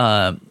like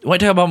when I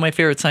talk about my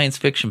favorite science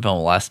fiction film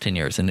of the last 10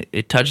 years, and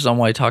it touches on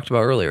what I talked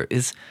about earlier,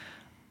 is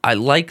I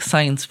like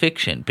science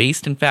fiction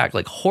based in fact,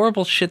 like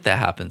horrible shit that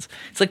happens.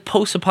 It's like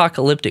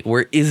post-apocalyptic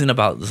where it isn't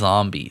about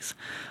zombies.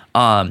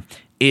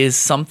 Is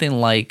something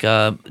like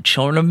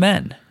Children of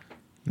Men.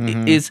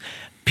 Mm-hmm.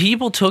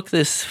 People took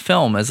this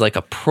film as like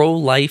a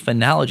pro-life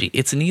analogy.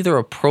 It's neither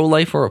a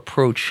pro-life or a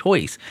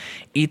pro-choice.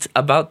 It's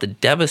about the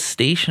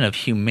devastation of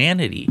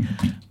humanity.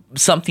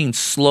 Something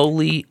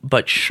slowly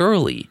but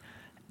surely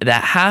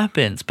that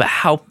happens, but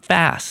how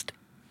fast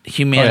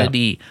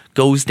humanity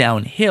goes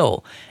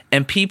downhill,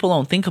 and people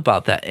don't think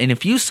about that. And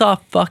if you saw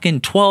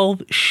fucking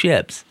 12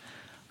 ships,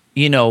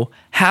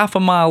 half a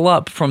mile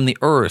up from the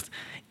Earth,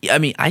 I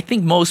mean, I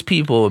think most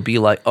people would be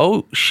like,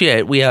 oh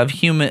shit, we have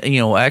human,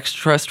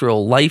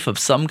 extraterrestrial life of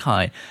some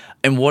kind.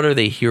 And what are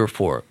they here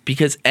for?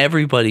 Because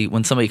everybody,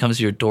 when somebody comes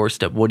to your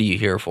doorstep, what are you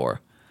here for?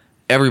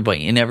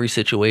 Everybody in every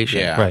situation.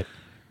 Yeah. Right.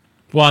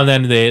 Well, and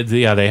then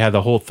they had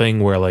the whole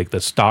thing where like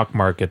the stock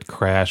market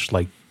crashed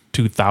like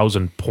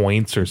 2,000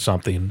 points or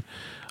something.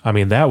 I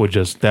mean, that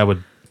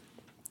would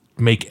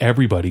make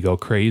everybody go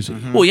crazy.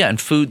 Mm-hmm. Well, yeah, and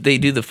they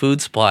do the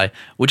food supply,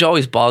 which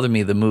always bothered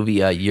me. The movie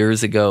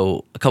years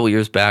ago, a couple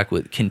years back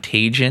with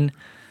Contagion,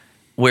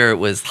 where it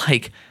was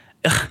like,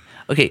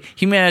 okay,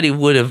 humanity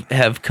would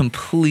have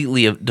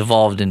completely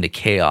devolved into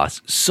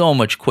chaos so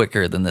much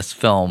quicker than this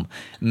film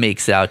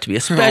makes out to be,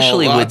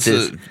 especially with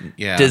this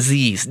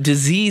disease.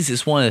 Disease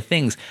is one of the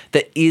things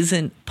that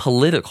isn't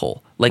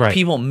political. Like,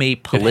 people may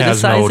politicize it. It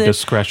has no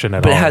discretion at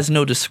all. But it has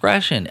no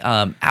discretion.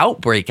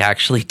 Outbreak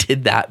actually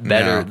did that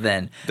better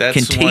than Contagion ever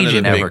could. That's one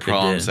of the big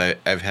problems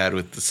I've had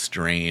with the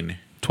Strain.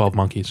 12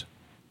 Monkeys.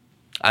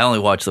 I only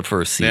watched the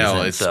first season.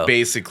 No, it's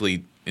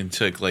basically... It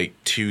took like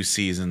 2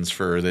 seasons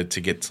for it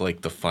to get to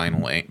like the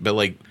final but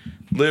like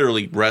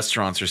literally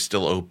restaurants are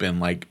still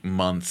open like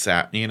months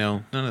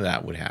none of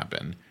that would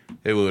happen.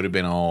 It would have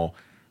been all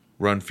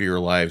run for your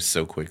lives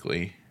so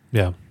quickly.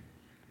 Yeah,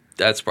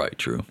 that's probably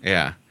true.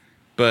 Yeah,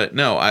 but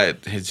no,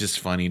 it's just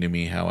funny to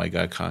me how I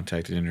got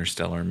Contacted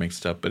Interstellar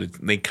mixed up, but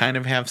they kind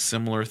of have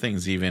similar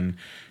things. Even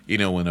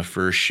when a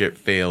first ship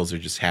fails, there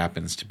just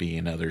happens to be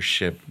another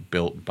ship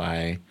built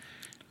by,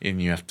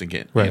 and you have to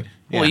get right.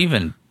 Well,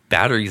 even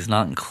Batteries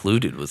Not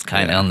Included was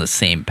kind of on the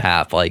same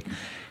path. Like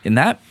in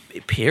that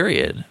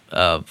period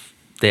of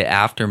the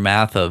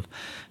aftermath of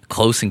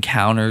Close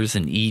Encounters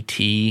and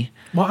E.T.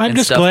 Well, I'm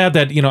just glad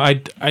that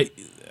I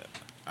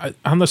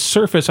on the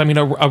surface, I mean,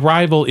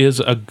 Arrival is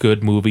a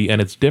good movie,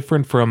 and it's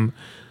different from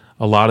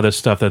a lot of the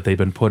stuff that they've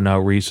been putting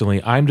out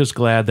recently. I'm just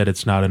glad that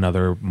it's not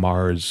another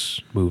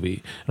Mars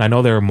movie. And I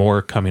know there are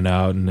more coming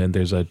out, and then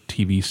there's a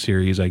TV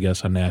series, I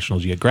guess, on National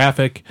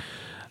Geographic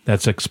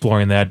that's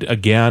exploring that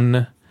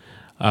again.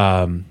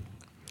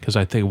 Because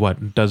I think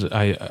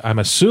I'm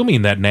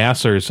assuming that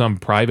NASA or some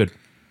private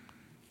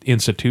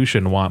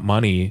institution want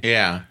money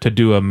Yeah. to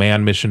do a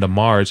manned mission to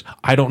Mars.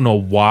 I don't know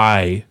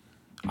why.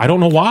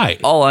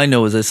 All I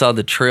know is I saw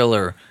the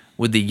trailer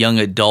with the young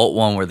adult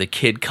one where the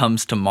kid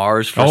comes to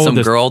Mars for some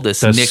girl,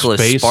 this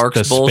Nicholas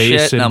Sparks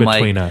bullshit. And I'm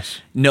like,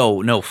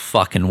 no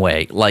fucking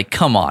way. Like,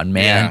 come on,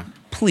 man. Yeah.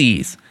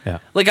 Please. Yeah.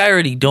 Like, I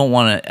already don't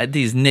want to,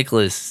 these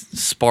Nicholas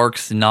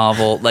Sparks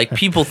novel, like,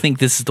 people think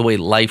this is the way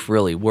life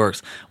really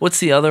works. What's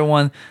the other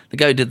one? The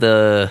guy who did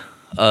the,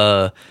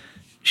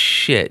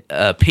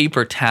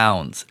 Paper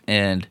Towns.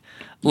 And,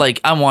 like,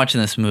 I'm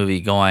watching this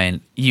movie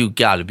going, you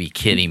gotta be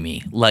kidding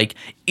me. Like,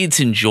 it's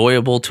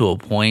enjoyable to a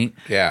point.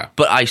 Yeah.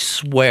 But I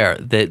swear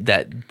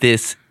that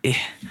this,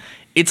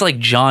 it's like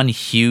John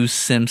Hughes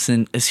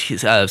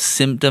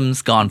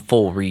symptoms gone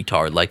full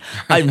retard. Like,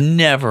 I've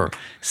never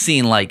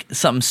seen, like,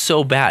 something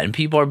so bad. And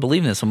people are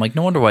believing this. I'm like,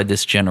 no wonder why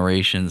this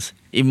generation's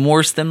even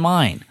worse than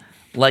mine.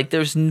 Like,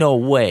 there's no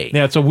way.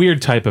 Yeah, it's a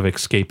weird type of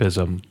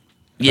escapism.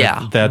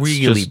 Yeah, That's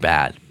really just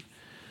bad.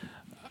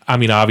 I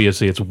mean,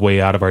 obviously, it's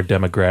way out of our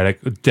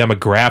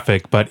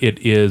demographic, but it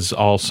is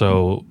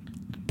also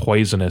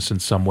poisonous in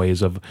some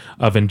ways of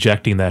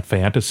injecting that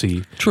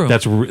fantasy. True.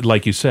 That's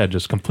like you said,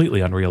 just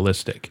completely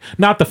unrealistic.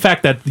 Not the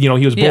fact that he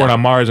was born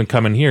on Mars and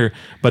coming here,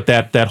 but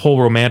that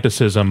whole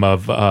romanticism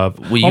of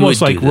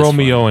almost like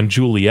Romeo and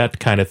Juliet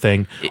kind of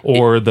thing,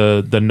 or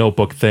the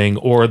Notebook thing,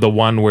 or the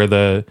one where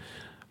the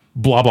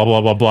blah blah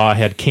blah blah blah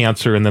had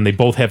cancer and then they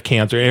both have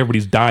cancer.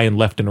 Everybody's dying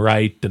left and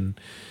right and.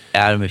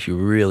 Adam, if you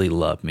really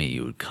love me,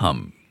 you would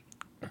come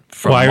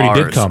from I already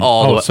Mars did come.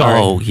 Sorry.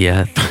 Oh,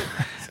 yeah.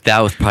 That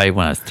was probably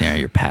when I was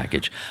tearing your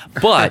package.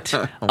 But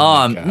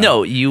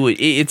no, you would.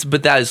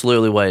 But that is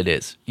literally what it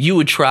is. You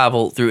would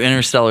travel through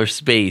interstellar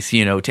space,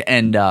 to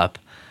end up,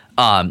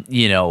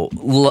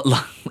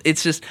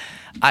 it's just.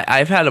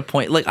 I've had a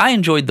point. Like, I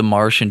enjoyed The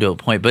Martian to a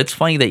point, but it's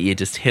funny that you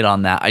just hit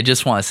on that. I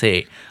just want to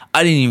say,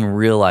 I didn't even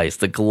realize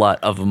the glut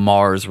of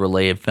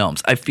Mars-related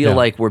films. I feel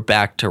like we're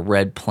back to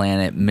Red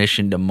Planet,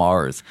 Mission to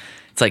Mars.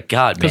 It's like,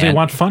 God, man. Because they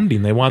want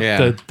funding. They want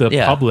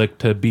the public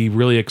to be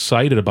really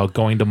excited about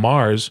going to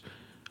Mars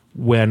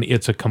when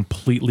it's a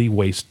completely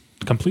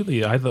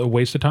either a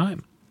waste of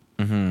time,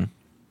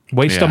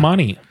 waste of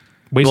money,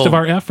 waste of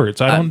our efforts.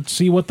 I don't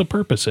see what the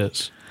purpose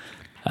is.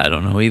 I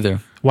don't know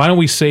either. Why don't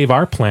we save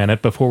our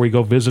planet before we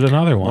go visit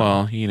another one?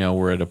 Well,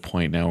 we're at a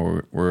point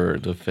now where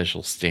the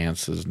official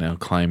stance is now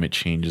climate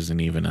change isn't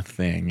even a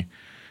thing.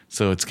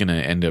 So it's going to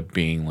end up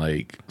being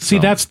like... See,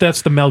 that's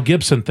the Mel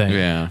Gibson thing.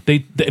 Yeah.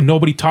 They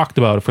nobody talked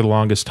about it for the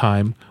longest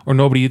time, or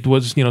nobody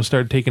was,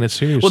 started taking it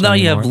seriously. Well, now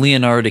you anymore. have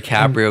Leonardo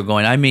DiCaprio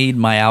going, I made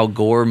my Al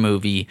Gore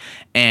movie,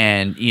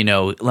 and,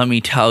 let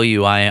me tell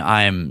you,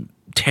 I'm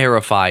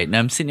terrified. And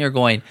I'm sitting here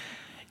going,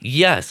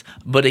 yes,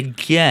 but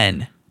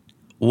again...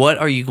 What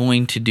are you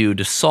going to do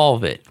to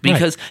solve it?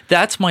 Because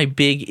that's my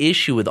big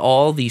issue with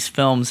all these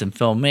films and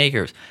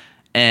filmmakers.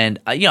 And,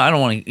 I don't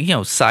want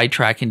to,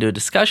 sidetrack into a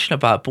discussion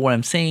about it, but what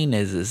I'm saying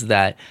is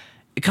that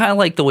kind of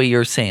like the way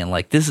you're saying,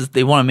 like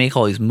they want to make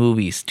all these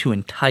movies to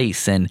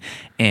entice and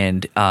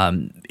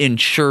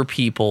ensure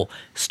people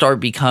start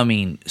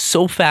becoming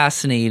so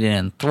fascinated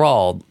and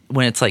enthralled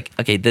when it's like,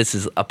 okay, this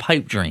is a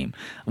pipe dream.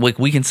 Like,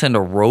 we can send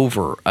a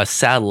rover, a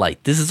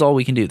satellite. This is all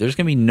we can do. There's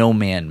going to be no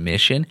manned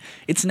mission.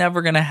 It's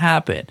never going to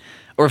happen.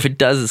 Or if it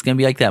does, it's going to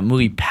be like that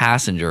movie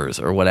Passengers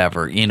or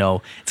whatever.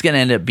 It's going to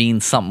end up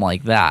being something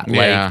like that.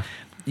 Yeah. Like,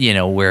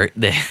 where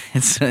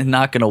it's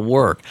not going to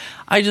work.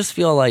 I just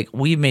feel like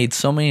we've made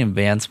so many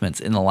advancements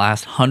in the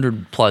last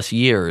 100+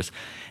 years,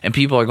 and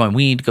people are going,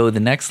 we need to go to the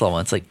next level.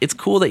 It's like, it's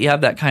cool that you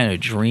have that kind of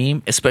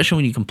dream, especially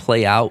when you can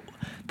play out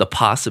the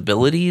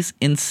possibilities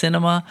in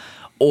cinema,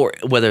 or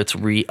whether it's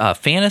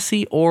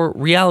fantasy or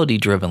reality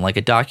driven, like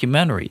a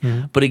documentary.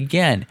 Mm-hmm. But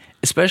again,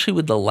 especially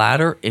with the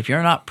latter, if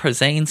you're not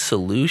presenting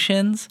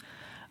solutions,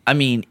 I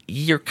mean,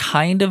 you're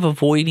kind of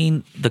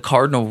avoiding the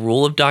cardinal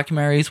rule of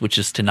documentaries, which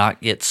is to not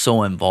get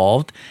so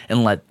involved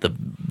and let the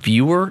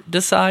viewer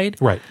decide.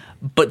 Right.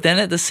 But then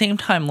at the same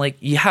time, like,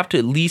 you have to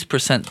at least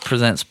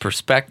present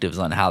perspectives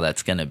on how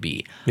that's going to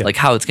be, like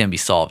how it's going to be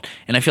solved.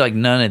 And I feel like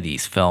none of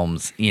these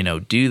films,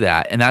 do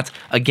that. And that's,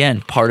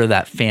 again, part of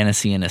that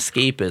fantasy and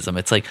escapism.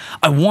 It's like,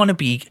 I want to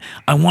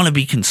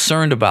be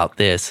concerned about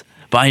this,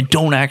 but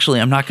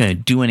I'm not going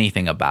to do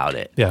anything about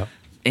it. Yeah.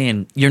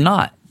 And you're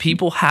not.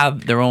 People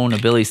have their own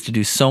abilities to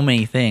do so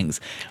many things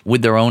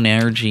with their own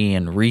energy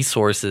and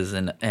resources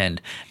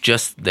and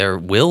just their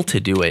will to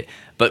do it.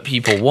 But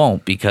people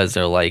won't because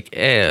they're like,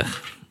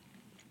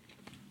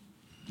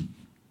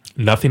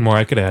 Nothing more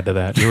I could add to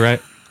that. You're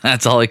right.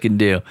 That's all I can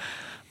do.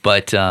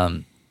 But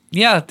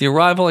The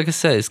Arrival, like I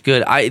said, is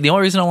good. The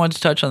only reason I wanted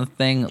to touch on the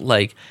thing,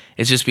 like,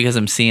 it's just because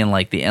I'm seeing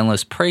like the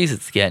endless praise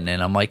it's getting,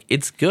 and I'm like,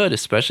 it's good,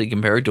 especially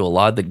compared to a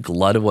lot of the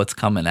glut of what's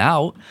coming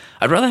out.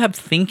 I'd rather have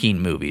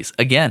thinking movies.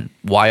 Again,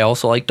 why I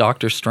also like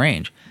Doctor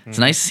Strange. It's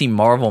nice to see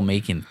Marvel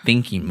making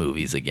thinking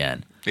movies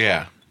again.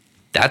 Yeah.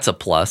 That's a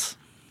plus.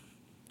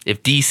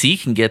 If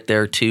DC can get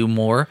there too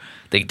more,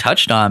 they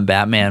touched on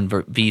Batman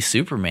v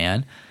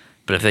Superman,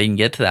 but But if they can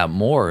get to that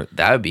more,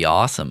 that would be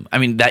awesome. I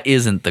mean, that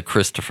isn't the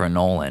Christopher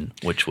Nolan,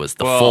 which was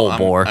the full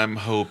bore. I'm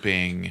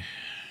hoping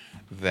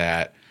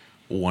that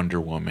Wonder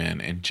Woman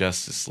and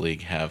Justice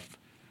League have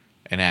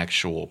an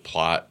actual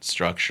plot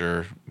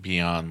structure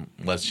beyond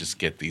let's just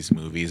get these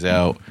movies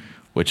out,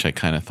 which I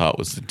kind of thought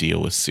was the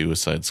deal with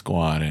Suicide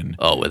Squad. And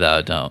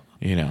without a doubt.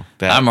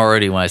 That I'm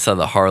already, when I saw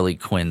the Harley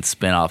Quinn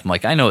spinoff, I'm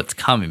like, I know it's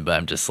coming, but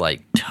I'm just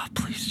like, oh,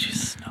 please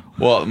just no.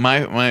 Well,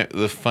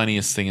 the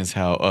funniest thing is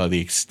how the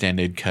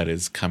extended cut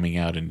is coming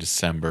out in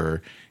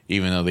December,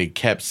 even though they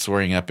kept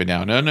swearing up and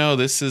down, no,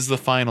 this is the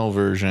final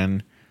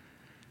version.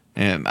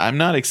 And I'm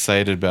not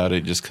excited about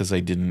it just because I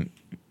didn't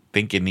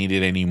think it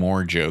needed any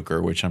more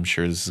Joker, which I'm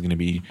sure this is going to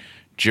be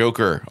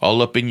Joker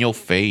all up in your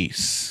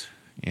face,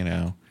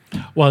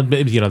 Well,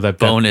 that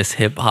bonus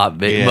hip hop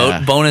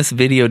bonus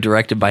video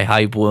directed by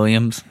Hype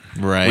Williams.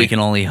 Right. We can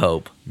only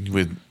hope.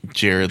 With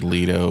Jared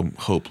Leto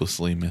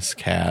hopelessly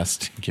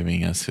miscast,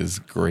 giving us his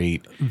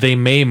great. They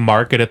may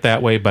market it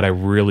that way, but I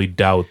really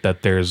doubt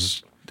that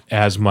there's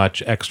as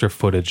much extra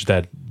footage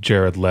that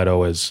Jared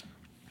Leto has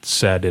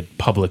said it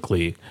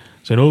publicly,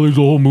 saying, "Oh, there's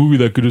a whole movie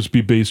that could just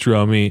be based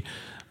around me."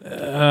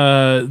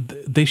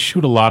 They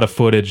shoot a lot of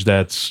footage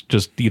that's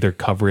just either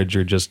coverage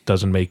or just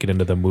doesn't make it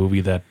into the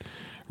movie that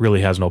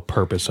really has no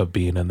purpose of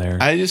being in there.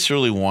 I just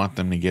really want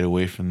them to get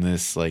away from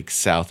this like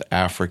South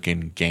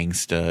African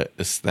gangsta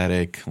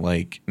aesthetic.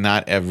 Like,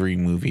 not every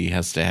movie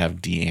has to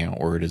have D.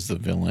 Antwoord as the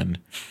villain.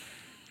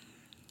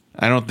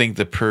 I don't think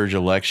the Purge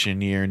election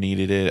year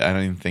needed it. I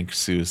don't even think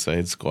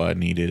Suicide Squad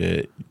needed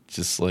it.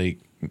 Just like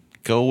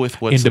go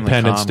with what's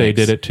Independence in the Day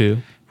did it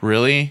too.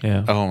 Really?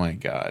 Yeah. Oh my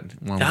God.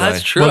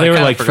 That's true. Well, they I were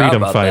kinda like forgot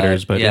freedom about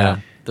fighters, that. but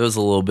yeah. There was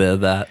a little bit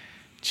of that.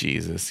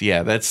 Jesus.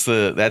 Yeah, that's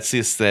the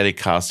aesthetic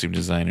costume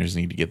designers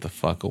need to get the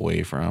fuck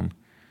away from.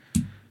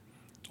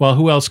 Well,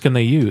 who else can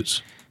they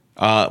use?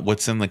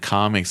 What's in the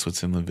comics,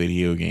 what's in the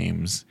video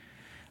games.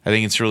 I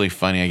think it's really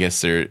funny. I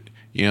guess they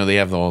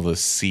have all the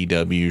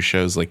CW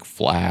shows like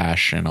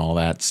Flash and all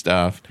that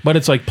stuff. But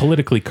it's like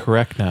politically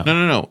correct now.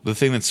 No. The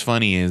thing that's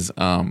funny is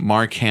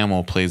Mark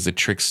Hamill plays the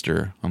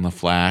Trickster on the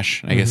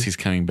Flash. I guess he's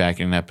coming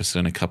back in an episode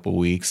in a couple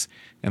weeks.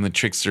 And the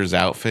Trickster's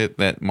outfit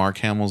that Mark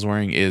Hamill's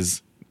wearing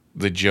is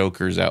the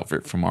Joker's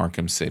outfit from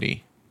Arkham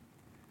City.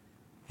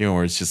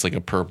 Where it's just like a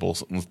purple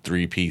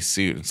 3-piece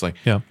suit. It's like,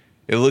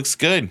 It looks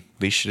good.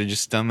 They should have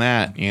just done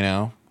that,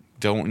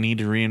 Don't need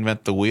to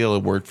reinvent the wheel.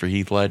 It worked for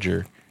Heath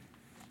Ledger.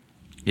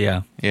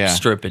 Yeah.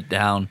 Strip it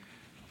down.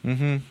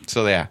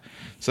 So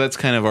that's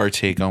kind of our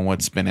take on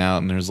what's been out,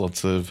 and there's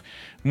lots of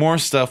more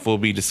stuff we'll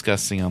be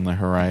discussing on the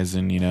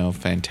horizon.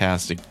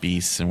 Fantastic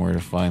Beasts and Where to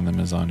Find Them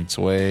is on its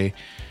way.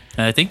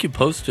 And I think you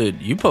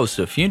posted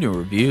a few new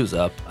reviews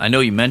up. I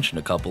know you mentioned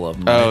a couple of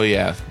them. Right? Oh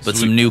yeah, but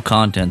some new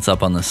content's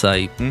up on the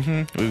site.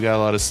 We've got a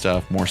lot of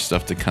stuff, more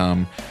stuff to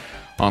come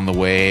on the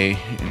way,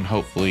 and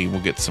hopefully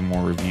we'll get some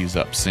more reviews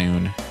up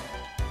soon.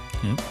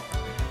 Yep.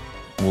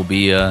 We'll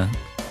be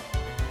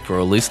for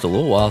at least a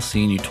little while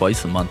seeing you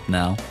twice a month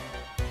now.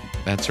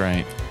 That's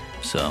right.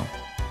 So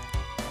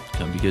it's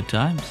gonna be good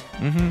times.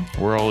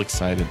 We're all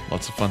excited.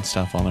 Lots of fun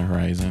stuff on the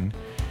horizon.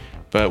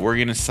 But we're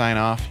going to sign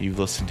off. You've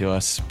listened to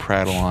us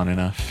prattle on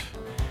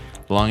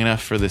long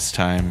enough for this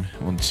time.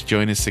 Well, just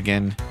join us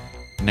again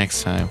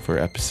next time for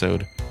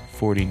episode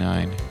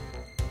 49.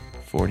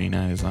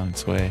 49 is on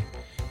its way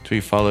to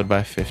be followed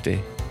by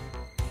 50.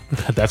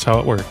 That's how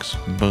it works.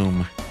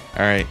 Boom.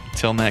 All right.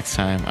 Till next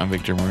time, I'm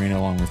Victor Marino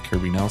along with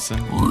Kirby Nelson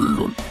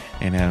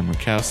and Adam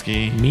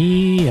Murkowski.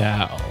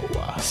 Meow.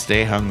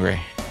 Stay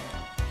hungry.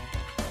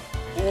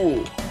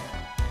 Ooh.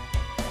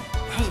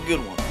 That was a good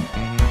one.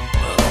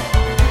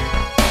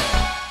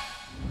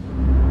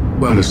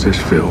 Why does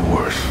this feel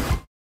worse?